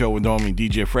Morning Show with homie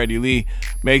DJ Freddy Lee.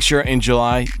 Make sure in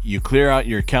July, you clear out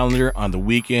your calendar on the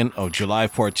weekend of July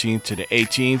 14th to the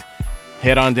 18th.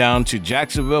 Head on down to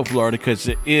Jacksonville, Florida, because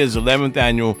it is 11th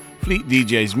Annual Fleet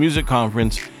DJs Music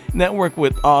Conference. Network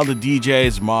with all the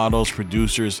DJs, models,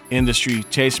 producers, industry,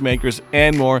 tastemakers,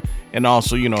 and more. And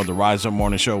also, you know, the Rise Up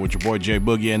Morning Show with your boy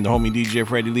J-Boogie and the homie DJ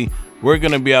Freddy Lee. We're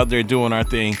going to be out there doing our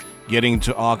thing, getting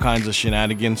to all kinds of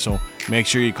shenanigans. So make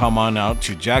sure you come on out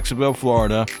to Jacksonville,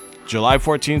 Florida, July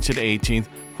 14th to the 18th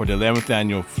for the 11th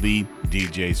Annual Fleet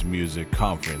DJs Music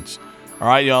Conference. All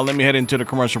right, y'all, let me head into the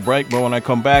commercial break. But when I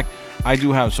come back, I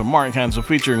do have some Martin Hansel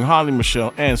featuring Holly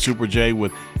Michelle and Super J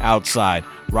with Outside,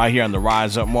 right here on the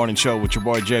Rise Up Morning Show with your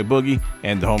boy J Boogie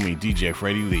and the homie DJ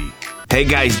Freddy Lee. Hey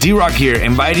guys, D-Rock here,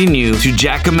 inviting you to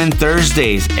Jackaman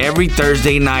Thursdays every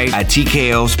Thursday night at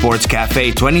TKO Sports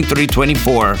Cafe,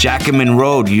 2324 Jackaman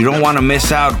Road. You don't want to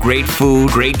miss out. Great food,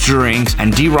 great drinks,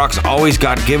 and D-Rock's always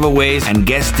got giveaways and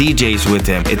guest DJs with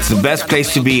him. It's the best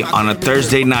place to be on a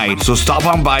Thursday night. So stop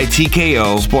on by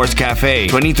TKO Sports Cafe,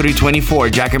 2324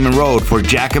 Jackaman Road for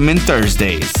Jackaman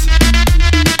Thursdays.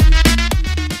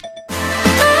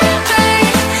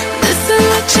 This is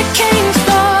what you came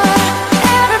for.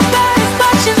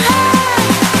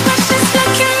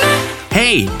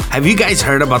 Hey, have you guys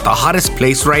heard about the hottest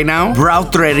place right now? Brow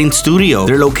Threading Studio.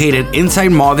 They're located inside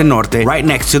Mall del Norte, right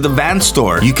next to the Van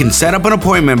store. You can set up an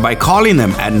appointment by calling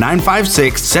them at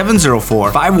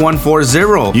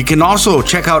 956-704-5140. You can also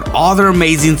check out all their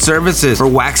amazing services for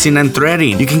waxing and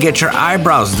threading. You can get your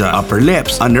eyebrows done, upper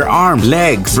lips, underarms,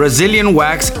 legs, Brazilian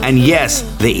wax, and yes,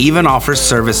 they even offer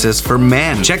services for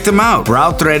men. Check them out.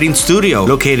 Brow Threading Studio,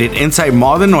 located inside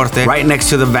Mall del Norte, right next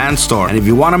to the Van store. And if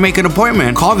you want to make an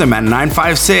appointment, call them at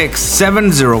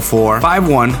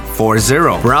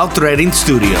 956-704-5140. Brow Threading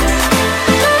Studio.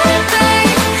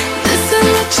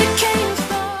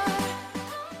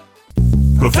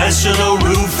 Professional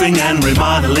roofing and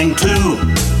remodeling too.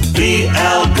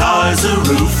 PL Garza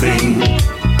Roofing.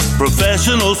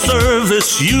 Professional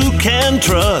service you can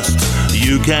trust.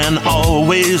 You can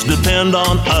always depend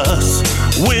on us.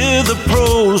 We're the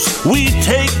pros, we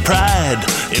take pride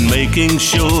in making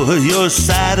sure you're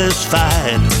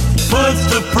satisfied. Put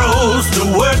the pros to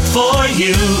work for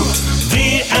you.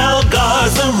 VL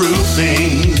Garza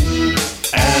Roofing.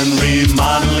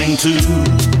 remodeling too.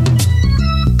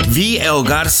 VL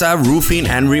Garza Roofing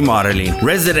and Remodeling.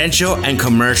 Residential and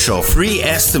commercial. Free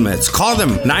estimates. Call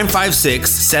them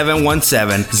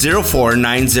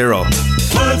 956-717-0490.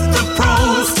 Put the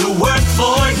pros to work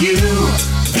for you.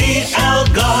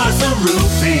 VL Garza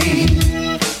Roofing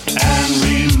and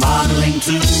Remodeling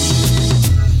too.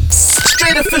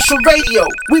 Straight official radio.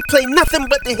 We play nothing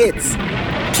but the hits.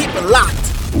 Keep it locked.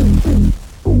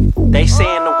 They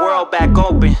saying the world back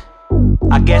open.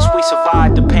 I guess we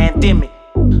survived the pandemic.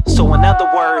 So in other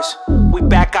words, we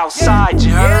back outside,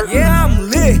 you heard? Yeah, I'm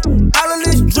lit. All of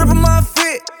this drip on my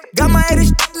fit. Got my head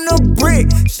in no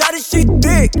brick. Shot it, she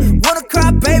thick. Wanna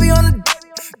cry, baby, on the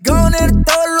go on there and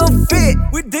throw a little fit.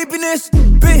 We deep in this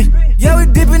bit. Yeah, we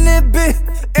deep in this bit.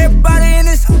 Everybody in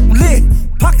this lit.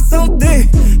 Pockets on thick.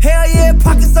 Hell yeah,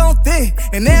 pockets on thick.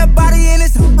 And everybody in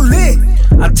this lit.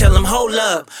 I tell them, hold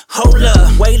up,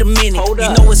 wait a minute. You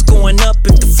know it's going up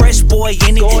if the fresh boy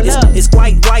in it. It's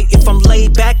quite right if I'm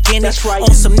laid back in it. Right.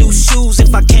 On some new shoes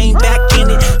if I came back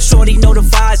in it. Shorty know the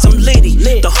vibes, I'm litty.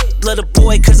 The little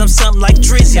boy, cause I'm something like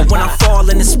Drizzy. When I fall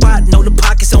in the spot, know the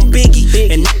pockets on Biggie.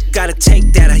 And gotta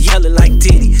take that, I yell it like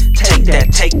Diddy. Take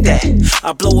that, take that.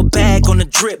 I blow a bag on the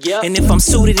drip. And if I'm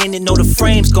suited in it, know the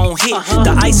frame's gon' hit.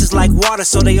 The ice is like water,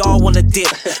 so they all wanna dip.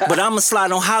 But I'ma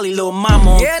slide on Holly, little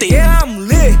mama on thick. Yeah, I'm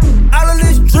lit. All of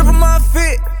this drip on my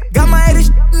fit. Got my head in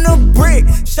no brick.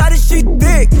 Shot it, she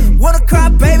thick. Wanna cry,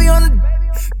 baby, on the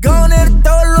go on there and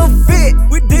throw a little fit.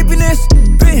 We deep in this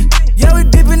bit. Yeah, we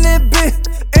deep in this bit.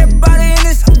 Everybody in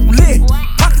this lit.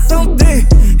 Pockets on thick.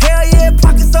 Hell yeah,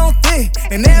 pockets on thick.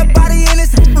 And everybody in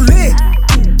this lit.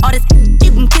 All this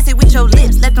you can kiss it with your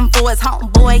lips. Left them for his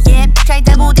homeboy, yeah. Try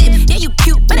double dip. Yeah, you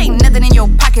cute, but ain't nothing in your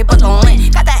pocket but the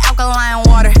lint. Got that alkaline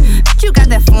water, but you got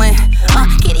that Flint.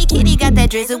 Kitty got that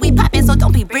drizzle. We poppin', so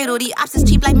don't be brittle. The ops is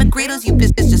cheap like McGriddles. You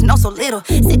bitches just know so little.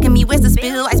 Sick of me, where's the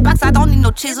spill? Icebox, I don't need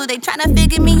no chisel. They tryna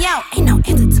figure me out. Ain't no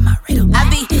answer to my riddle. I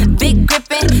be big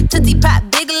grippin', tootsie pop,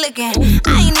 big lickin'.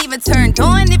 I ain't even turned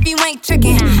on if you ain't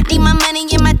trickin'. Need my money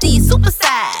in my D, super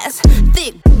size.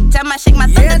 Thick, time I shake my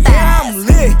thunder thighs. Yeah, I'm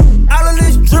lit. All of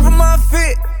this drip on my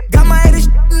fit. Got my head in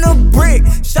no brick.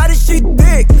 Shot it, she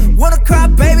thick. Wanna cry,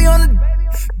 baby, on the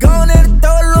go on there and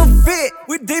throw a little fit.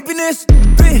 We deep in this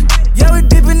bit. Yeah, we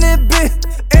deep in this bit.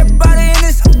 Everybody in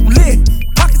this lit.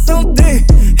 Pockets on thick.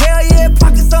 Hell yeah,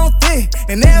 pockets on thick.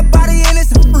 And everybody in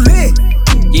this lit.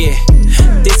 Yeah,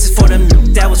 this is for them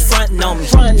that was frontin' on me.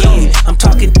 Yeah, I'm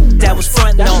talking that was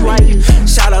frontin' on me.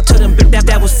 Shout out to them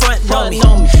that was frontin' on me.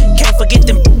 Can't forget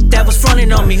them that was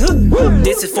frontin' on me.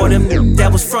 This is for them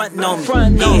that was frontin' on me.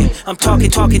 Yeah, I'm talking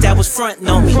that was frontin'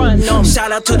 on me.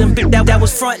 Shout out to them that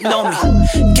was frontin' on me.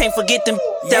 Can't forget them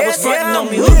that was frontin' on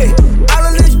me. All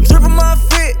of this drip on my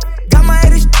fit. Got my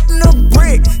head in no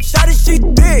brick. Shot it, she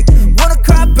thick. Wanna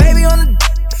cry, baby, on the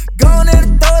go on there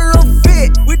and throw a little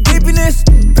fit. We deep in this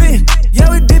bit. Yeah,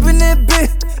 we deep in this bit.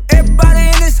 Everybody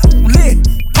in this lit.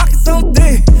 Pockets on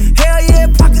thick. Hell yeah,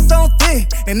 pockets on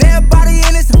thick. And everybody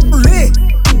in this lit.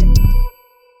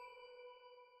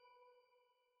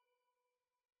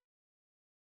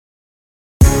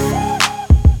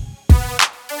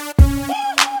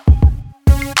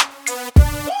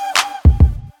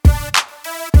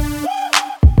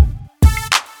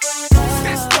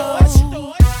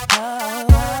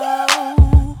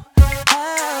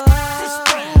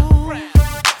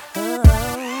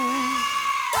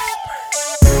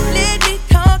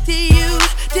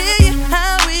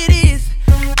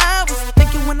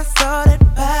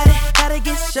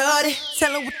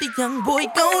 Tell her what the young boy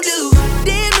gon' do.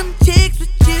 Damn them chicks with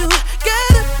you,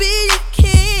 gotta be your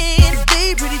kin.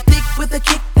 They pretty thick with a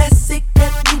kick that's sick,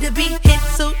 that need to be hit.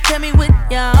 So tell me what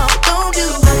y'all gon' do.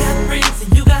 I got friends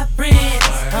and you got friends.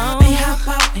 They hop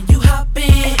out and you hop in. I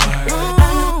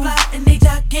look fly and they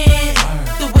jogging.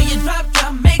 The way you drop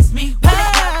makes me wet. I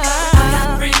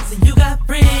got friends and you got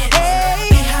friends.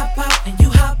 They hop out and you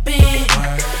hop in.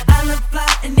 I look fly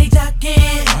and they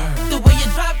jogging. The way you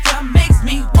drop makes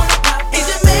me wanna pop. Is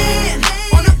your man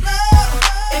on the floor?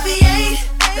 If he ain't,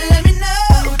 let me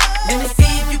know. Let me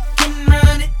see if you can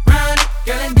run it,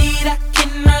 girl. Indeed, I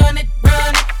can run it.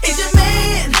 Is your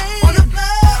man on the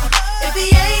floor? If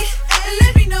he ain't,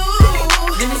 let me know.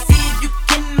 Let me see if you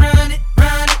can run it,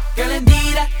 girl.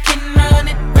 Indeed, I can run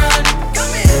it.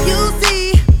 Come here, you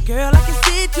see, girl, I can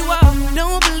sit you off.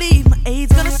 Don't believe my age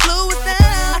gonna slow it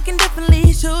down. I can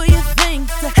definitely show you things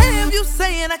to have you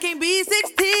saying I can't be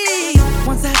 16.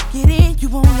 Once I get in, you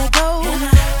won't let go.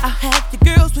 I'll have your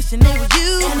girls wishing they were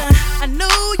you. I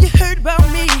know you heard about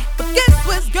me, but guess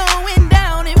what's going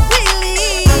down in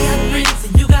Wheelie? I got friends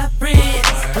and you got friends.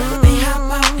 They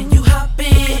hop out and you hop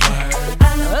in.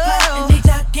 I look fly and they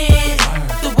jogging.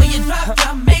 The way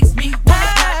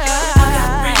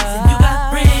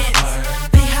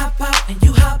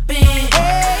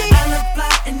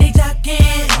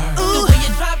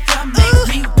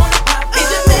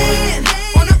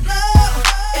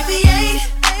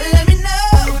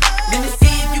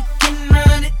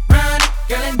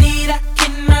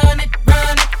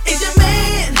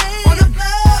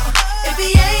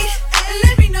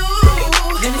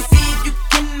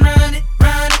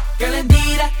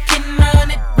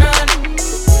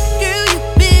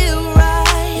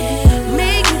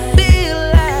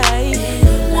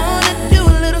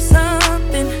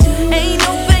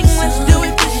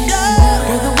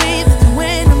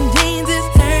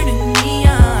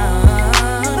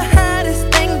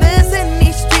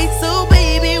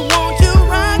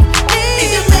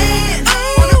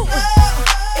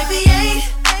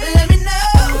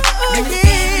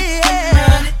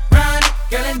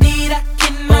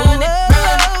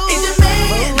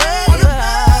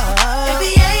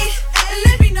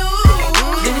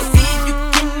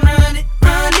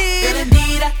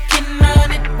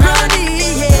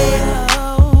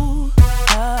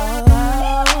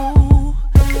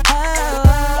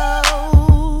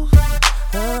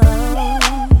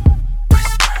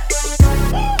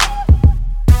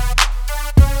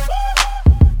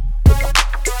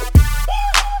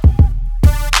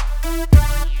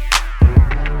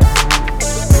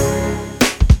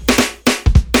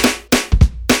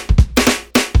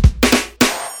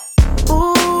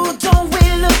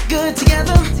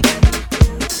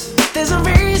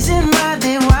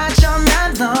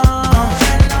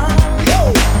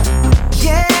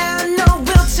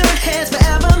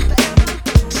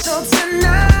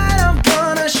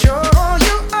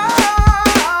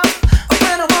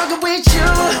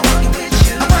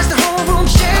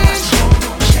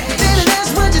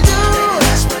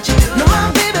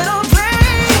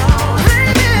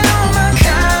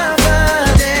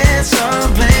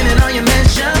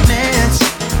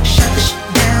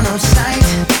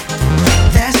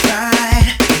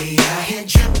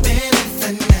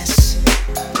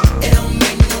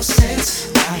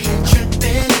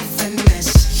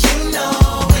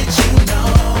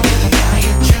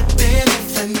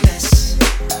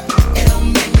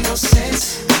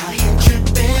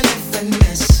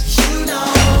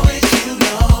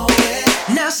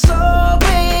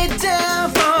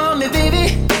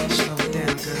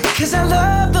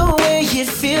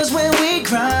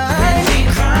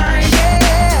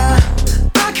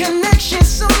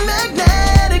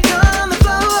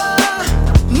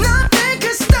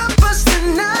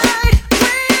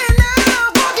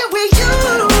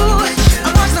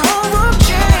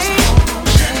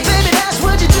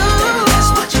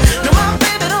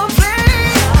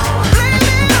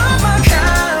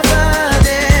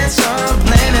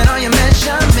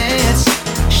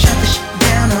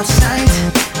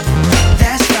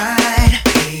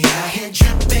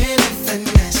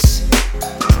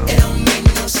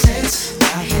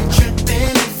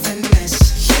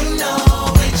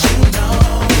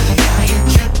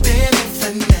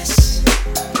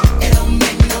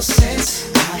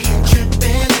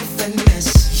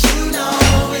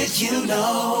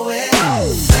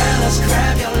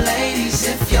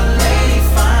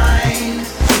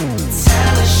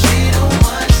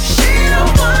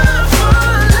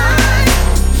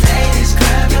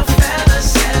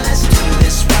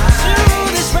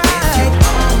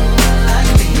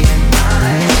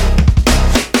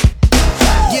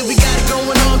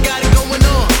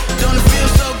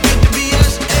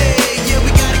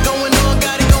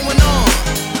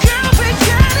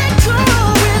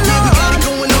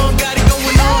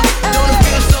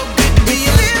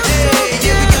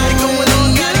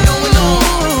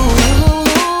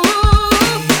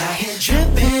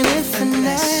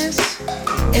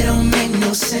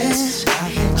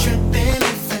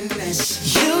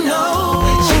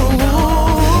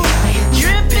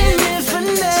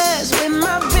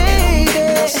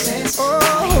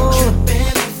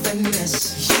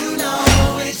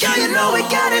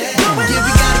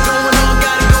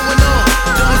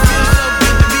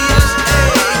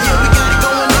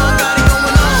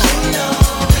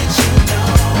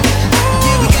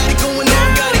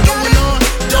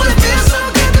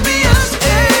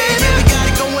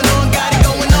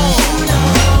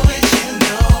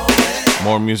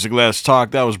music, let's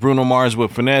talk. That was Bruno Mars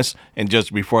with Finesse, and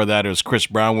just before that, it was Chris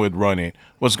Brown with Run It.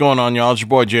 What's going on, y'all? It's your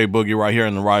boy J-Boogie right here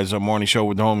in the Rise Up Morning Show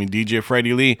with the homie DJ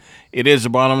Freddy Lee. It is the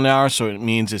bottom of the hour, so it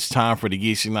means it's time for the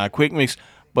Geeksy Night Quick Mix.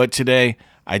 But today,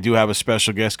 I do have a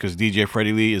special guest because DJ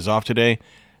Freddy Lee is off today.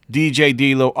 DJ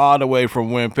D-Lo, all the way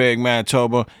from Winnipeg,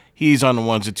 Manitoba. He's on the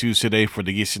ones and twos today for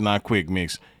the Geeksy Night Quick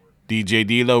Mix. DJ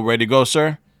D-Lo, ready to go,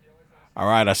 sir? All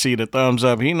right, I see the thumbs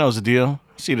up. He knows the deal.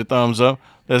 I see the thumbs up.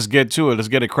 Let's get to it. Let's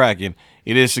get it cracking.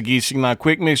 It is the Geeksy Night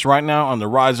Quick Mix right now on the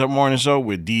Rise Up Morning Show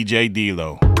with DJ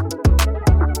D-Lo.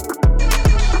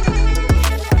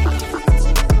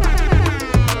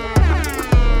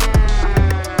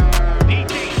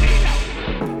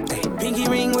 Pinky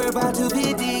ring, we're about to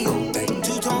be deep.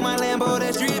 Two-tone my Lambo,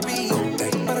 that's drippy.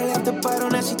 But I left the bottle,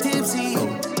 now she tipsy.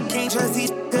 Can't trust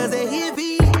these cause they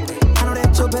hippie. I know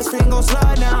that your best friend gon'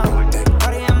 slide now.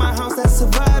 Party at my house, that's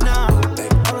survive now.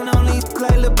 All in only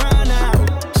like LeBron now.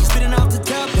 She spitting off the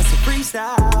top, that's a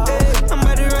freestyle. Hey, I'm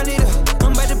about to run it up.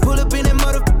 I'm about to pull up in that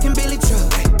motherfucking Billy truck.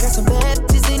 Got some bad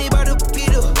just in it, about to pick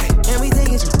it up. And we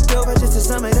taking shit over just to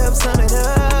sum it up, sum it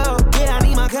up. Yeah, I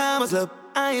need my commas up.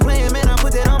 I ain't playing, man, I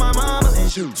put that on my mama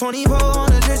and shoot. 24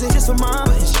 on the jersey just for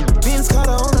mama and shoot. Ben's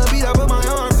collar on the beat, I put my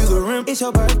arm through the rim. It's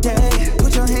your birthday,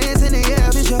 put your hands in the air,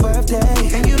 it's your birthday.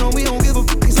 And you know we don't give a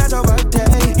fuck, it's not your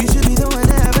birthday. You should be throwing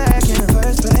that back in the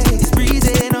first place. It's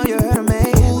breezy, know you heard of me.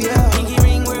 Ooh, yeah. Pinky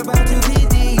ring, we're about to be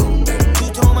deep.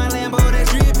 You told my Lambo,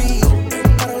 that's drippy.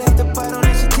 But I left the bottle,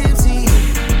 that she tipsy.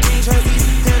 Can't trust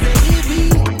these cause they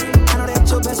hippie. I know that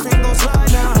your best friend gon'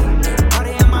 slide now.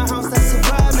 Party at my house, that's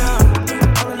survive now.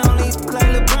 Like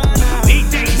LeBron now.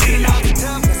 Sitting off the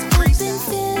top, that's a freestyle.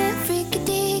 Feeling freaky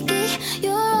deaky.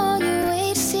 You're on your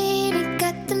way to see me.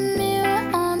 Got the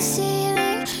mirror on the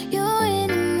ceiling. You're in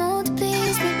the mood to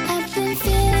please me. I've been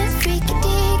feeling freaky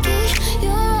deaky.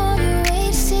 You're on your way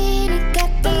to see me.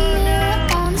 Got the mirror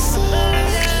on the ceiling.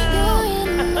 You're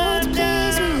in the mood to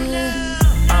please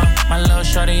me. My little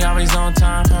shorty always on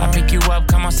time. I pick you up,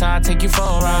 come outside, take you for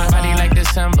a ride. Body like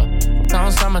December,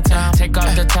 on summertime. Take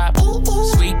off the top,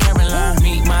 sweet Caroline.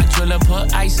 Meet my jeweler,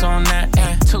 put ice on that.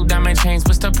 2 diamond chains,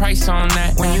 what's the price on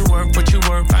that? When you work, what you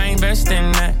work, I invest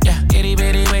in that. Yeah, itty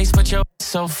bitty waist, but your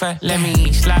so fat. Let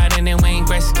me slide in and Wayne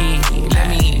Gretzky. Let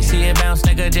me see it bounce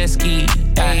like a jet ski.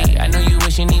 Ay, I know you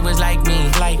wishing he was like me.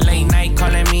 Like late night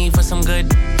calling me for some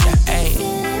good. Yeah, ay.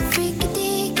 Feeling freaky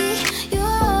deaky. You're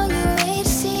on your way to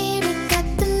see me. Got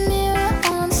the mirror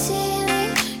on the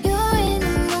ceiling. You're in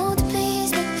the mood to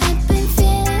please me. I've been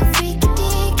feeling freaky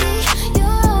deaky.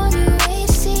 You're on your way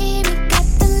to see me. Got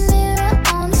the mirror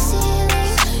on the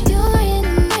ceiling. You're in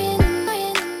the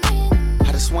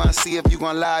I just wanna see if you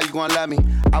gon' lie, you gon' love me.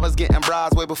 I was getting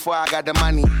bras way before I got the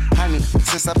money. Honey,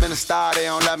 since I've been a star, they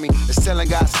don't love me. The ceiling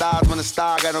got stars when the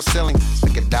star got no ceiling.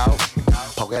 Stick it out,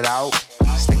 poke it out,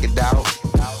 stick it out,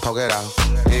 poke it out.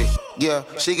 Yeah,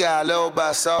 she got a little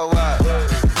butt, so what?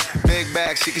 Big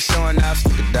bag, she can show enough.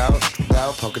 Stick it out,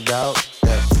 poke it out,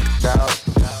 yeah, stick it out,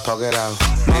 poke it out.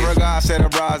 My regards to the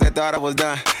bras that thought I was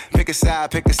done. Pick a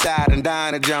side, and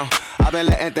dine a jump. I've been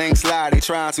letting things slide, they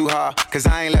trying too hard. Cause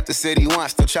I ain't left the city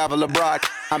once, still travel abroad.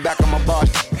 I'm back on my bar.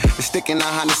 The stick in a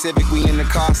Honda Civic, we in the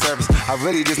car service. I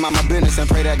really just mind my business and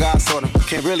pray that God sort them.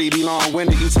 Can't really be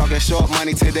long-winded, you talking short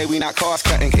money today, we not cost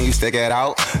cutting. Can you stick it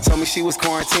out? Told me she was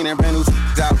quarantining, brand new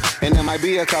out. And there might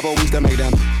be a couple weeks to make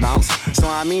them bounce. So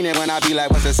I mean it when I be like,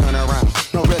 what's the turn around?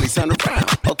 No, really, turn around.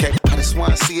 Okay, I just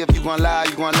wanna see if you gon' lie,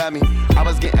 you gon' love me. I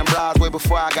was getting bras way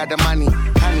before I got the money.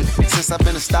 Honey, since I've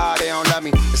been a star, they don't love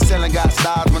me. The ceiling got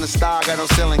stars when the star got no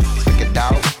ceiling. Stick it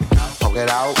out, poke it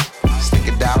out, stick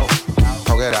it out,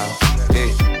 poke it out.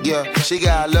 Yeah, she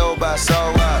got a little butt, so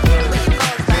what?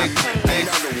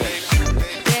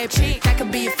 Bad chick, that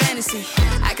could be a fantasy.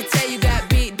 I could tell you got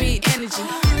big energy.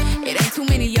 It ain't too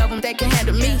many of them that can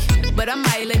handle me. But I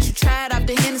might let you try it off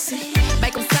the Hennessy.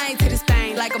 Make them sing to this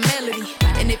thing like a melody.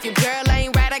 And if your girl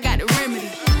ain't right, I got the remedy.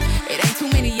 It ain't too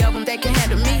many of them that can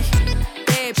handle me.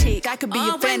 Bad chick, I could be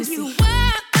a fantasy. When you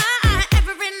were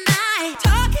every night,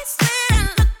 talking sweet and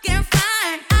looking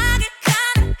fine, I get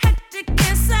kinda hectic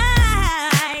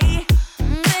inside.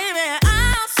 Baby,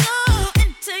 I'm so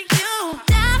into you.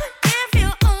 Now if you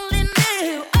only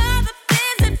knew all the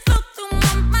things that flow through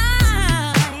my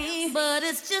mind. But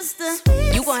it's just a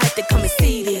You gon' have to come and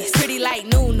see this. Pretty like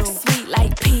Nunu, sweet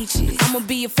like peaches. I'ma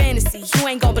be a fantasy, you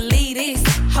ain't gon' believe this.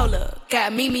 Hold up,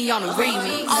 got Mimi on the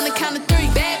remix. On the count of 3,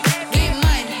 back, get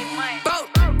money.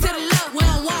 Broke to the left, we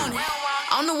don't want it.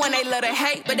 I'm the one they love to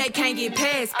hate, but they can't get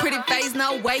past. Pretty face,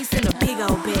 no waist, and a big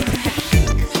old bag.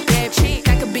 Bad chick,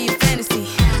 I could be a fantasy.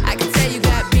 I can tell you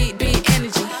got big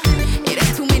energy. It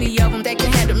ain't too many of them that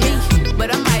can handle me.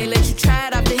 But I might let you try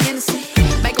it out.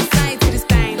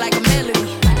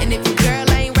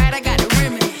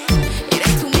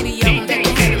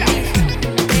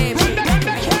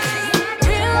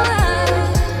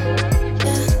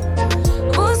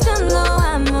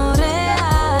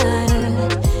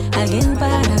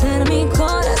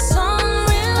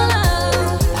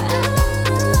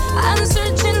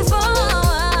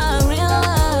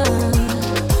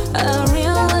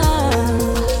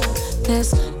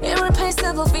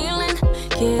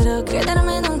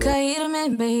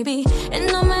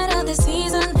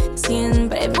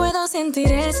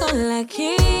 sentir el sol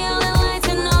aquí. All the lights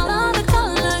and all the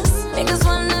colors make us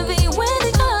wanna be with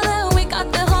each other. We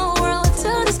got the whole world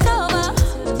to discover.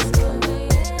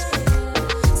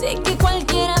 Sé que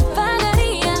cualquiera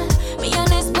pagaría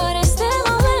millones por este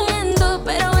momento,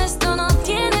 pero esto no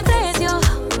tiene precio.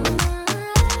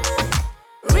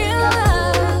 Real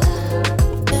love,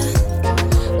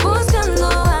 buscando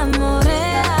amor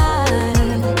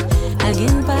real,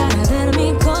 alguien para ver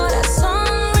mi corazón.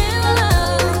 Real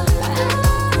love,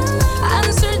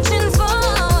 I'm searching for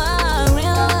a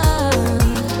real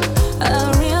love, a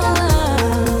real love.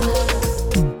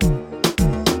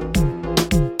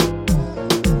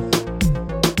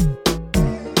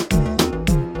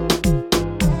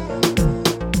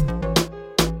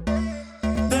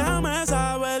 Déjame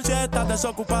saber si estás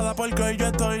desocupada porque hoy yo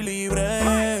estoy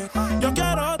libre. Yo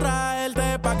quiero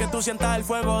traerte pa' que tú sientas el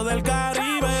fuego del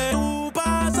Caribe. Tu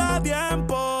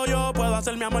pasatiempo, yo puedo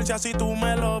hacer mi amor si así tú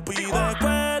me lo pides.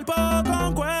 Cuerpo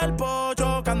con cuerpo,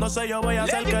 chocándose yo voy a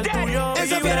hacer que el tuyo Esa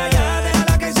vibre. fiera ya,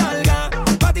 déjala que salga.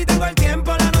 Pa' ti tengo el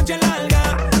tiempo, la noche es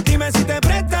larga. Dime si te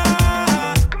presta,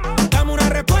 dame una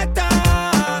respuesta.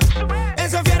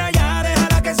 Esa fiera ya,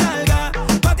 déjala que salga.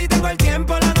 Pa' ti tengo el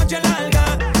tiempo, la noche es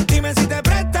larga. Dime si te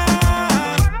presta,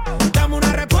 dame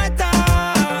una respuesta.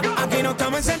 Aquí no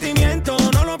estamos en sentimiento,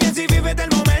 no lo pienses y vívete el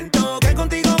momento. Que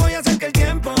contigo voy a hacer que el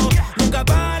tiempo nunca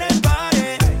pare,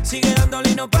 pare. Sigue dándole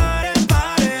y no pare,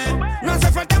 pare. No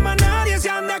hace falta más nadie si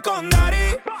anda con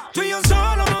Dari. Tú y yo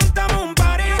solo montamos un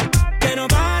party. Que no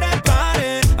pare,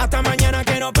 pare. Hasta mañana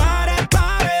que no pare,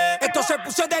 pare. Esto se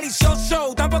puso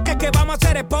delicioso. Tampoco es que vamos a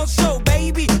ser esposo,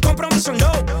 baby. Compromiso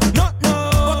no, no,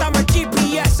 no. Botamos el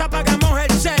GPS, apagamos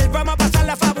el cel. Vamos a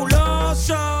pasarla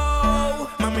fabuloso.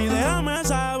 Mami, déjame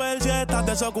saber si estás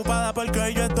desocupada porque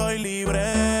hoy yo estoy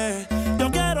libre.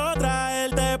 Yo quiero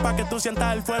traerte pa' que tú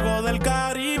sientas el fuego del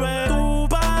Caribe. Tu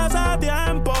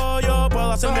pasatiempo, yo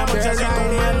puedo hacer mi amor si así tú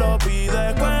me lo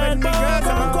pides. Cuerpo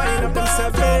con cuerpo,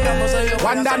 chocándose yo voy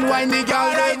a One hacer done que wine the el girl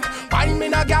tuyo right. Wine me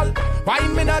no girl,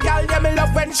 wine me no girl. Yeah, me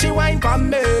love when she wine for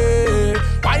me.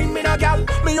 Wine me no girl,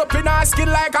 me up in her skin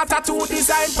like a tattoo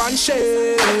design pan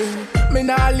she. Me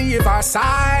nah leave her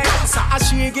side, so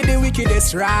she give the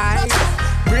wickedest right.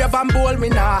 Brave and bold, me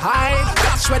nah hide.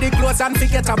 Dash where the clothes and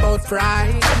forget about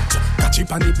pride. Catch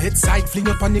it on the bedside, fling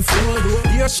up on the floor.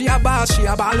 Here she a ball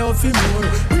out for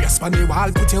more. Brace on the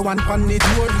wall, put your one on the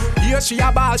door. Here she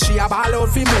a ball out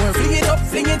for more.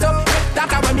 Fling it up,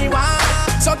 that's how me want.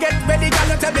 So get ready, girl,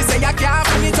 you tell me say I can't.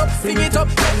 Fling it up,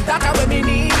 that's how me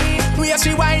need. Where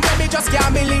she whine, me just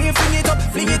can't believe.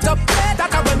 Fling it up,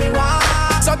 that's how me want.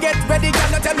 So get ready,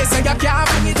 girl, you tell me say I can't.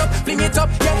 Fling it up,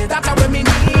 yeah, that's how me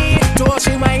need. So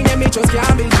she whine, me just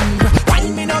can't believe.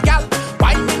 Whine me no gal,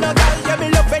 yeah, me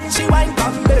love when she whine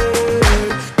for me.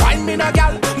 Whine me no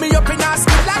gal, me up in her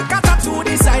skin like a tattoo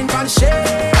design fan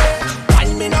shade.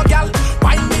 Whine me no gal,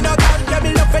 yeah,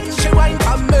 me love when she whine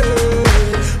for me.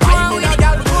 Whine me no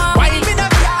gal, whine me no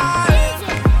gal.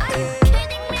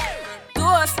 To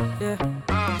us, yeah.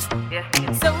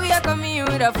 So we are coming in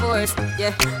with a force,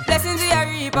 yeah. Blessings we are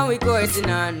reap and we coursing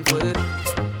on full.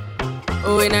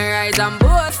 Oh, we not rise and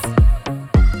boast.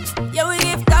 Yeah, we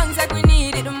give thanks like we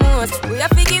need it the most. We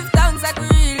have to give thanks like we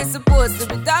really supposed to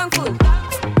be thankful.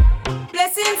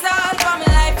 Blessings all for my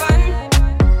life and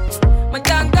my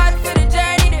thank God for the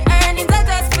journey, the earnings are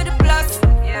just for the plus.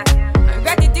 Yeah, and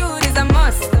gratitude is a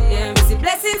must. Yeah, we see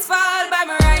blessings fall by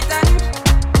my right hand.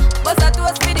 But I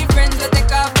toast for the friends we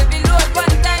take off every load.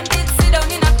 One time did sit down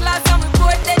in a class and we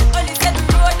both then only said the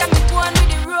road and we go on with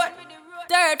the road.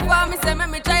 Third form, me say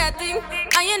me try a thing,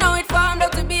 and you know it formed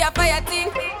out to be a fire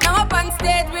thing. Now up on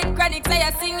stage with chronics,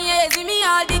 I sing, yeah, see me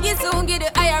all diggy soon, get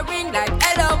the higher ring like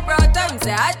hello, brother. You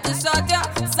say I had to shot ya,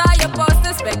 saw your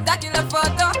poster, spectacular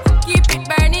photo. Keep it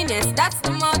burning, yes, that's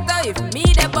the motto. If me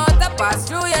the butter pass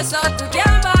through your shot to get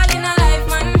ball in a life,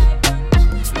 man.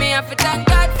 Me have to thank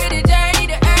God for the journey,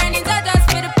 the earnings are just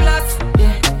for the plus.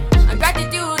 Yeah, and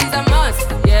gratitude is a must.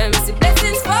 Yeah, me see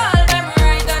blessings fall by my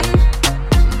right hand.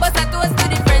 But I toast to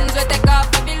the friends we take off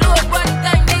every load. One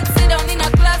time they sit down in a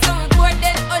class and we board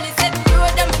then only said the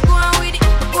road and we go on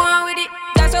with it.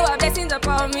 Just show our blessings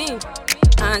upon me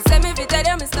and send me to tell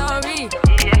them a story.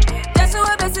 Just show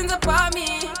our blessings upon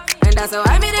me, and that's how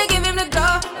I made to give him the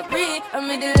glory. I'm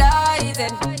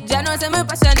delighted. Jah knows I'm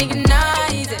passion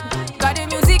ignited. Got the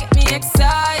music get me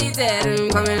excited. I'm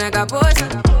coming like a potion.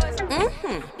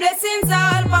 Blessings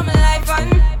all for my life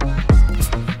and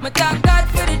my thank God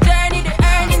for the journey, the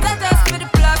earnings are just for the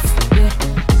plus. Yeah,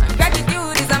 and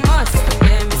gratitude is a must.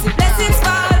 Yeah, me see blessings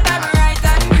fall by my right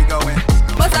hand.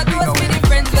 But I toast with the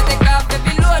friends we take off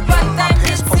every load. One time,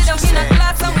 sit down in a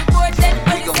class and we board then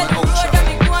only said the road and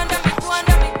we go on and we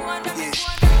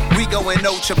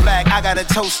ultra black. I got a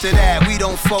toast to that. We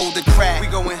don't fold the crack. We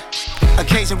going.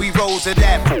 Occasion we rolls of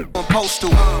that on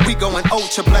postal. We going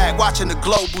ultra black, watching the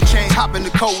global change. Hop in the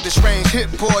coldest range,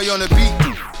 hit boy on the beat,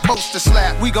 poster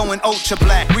slap. We going ultra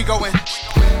black. We going.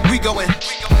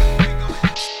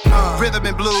 Rhythm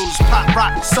and blues, pop,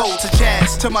 rock, soul to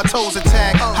jazz. Till my toes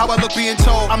attack. How I look being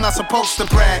told, I'm not supposed to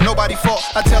brag. Nobody fault,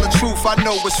 I tell the truth, I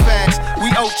know it's facts.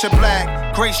 We ultra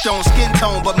black, gray stone, skin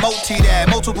tone, but multi that.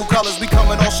 Multiple colors, we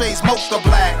coming all shades, mocha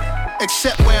black.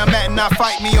 Except where I'm at and not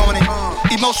fight me on it.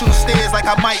 Emotional stares like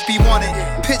I might be wanted.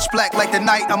 Pitch black like the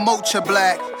night, I'm ultra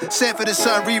black. Sanford and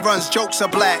Son reruns, jokes are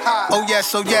black. Oh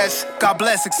yes, God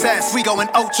bless success. We going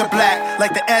ultra black,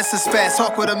 like the S is fast.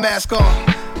 Talk with a mask on,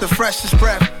 the freshest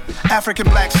breath. African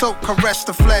black soap, caress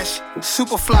the flesh.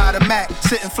 Super fly the Mac,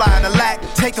 sitting fly in the lack.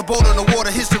 Take a boat on the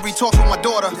water, history talks with my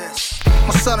daughter.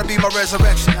 My son will be my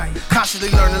resurrection. Constantly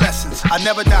learning lessons. I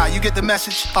never die, you get the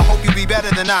message. I hope you be better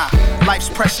than I. Life's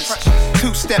precious,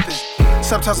 two-stepping.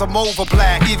 Sometimes I'm over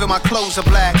black, even my clothes are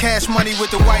black. Cash money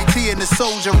with the white tee and the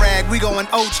soldier rag. We going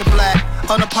ultra black,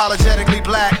 unapologetically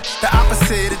black. The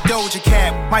opposite of Doja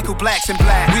Cat, Michael Black's in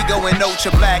black. We going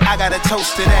ultra black, I got a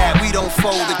toast to that. We don't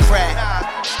fold the crack.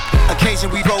 Occasion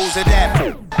we rolls of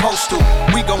that postal.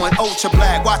 We going ultra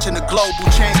black, watching the global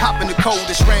change. Hop in the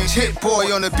coldest range, hit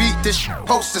boy on the beat. This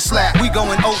poster slap. We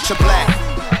going ultra black.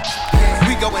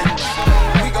 We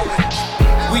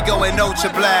going ultra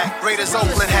black. Raiders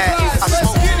Oakland hat. I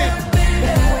smoke it. Been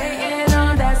waiting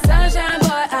on that sunshine,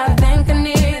 but I think I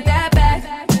need that back.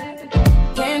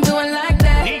 Can't do it like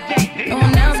that. No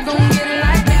one else gon' get it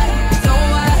like that. So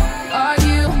why are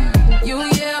you,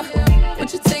 yeah?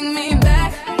 Would you take me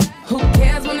back? Who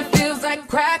cares when it feels like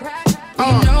crack? You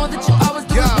know that you always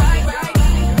do right.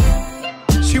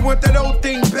 She want that old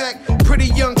thing back. Pretty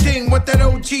young thing, want that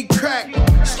OG crack.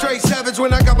 Straight savage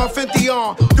when I got my Fenty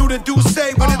on. Do the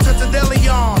say when it touch a deli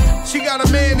on. She got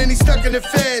a man and he stuck in the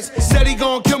feds. Said he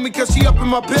gon' kill me cause she up in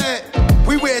my bed.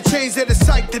 We wear chains that are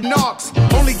psyched to knocks.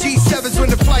 Only G7s when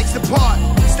the flights depart.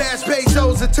 Stash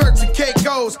pesos and Turks and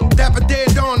Caicos. Dapper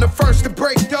dead on the first to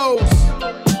break those.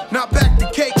 Not back to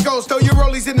Caicos. Throw your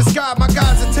rollies in the sky, my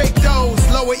guys will take those.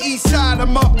 Lower east side,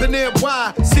 I'm up in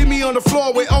NY. See me on the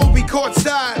floor with Obi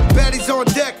courtside. Baddies on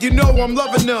deck, you know I'm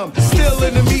loving them. Still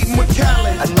in the meeting with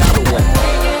Khaled. Another one.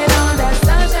 Waiting on that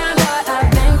sunshine, but I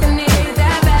think I need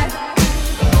that back.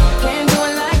 Can't do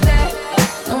it like that.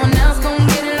 No one else gon'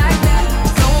 get it like that.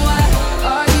 So why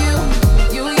are you,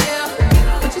 yeah?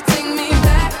 Would you take me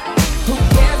back? Who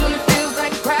cares when it feels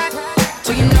like crack?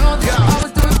 So you know that you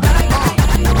always do it right.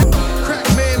 Crack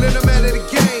man and I'm out of the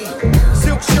game.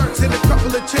 Silk shirts and a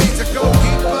couple of chains. I go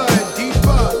deeper and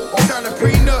deeper. Time to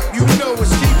prenup, you know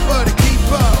it's cheaper to keep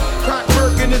up. Crack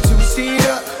Birkin and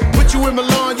two-seater. Put you in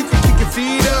Milan, you can kick your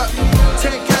feet up.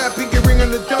 Tank cap, pinky ring on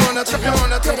the dawn. I took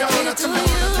on.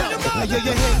 Yeah,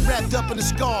 your head wrapped up in a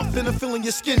scarf, and I'm feeling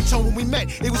your skin tone. When we met,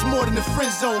 it was more than a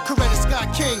friend zone. Coretta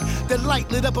Scott King, that light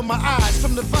lit up in my eyes.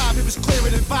 From the vibe, it was clearer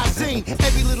than Visine.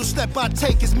 Every little step I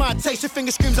take is my taste. Your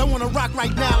finger screams, I wanna rock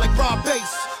right now like Rob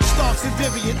Bass. Starks and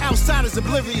Vivian, outsiders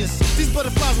oblivious. These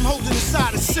butterflies I'm holding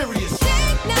inside is serious.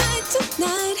 Take night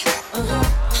tonight.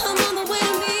 I'm on the way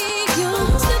to meet you.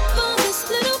 Slip on this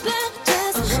little black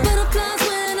dress. Butterflies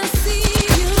when I see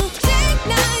you. Take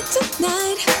night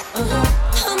tonight.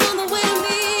 I'm on the way to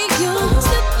meet you.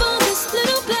 Slip on this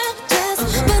little black dress.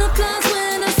 Butterflies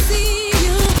when I see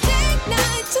you. Take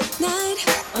night tonight.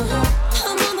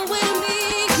 I'm on the way to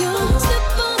meet you. Slip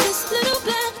on this little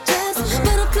black dress.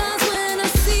 Butterflies when I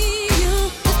see you.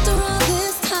 After all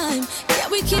this time, yeah,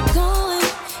 we keep going.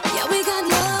 Yeah, we got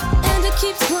love and it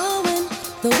keeps growing.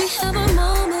 Though we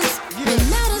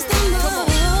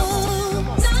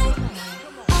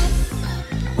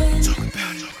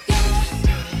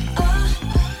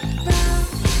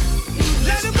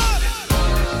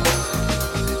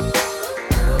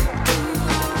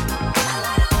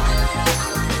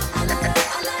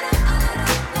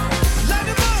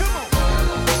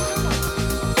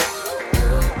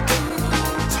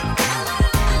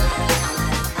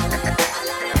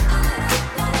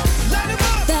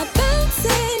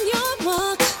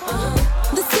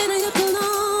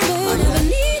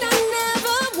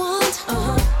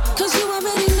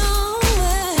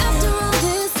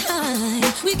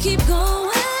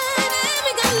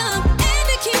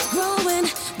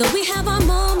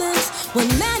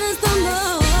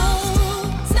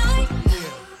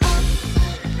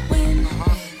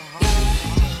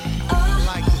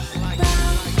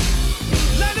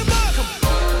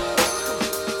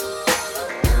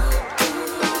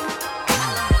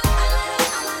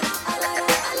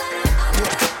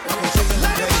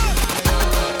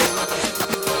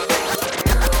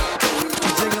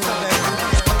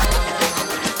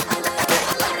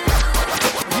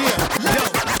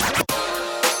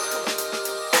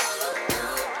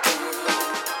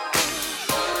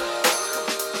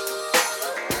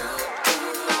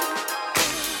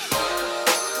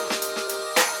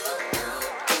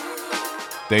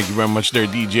Thank you very much there,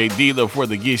 DJ Dilo, for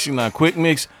the Gishina Quick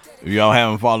Mix. If y'all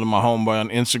haven't followed my homeboy on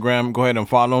Instagram, go ahead and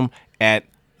follow him at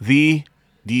the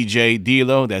DJ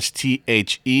Dilo. That's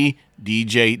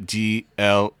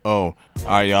TheDJDLO. All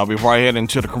right, y'all. Before I head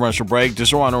into the commercial break,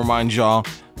 just want to remind y'all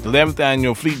the 11th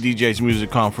annual Fleet DJs Music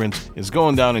Conference is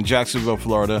going down in Jacksonville,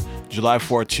 Florida, July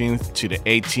 14th to the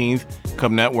 18th.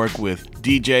 Come network with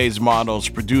DJs, models,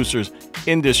 producers,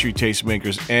 industry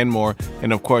tastemakers, and more.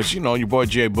 And of course, you know, your boy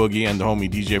J-Boogie and the homie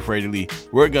DJ Freddy Lee.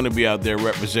 We're going to be out there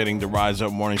representing the Rise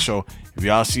Up Morning Show. If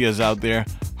y'all see us out there,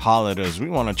 holler at us. We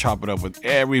want to chop it up with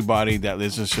everybody that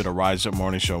listens to the Rise Up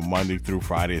Morning Show Monday through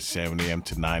Friday at 7 a.m.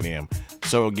 to 9 a.m.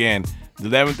 So again, the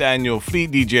 11th annual Fleet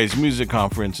DJs Music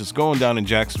Conference is going down in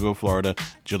Jacksonville, Florida,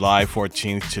 July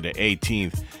 14th to the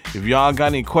 18th. If y'all got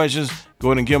any questions, go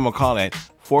ahead and give them a call at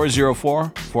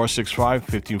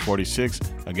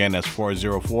 404-465-1546. Again, that's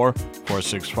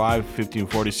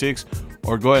 404-465-1546.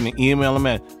 Or go ahead and email them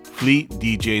at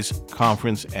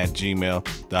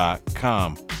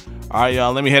fleetdjsconference@gmail.com. All right,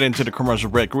 y'all, let me head into the commercial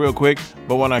break real quick.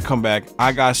 But when I come back,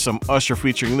 I got some Usher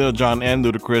featuring Lil Jon and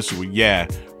Ludacris with Yeah,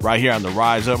 right here on the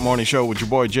Rise Up Morning Show with your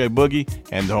boy J-Boogie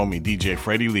and the homie DJ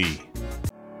Freddy Lee.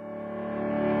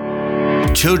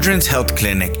 Children's Health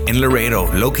Clinic in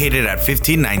Laredo, located at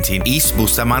 1519 East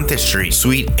Bustamante Street,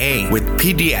 Suite A, with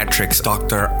pediatrics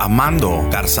Dr. Armando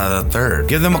Garza III.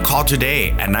 Give them a call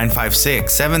today at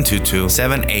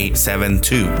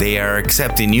 956-722-7872. They are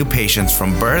accepting new patients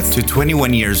from birth to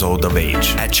 21 years old of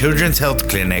age. At Children's Health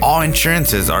Clinic, all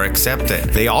insurances are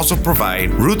accepted. They also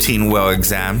provide routine well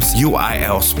exams,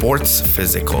 UIL sports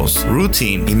physicals,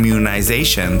 routine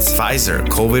immunizations, Pfizer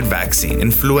COVID vaccine,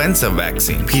 influenza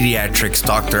vaccine. Pediatrics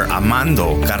Dr.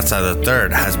 Armando Garza III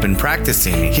has been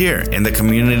practicing here in the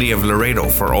community of Laredo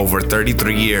for over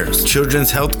 33 years.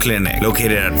 Children's Health Clinic,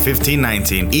 located at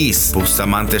 1519 East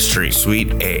Bustamante Street,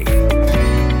 Suite A.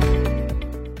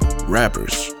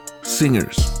 Rappers,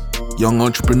 singers, young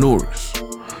entrepreneurs.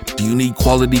 Do you need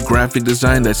quality graphic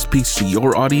design that speaks to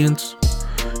your audience?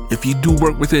 If you do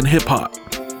work within hip-hop,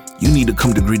 you need to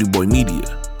come to Greedy Boy Media.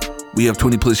 We have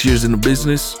 20 plus years in the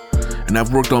business, and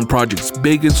I've worked on projects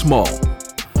big and small.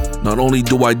 Not only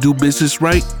do I do business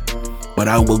right, but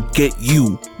I will get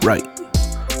you right.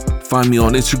 Find me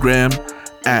on Instagram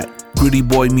at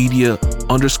GrittyBoyMedia_,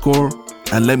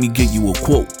 and let me get you a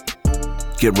quote.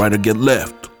 Get right or get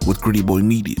left with Gritty Boy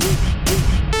Media.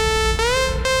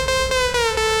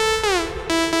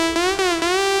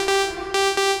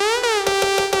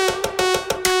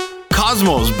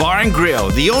 Cosmos Bar and Grill,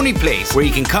 the only place where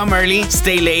you can come early,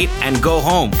 stay late, and go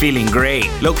home feeling great.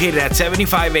 Located at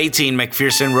 7518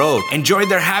 McPherson Road. Enjoy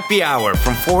their happy hour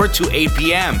from 4 to 8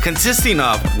 p.m. consisting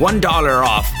of $1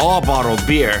 off all bottled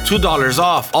beer, $2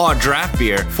 off all draft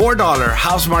beer, $4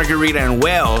 house margarita and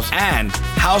whales, and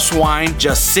house wine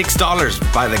just $6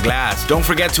 by the glass. Don't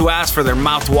forget to ask for their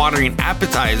mouth-watering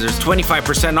appetizers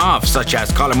 25% off, such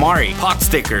as calamari, pot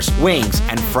stickers, wings,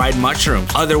 and fried mushrooms.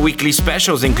 Other weekly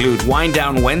specials include Wine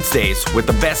Down Wednesdays with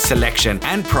the best selection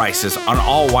and prices on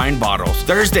all wine bottles.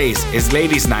 Thursdays is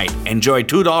ladies' night. Enjoy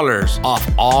 $2 off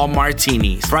all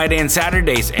martinis. Friday and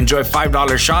Saturdays, enjoy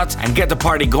 $5 shots and get the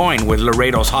party going with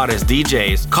Laredo's hottest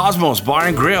DJs. Cosmos Bar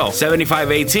and Grill,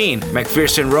 7518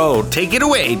 McPherson Road. Take it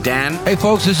away, Dan. Hey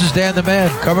folks, this is Dan the Man.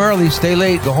 Come early, stay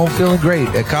late, go home feeling great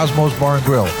at Cosmos Bar and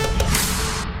Grill.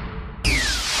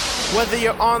 Whether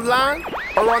you're online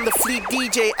or on the Fleet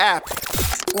DJ app.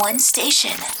 One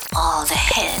station, all the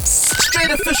hits.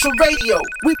 Straight official radio.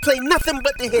 We play nothing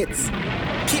but the hits.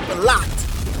 Keep it locked.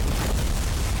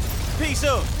 Peace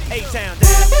up, A-Town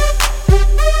down.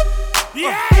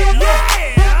 Yeah.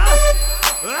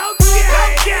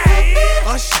 Okay.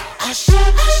 Usher.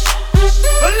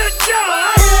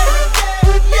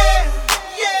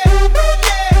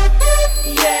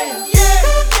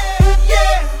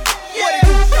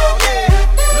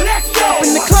 Let's go.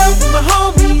 In the club with my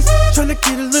homies, tryna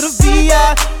get a little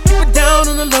VI, keep it down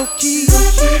on the low key.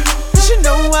 You should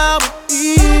know how it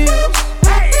feels.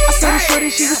 I saw the shorty,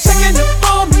 she was checking up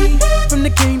on me. From the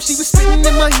game, she was spitting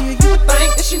in my ear. You would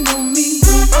think that she knew me.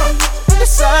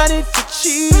 Decided to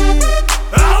cheat.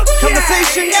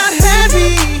 Conversation got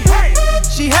heavy.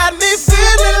 She had me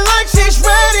feeling like she's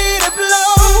ready to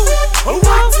blow.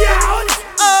 Watch out!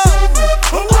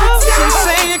 She's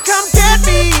saying, come get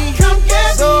me.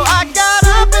 So I got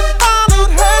up and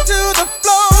followed her to the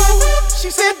floor.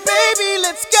 She said, baby,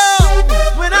 let's go.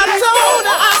 When I told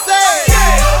her, I said,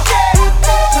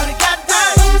 so they got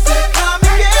down. She said, come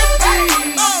and get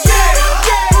me.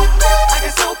 I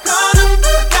got so caught up,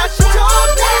 forgot she told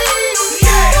me.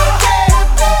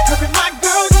 Her and my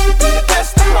girl, she be the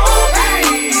best of all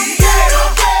me.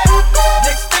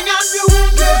 Next thing I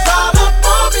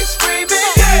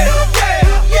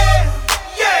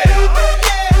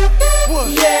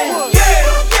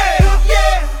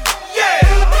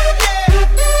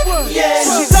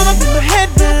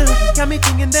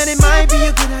thinking that it might be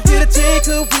a good idea to take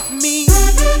her with me.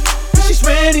 She's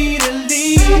ready to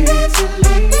leave.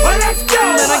 Well, let's go.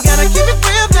 But I gotta keep it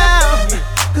real now,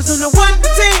 cause on the 1 to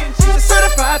 10, she's a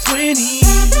certified 20.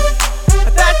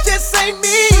 But that just ain't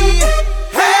me.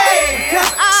 Hey,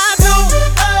 cause I know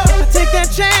if I take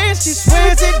that chance, she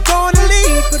swears it's gonna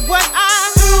leave. But what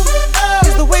I do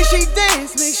is the way she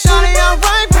dance makes Shawty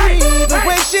alright with me. The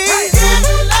way she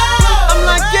I'm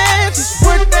like, yeah, just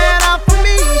work that out for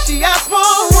me. She asked for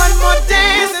one more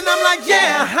dance, and I'm like,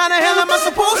 yeah, how the hell am I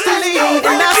supposed to leave?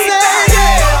 And I say,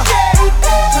 yeah.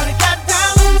 Shawty got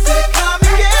down and said, come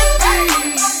and get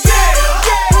me.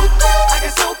 I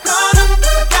got so caught up,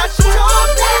 I got you told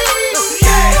me.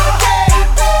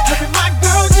 Look at my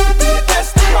girl, you can be the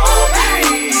best of all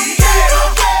me.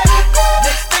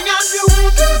 Next thing I knew,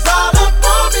 she was all up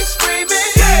on me screaming.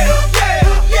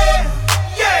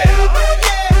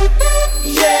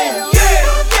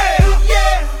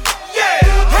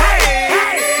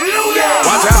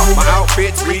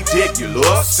 Outfits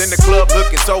ridiculous, in the club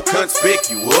looking so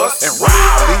conspicuous. And wow,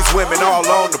 these women all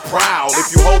on the prowl.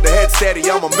 If you hold the head steady,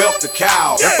 I'ma milk the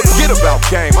cow. And forget about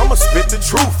game, I'ma spit the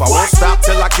truth. I won't stop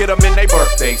till I get them in their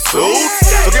birthday suits.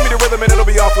 So give me the rhythm and it'll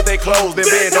be off with their clothes. Then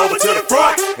bend over to the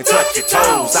front and touch your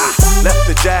toes. I left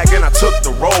the jag and I took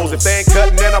the rolls. If they ain't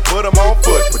cutting, then I put them on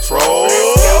foot patrol.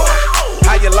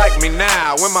 How you like me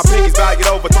now when my pinky's valued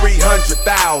over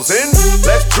 300,000?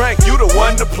 Let's drink, you the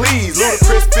one to please.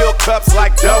 Ludacris fill cups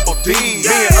like Double D. Me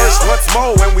and Ursh once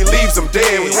more when we leaves them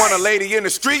dead. We want a lady in the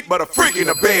street, but a freak in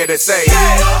the bed that say,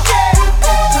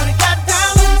 Shawty got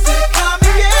down and said, come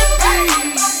and get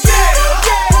me.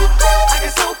 I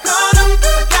got so caught up,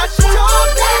 I got you told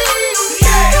me.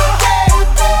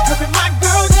 Look at my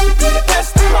girl, you can be the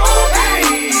best of all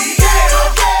me.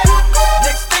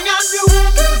 Next thing I knew,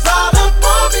 she was all up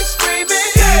on me screaming.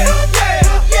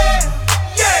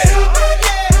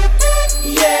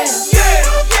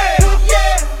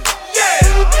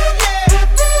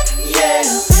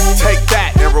 take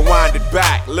that and rewind it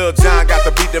back. Lil Jon got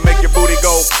the beat to make your booty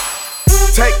go.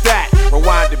 Take that,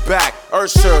 rewind it back.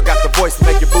 Ursher got the voice to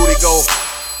make your booty go.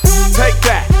 Take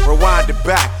that, rewind it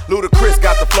back. Ludacris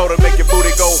got the flow to make your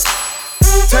booty go.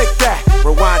 Take that,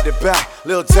 rewind it back.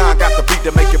 Lil Jon got the beat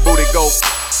to make your booty go.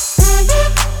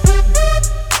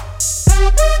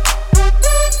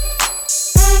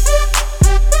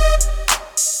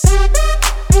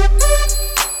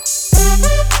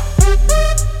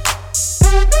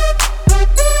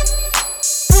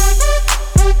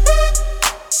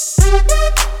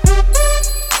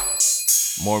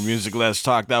 More music, less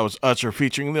talk. That was Usher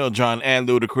featuring Lil Jon and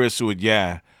Ludacris with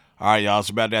Yeah. All right, y'all, it's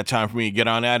about that time for me to get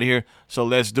on out of here. So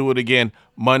let's do it again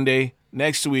Monday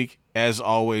next week, as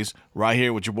always, right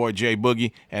here with your boy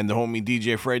J-Boogie and the homie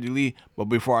DJ Freddy Lee. But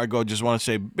before I go, just want to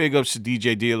say big ups to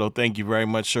DJ D'Lo. Thank you very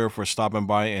much, sir, for stopping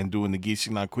by and doing the Geek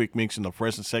Signal Quick Mix in the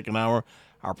first and second hour.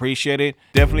 I appreciate it.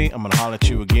 Definitely, I'm going to holler at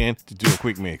you again to do a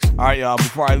quick mix. All right, y'all,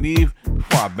 before I leave,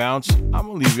 before I bounce, I'm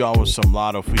going to leave y'all with some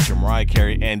Lotto featuring Mariah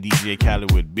Carey and DJ Khaled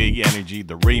with Big Energy,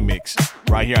 the remix,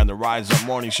 right here on the Rise Up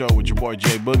Morning Show with your boy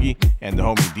J-Boogie and the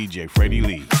homie DJ Freddy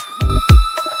Lee.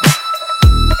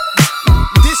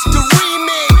 This the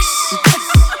remix.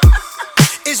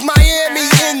 Is Miami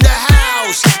in the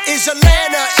house? Is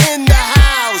Atlanta in the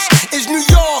house? Is New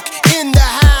York in the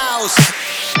house?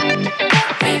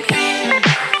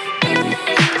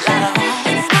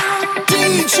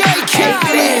 DJ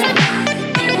Khaled.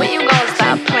 When you gonna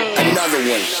stop playing? Another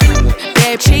one.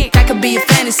 Bad chick, I could be a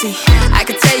fantasy. I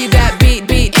could tell you got big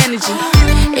energy.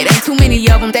 It ain't too many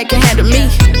of them that can handle me,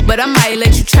 but I might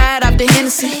let you try it off the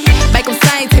Hennessy. Make them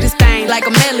sing to this thing like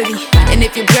a melody. And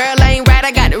if your girl ain't right,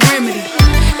 I got the remedy.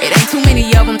 It ain't too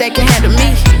many of them that can handle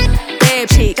me. Bad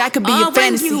chick, I could be a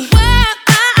fantasy. When you walk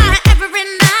by every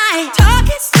night,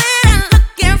 talking sweet and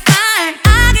looking fine,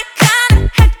 I get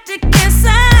kinda hectic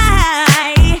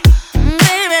inside.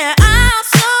 Baby, I'm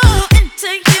so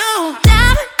into you.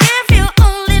 Never if you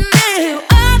only knew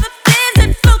all the things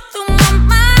that flow through my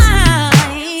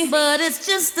mind. But it's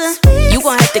just a You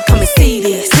gon' have to come and see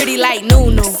this. Pretty like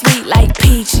Nunu, sweet like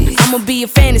peaches. I'ma be a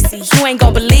fantasy, you ain't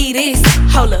gon' believe this.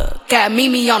 Hold up, got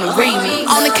Mimi on the remix.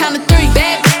 On the count of three,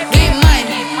 bad, get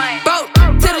money. Broke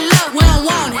to the left, we don't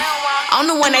want it. I'm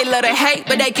the one they love to hate,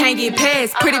 but they can't get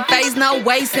past. Pretty face, no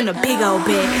waist, and a big old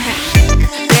bag.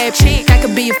 Bad chick, I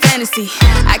could be a fantasy.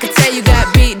 I could tell you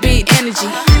got big energy.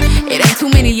 It ain't too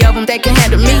many of them that can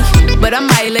handle me, but I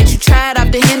might let you try it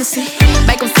off the Hennessy.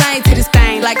 Make them sing to this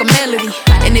thing like a melody.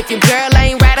 And if your girl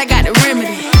ain't right, I got the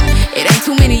remedy. It ain't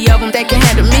too many of them that can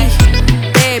handle me.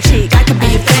 Bad chick, I could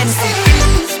be a fantasy.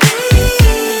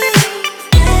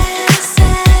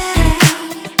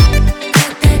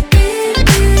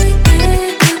 big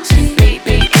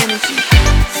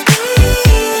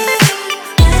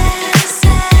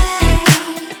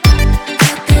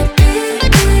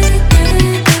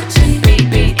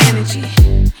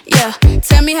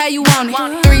me how you want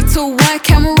it. 3, 2, 1,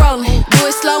 camera rolling. Do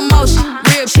it slow motion.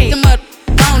 Real shit. Them up.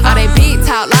 All they big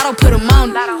talk, lotto put them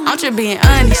on. I'm just being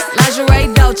honest.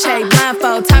 Lingerie, Dolce,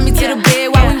 blindfold. Tie me to the bed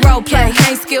while we role play.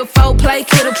 Can't skill folk play,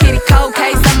 kiddo, kitty, cold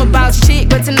case. I'm about shit,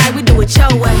 but tonight we do it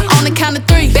your way. On the count of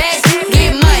 3, bags,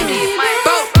 get money.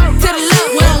 Broke to the left,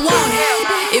 we don't want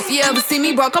it. If you ever see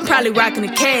me broke, I'm probably rocking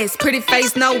a cast. Pretty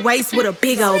face, no waist, with a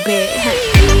big old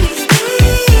bag.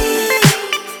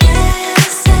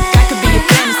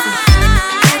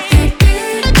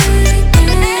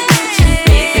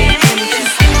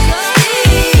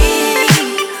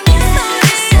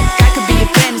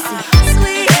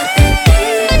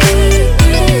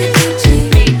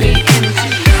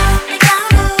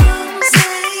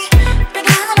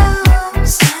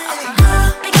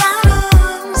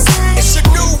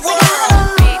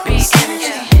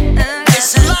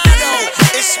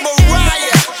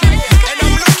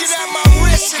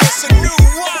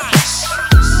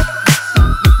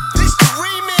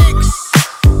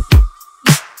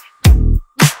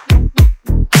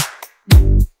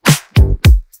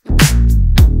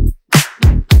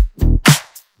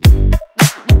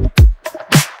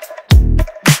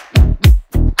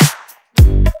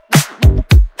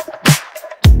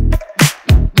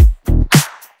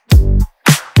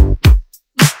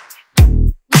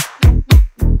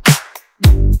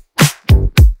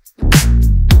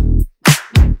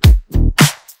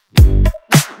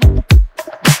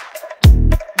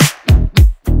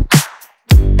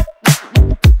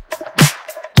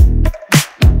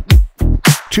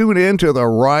 Tune in to the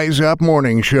Rise Up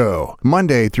Morning Show,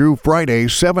 Monday through Friday,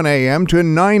 7 a.m. to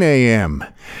 9 a.m.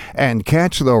 And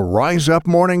catch the Rise Up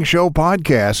Morning Show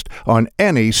podcast on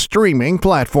any streaming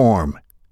platform.